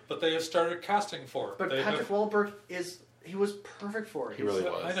I've heard. But they have started casting for it. But They Patrick have, Wahlberg he was perfect for it. He really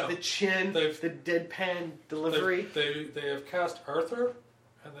I was. know. The chin, They've- the deadpan delivery. they have cast Arthur,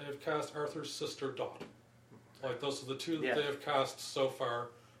 and they have cast Arthur's sister Dot. Like those are the two that Yeah. they have cast so far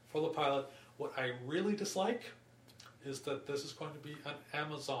for the pilot. What I really dislike is that this is going to be an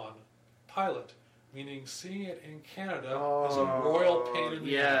Amazon pilot, meaning seeing it in Canada is a royal pain in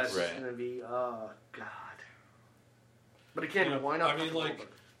the yes, ass. Right. it's gonna be god. But again, You know, why not? I mean, like,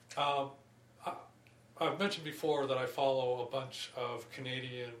 I've mentioned before that I follow a bunch of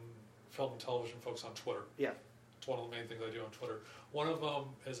Canadian film and television folks on Twitter. Yeah. It's one of the main things I do on Twitter. One of them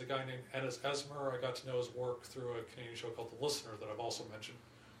is a guy named Ennis Esmer. I got to know his work through a Canadian show called The Listener that I've also mentioned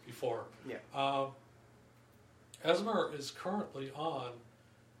before. Yeah. Esmer is currently on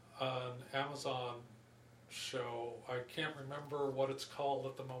an Amazon show. I can't remember what it's called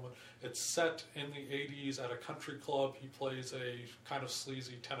at the moment. It's set in the 80s at a country club. He plays a kind of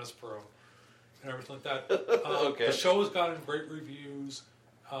sleazy tennis pro and everything like that. Okay. The show has gotten great reviews.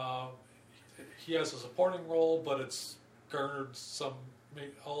 He has a supporting role, but it's garnered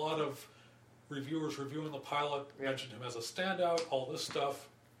a lot of reviewers reviewing the pilot mentioned him as a standout, all this stuff.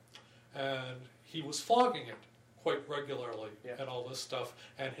 And he was flogging it quite regularly Yeah. and all this stuff,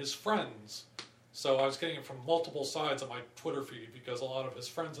 and his friends. So I was getting it from multiple sides of my Twitter feed because a lot of his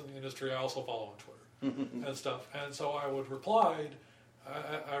friends in the industry I also follow on Twitter and stuff. And so I would replied,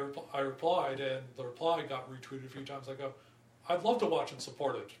 I replied, and the reply got retweeted a few times. I go, I'd love to watch and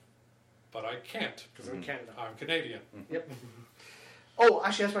support it, but I can't Because I'm in Canada. I'm Canadian. Yep. Oh,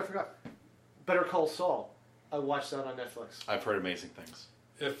 actually, that's what I forgot. Better Call Saul. I watched that on Netflix. I've heard amazing things.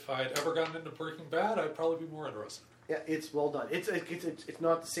 If I'd ever gotten into Breaking Bad, I'd probably be more interested. Yeah, it's well done. It's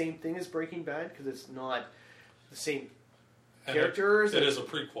not the same thing as Breaking Bad because it's not the same And characters. It is a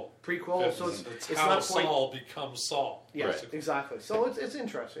prequel. Prequel, so it's how not Saul becomes Saul. Yeah, Right. exactly. So it's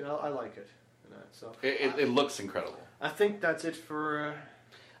interesting. I like it. And that, so It looks incredible. I think that's it for.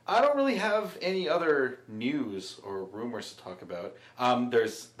 I don't really have any other news or rumors to talk about.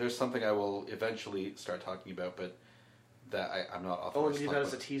 There's something I will eventually start talking about, but that I'm not authorized Oh, and to leave talk that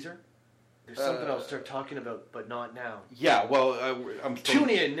as a about. teaser. There's something I'll start talking about, but not now. Yeah, well, I'm still, Tune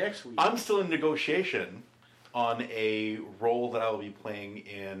in next week. I'm still in negotiation on a role that I will be playing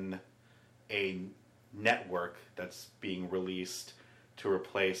in a network that's being released to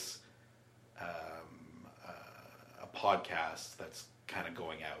replace a podcast that's kind of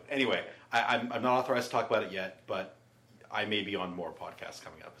going out. Anyway, I'm not authorized to talk about it yet, but I may be on more podcasts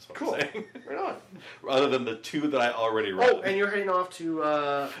coming up, is what Cool. I'm saying. Right on. Other than the two that I already run. Oh, and you're heading off to.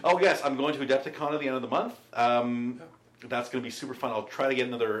 Oh yes, I'm going to Adepticon at the end of the month. That's going to be super fun. I'll try to get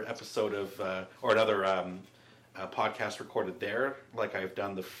another episode of or another podcast recorded there, like I've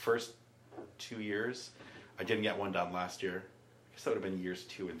done the first 2 years. I didn't get one done last year. I guess that would have been years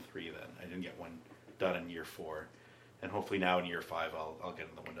 2 and 3 then. I didn't get one done in year 4, and hopefully now in year 5 I'll get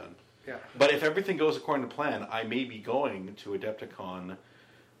another one done. Yeah. But if everything goes according to plan, I may be going to Adepticon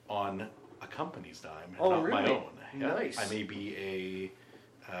on a company's dime, Oh, not my really? own. Yeah. Nice. I may be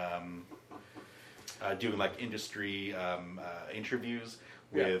doing like industry interviews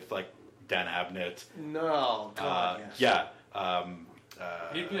with like Dan Abnett. No. God, yes. Yeah.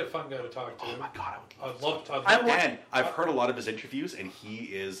 He'd be a fun guy to talk to. Oh my god, I'd love to. and I've heard a lot of his interviews, and he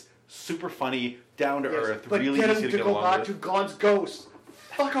is super funny, down to Yes, earth, but really get easy him to to get go along back with. to God's Ghost.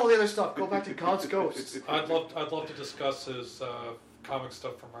 Fuck all the other stuff. Go back to God's Ghosts. I'd love to discuss his comic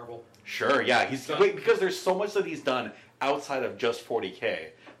stuff from Marvel. Sure, yeah, he's So- because there's so much that he's done outside of just 40K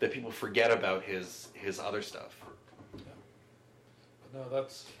that people forget about his other stuff. But no,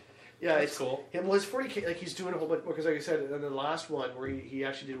 that's Yeah, That's it's cool. Him, well, his 40K, like he's doing a whole bunch because, like I said, in the last one where he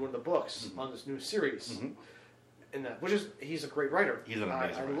actually did one of the books on this new series, and that which is he's a great writer. He's an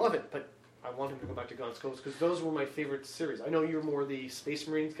amazing I writer. love it, but I want him to go back to God's Ghost because those were my favorite series. I know you're more the Space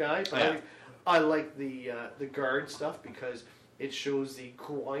Marines guy, but Yeah. I like the Guard stuff because it shows the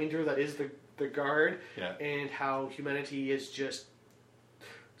grinder that is the Guard Yeah. and how humanity is just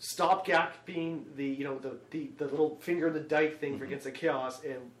stopgap being the little finger in the dike thing for against the chaos,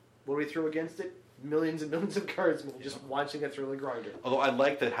 and what do we throw against it? Millions and millions of guardsmen just watching it through the grinder. Although I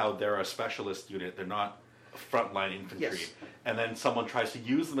like that how they're a specialist unit, they're not frontline infantry. Yes. And then someone tries to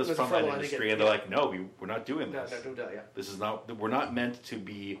use them as As a frontline frontline industry, again, and they're yeah. like, "No, we're not doing No, this. no doubt, yeah. This is not. We're not meant to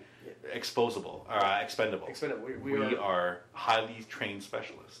be exposable or expendable. We are. are highly trained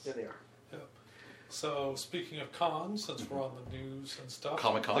specialists." Yeah, they are. yeah. So speaking of cons, since we're on the news and stuff,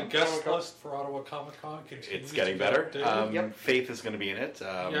 Comic-Con? the guest Comic-Con. list for Ottawa Comic Con continues. It's getting to better. get updated. Yep. Faith is going to be in it.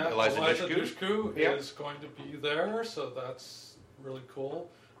 Yeah, Eliza Eliza Dushku. Dushku Yep. is going to be there, so that's really cool.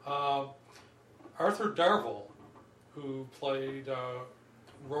 Arthur Darvill, who played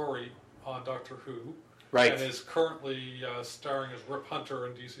Rory on Doctor Who, Right. and is currently starring as Rip Hunter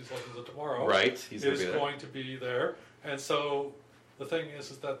in DC's Legends of Tomorrow, Right. He's going is to be there. going to be there. And so the thing is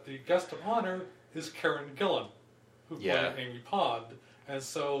that the guest of honor is Karen Gillan, who Yeah. played Amy Pond. And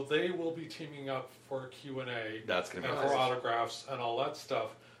so they will be teaming up for Q&A That's going to and be for nice. autographs and all that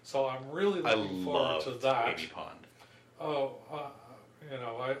stuff. So I'm really I looking forward love to that. Amy Pond. Oh,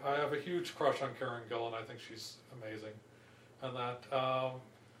 I have a huge crush on Karen Gillan. I think she's amazing. And that,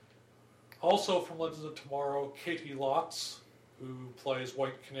 also from Legends of Tomorrow, Katie Lotz, who plays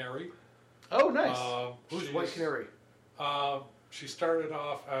White Canary. Oh, nice. Who's she's- White Canary? She started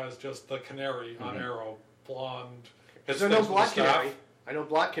off as just the Canary on Arrow, blonde. Because I know hits things with Black a staff. Canary. I know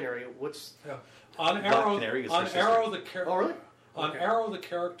Black Canary. What's Yeah. On Black Arrow, Canary is on her sister. Arrow, Oh, really? on Okay. Arrow, the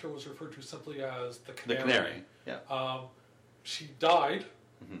character was referred to simply as the the Canary. Canary. Yeah. She died.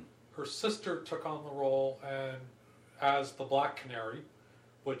 Mhm. Her sister took on the role and as the Black Canary,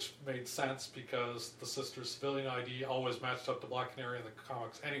 which made sense because the sister's civilian ID always matched up to Black Canary in the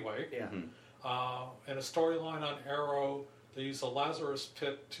comics anyway. Yeah. In a storyline on Arrow, they use a Lazarus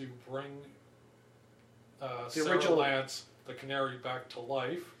Pit to bring Sarah original- Lance, the Canary, back to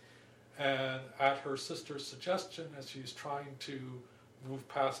life. And at her sister's suggestion, as she's trying to move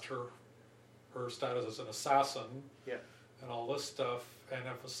past her status as an assassin Yeah. and all this stuff, and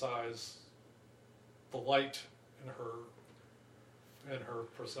emphasize the light in her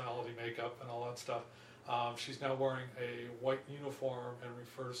personality makeup and all that stuff, she's now wearing a white uniform and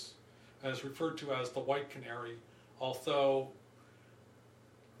is referred to as the White Canary, although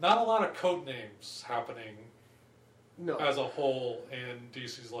not a lot of code names happening No. as a whole in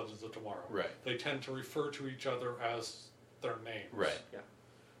DC's Legends of Tomorrow. Right. They tend to refer to each other as their names. Right. Yeah.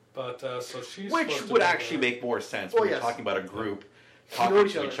 But so she's Which supposed to would be actually there. make more sense Oh, when yes. you're talking about a group Know talking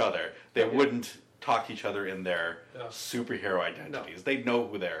each to other. each other. They Yeah. wouldn't talk to each other in their Yeah. superhero identities. They'd know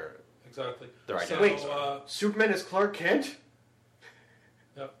who their Exactly. their So, identities are. Superman is Clark Kent?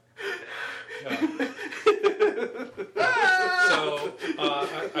 Yeah. Yeah. So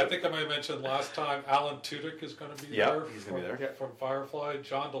I think I might have mentioned last time Alan Tudyk is going to be Yeah, there. he's gonna be from- there. from Firefly.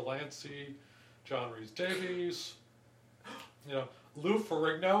 John Delancey, John Rhys Davies, Lou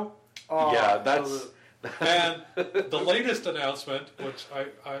Ferrigno, Oh, Yeah, that's and the latest announcement, which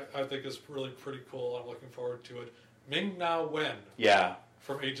I think is really pretty cool. I'm looking forward to it. Ming Na Wen yeah.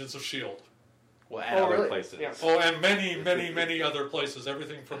 from Agents of Shield. Well, and Oh, other really? places. Yeah. Oh, and many, many, many other places.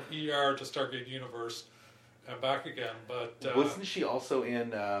 Everything from ER to Stargate Universe and back again. But Wasn't she also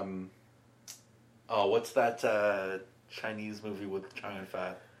in? What's that Chinese movie with China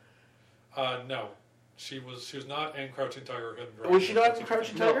Fat? no, she was not in Crouching Tiger, Hidden Dragon. Was she not in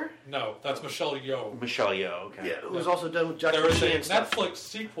Crouching No. Tiger? No, that's Michelle Yeoh. Michelle Yeoh. Okay. Yeah, it was also done with Jack There is a Ritchie and stuff. Netflix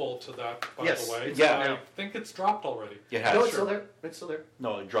sequel to that, by Yes, the way. it's Yeah. out I now. think it's dropped already. It has. No, it's Sure. still there. It's still there.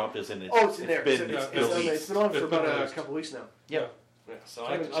 No, it dropped as in. Oh, it's in there. Been, It's it's been, released. it's been on for It's been about a released. couple weeks now. Yep. Yeah, so Check-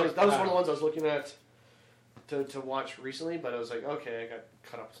 that was check one that of the out. ones I was looking at to watch recently, but I was like, okay, I got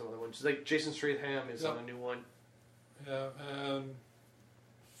caught up with some other ones. Like Jason Statham is on Yep. a new one. Yeah, and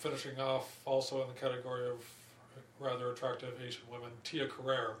finishing off also in the category of rather attractive Asian women, Tia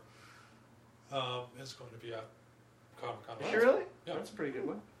Carrere is going to be at Comic-Con. Is she really? Yeah. That's a pretty good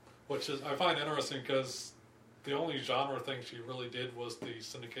one. Which is I find interesting because the only genre thing she really did was the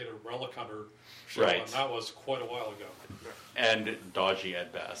syndicated Relic Hunter show, Right. and that was quite a while ago. And dodgy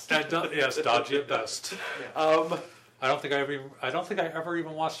at best. Yes, dodgy at best. Um, I don't think I ever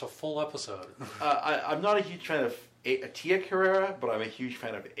even watched a full episode. I'm not a huge fan of Tia Carrera, but I'm a huge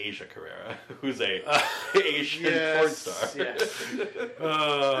fan of Asia Carrera, who's a Asian porn star. Yes.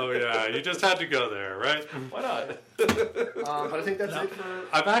 Oh yeah, you just had to go there, right? Why not? But I think that's it for.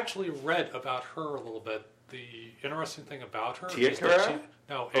 I've actually read about her a little bit. The interesting thing about her Tia is that Carrera?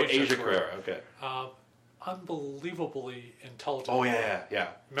 no, Oh, Asia Asia Carrera. Carrera. Okay. Unbelievably intelligent. Oh yeah.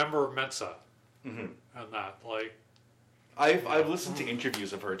 Member of Mensa hmm and that. Like, I've listened to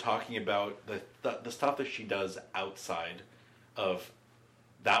interviews of her talking about the stuff that she does outside of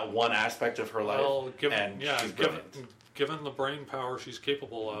that one aspect of her life, well, and she's brilliant. given the brain power she's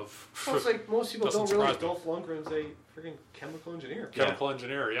capable of. Well, it's like most people Doesn't don't realize surprise me. Dolph Lundgren's a freaking chemical engineer. Chemical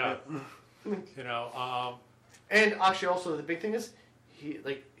engineer, yeah. You know, And actually, also the big thing is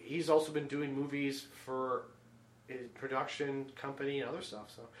he's also been doing movies for his production company and other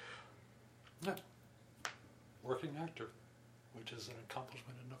stuff. So yeah. Working actor, which is an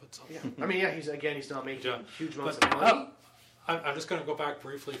accomplishment in and of itself. yeah, I mean, yeah, he's not making Yeah. huge amounts But, of money. I'm just going to go back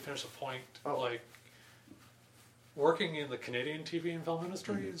briefly, finish a point. Oh. Like, working in the Canadian TV and film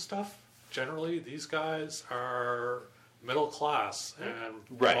industry Mm-hmm. and stuff, generally these guys are middle class and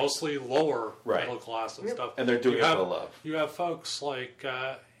Right. mostly lower Right. middle class and Yep. stuff. And they're doing You it have- for love. You have folks like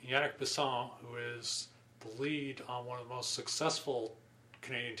Yannick Bisson, who is the lead on one of the most successful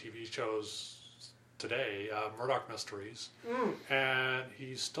Canadian TV shows today, Murdoch Mysteries, and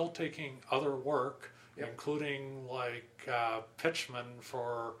he's still taking other work, Yep. including like pitchman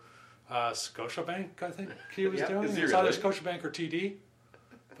for Scotiabank. I think he was Yep. doing. Is he It's either really? Scotiabank or TD.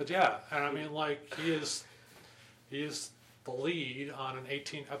 But yeah, and I mean, like he is the lead on an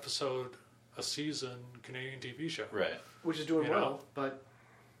 18 episode a season Canadian TV show. Right. Which is doing You well, know. but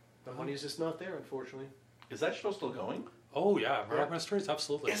the money's just not there, unfortunately. Is that show still going? Oh yeah, Murdoch Yeah. Mysteries,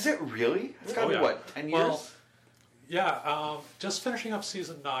 absolutely. Is it really? It's got to Oh, be yeah. what, 10 years? Well, yeah, just finishing up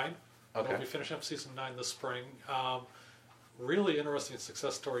season 9. Okay. We'll be finishing up season 9 this spring. Really interesting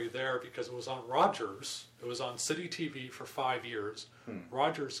success story there because it was on Rogers. It was on City TV for 5 years.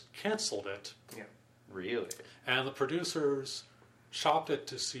 Rogers canceled it, Yeah. Really? and the producers shopped it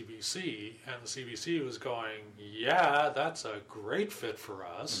to CBC, and the CBC was going, yeah, that's a great fit for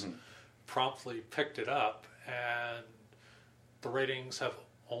us. Promptly picked it up, and the ratings have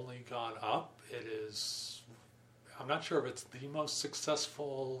only gone up. It is, I'm not sure if it's the most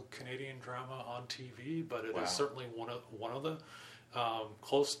successful Canadian drama on TV, but it Wow. is certainly one of the.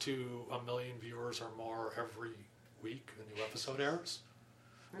 Close to 1 million viewers or more every week. A new episode airs,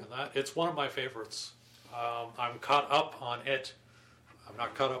 and it's one of my favorites. I'm caught up on it. I'm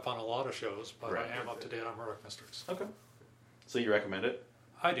not caught up on a lot of shows, but Right. I am up to date on Murdoch Mysteries. Okay. So you recommend it?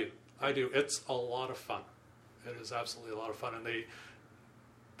 I do. It's a lot of fun. It is absolutely a lot of fun, and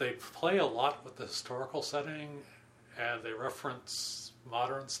they play a lot with the historical setting, and they reference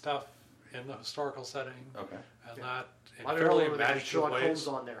modern stuff in the historical setting, Okay. and that in I don't fairly know, they had imaginative Sherlock ways. Holmes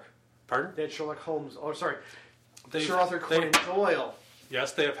on there. Pardon? They had Sherlock Holmes. Oh, sorry. They've- Sir Arthur Conan Doyle.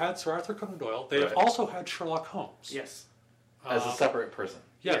 Yes, they have had Sir Arthur Conan Doyle. They have Right. also had Sherlock Holmes. Yes. As a separate person.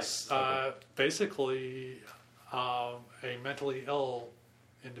 Yes, Okay. Basically, a mentally ill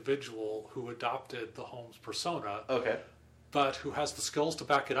individual who adopted the Holmes persona, Okay. but who has the skills to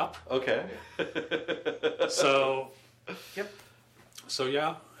back it up. Okay. So, Yep. so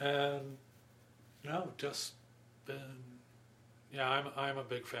yeah, and no, just been, yeah, I'm a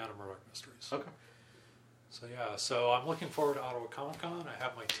big fan of Murdoch Mysteries. Okay. So yeah, so I'm looking forward to Ottawa Comic Con. I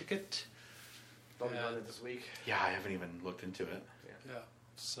have my ticket. They'll be And- running it this week. Yeah, I haven't even looked into it. Yeah,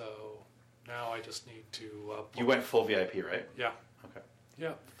 so now I just need to. You went full VIP, right? Yeah. Okay.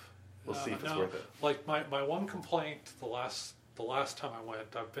 Yep. We'll see if it's no, worth it. Like my one complaint the last time I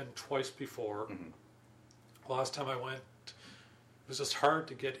went, I've been twice before. Mhm. Last time I went, it was just hard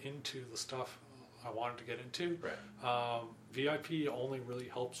to get into the stuff I wanted to get into. Right. VIP only really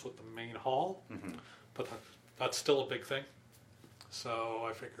helps with the main hall, Mhm. but that's still a big thing. So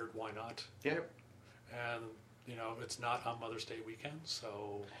I figured, why not? Yeah. And it's not on Mother's Day weekend,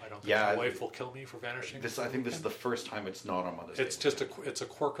 so I don't think Yeah, my wife will kill me for vanishing. I for the think this is the weekend. first time it's not on Mother's Day. It's just it's a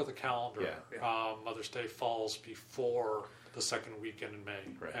quirk of the calendar. Yeah. Mother's Day falls before the second weekend in May,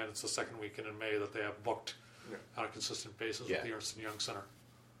 Right. and it's the second weekend in May that they have booked on a consistent basis Yeah. with the Ernst & Young Center.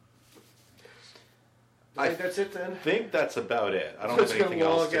 I think that's it then. I think that's about it. I don't It's have anything been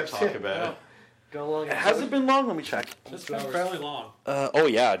long, else to yes. talk about. Go along. Has it been long? Let me check. It's been fairly long. Oh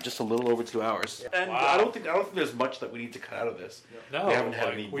yeah, just a little over 2 hours. And Wow. I don't think there's much that we need to cut out of this. No, We haven't had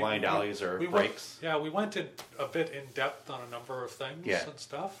like, any blind alleys or breaks. We went in a bit in depth on a number of things Yeah. and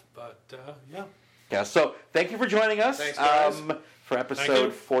stuff, but yeah. Yeah. So thank you for joining us Thanks, guys. for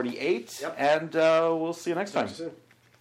episode 48, Yep. and we'll see you next time. Talk to you soon.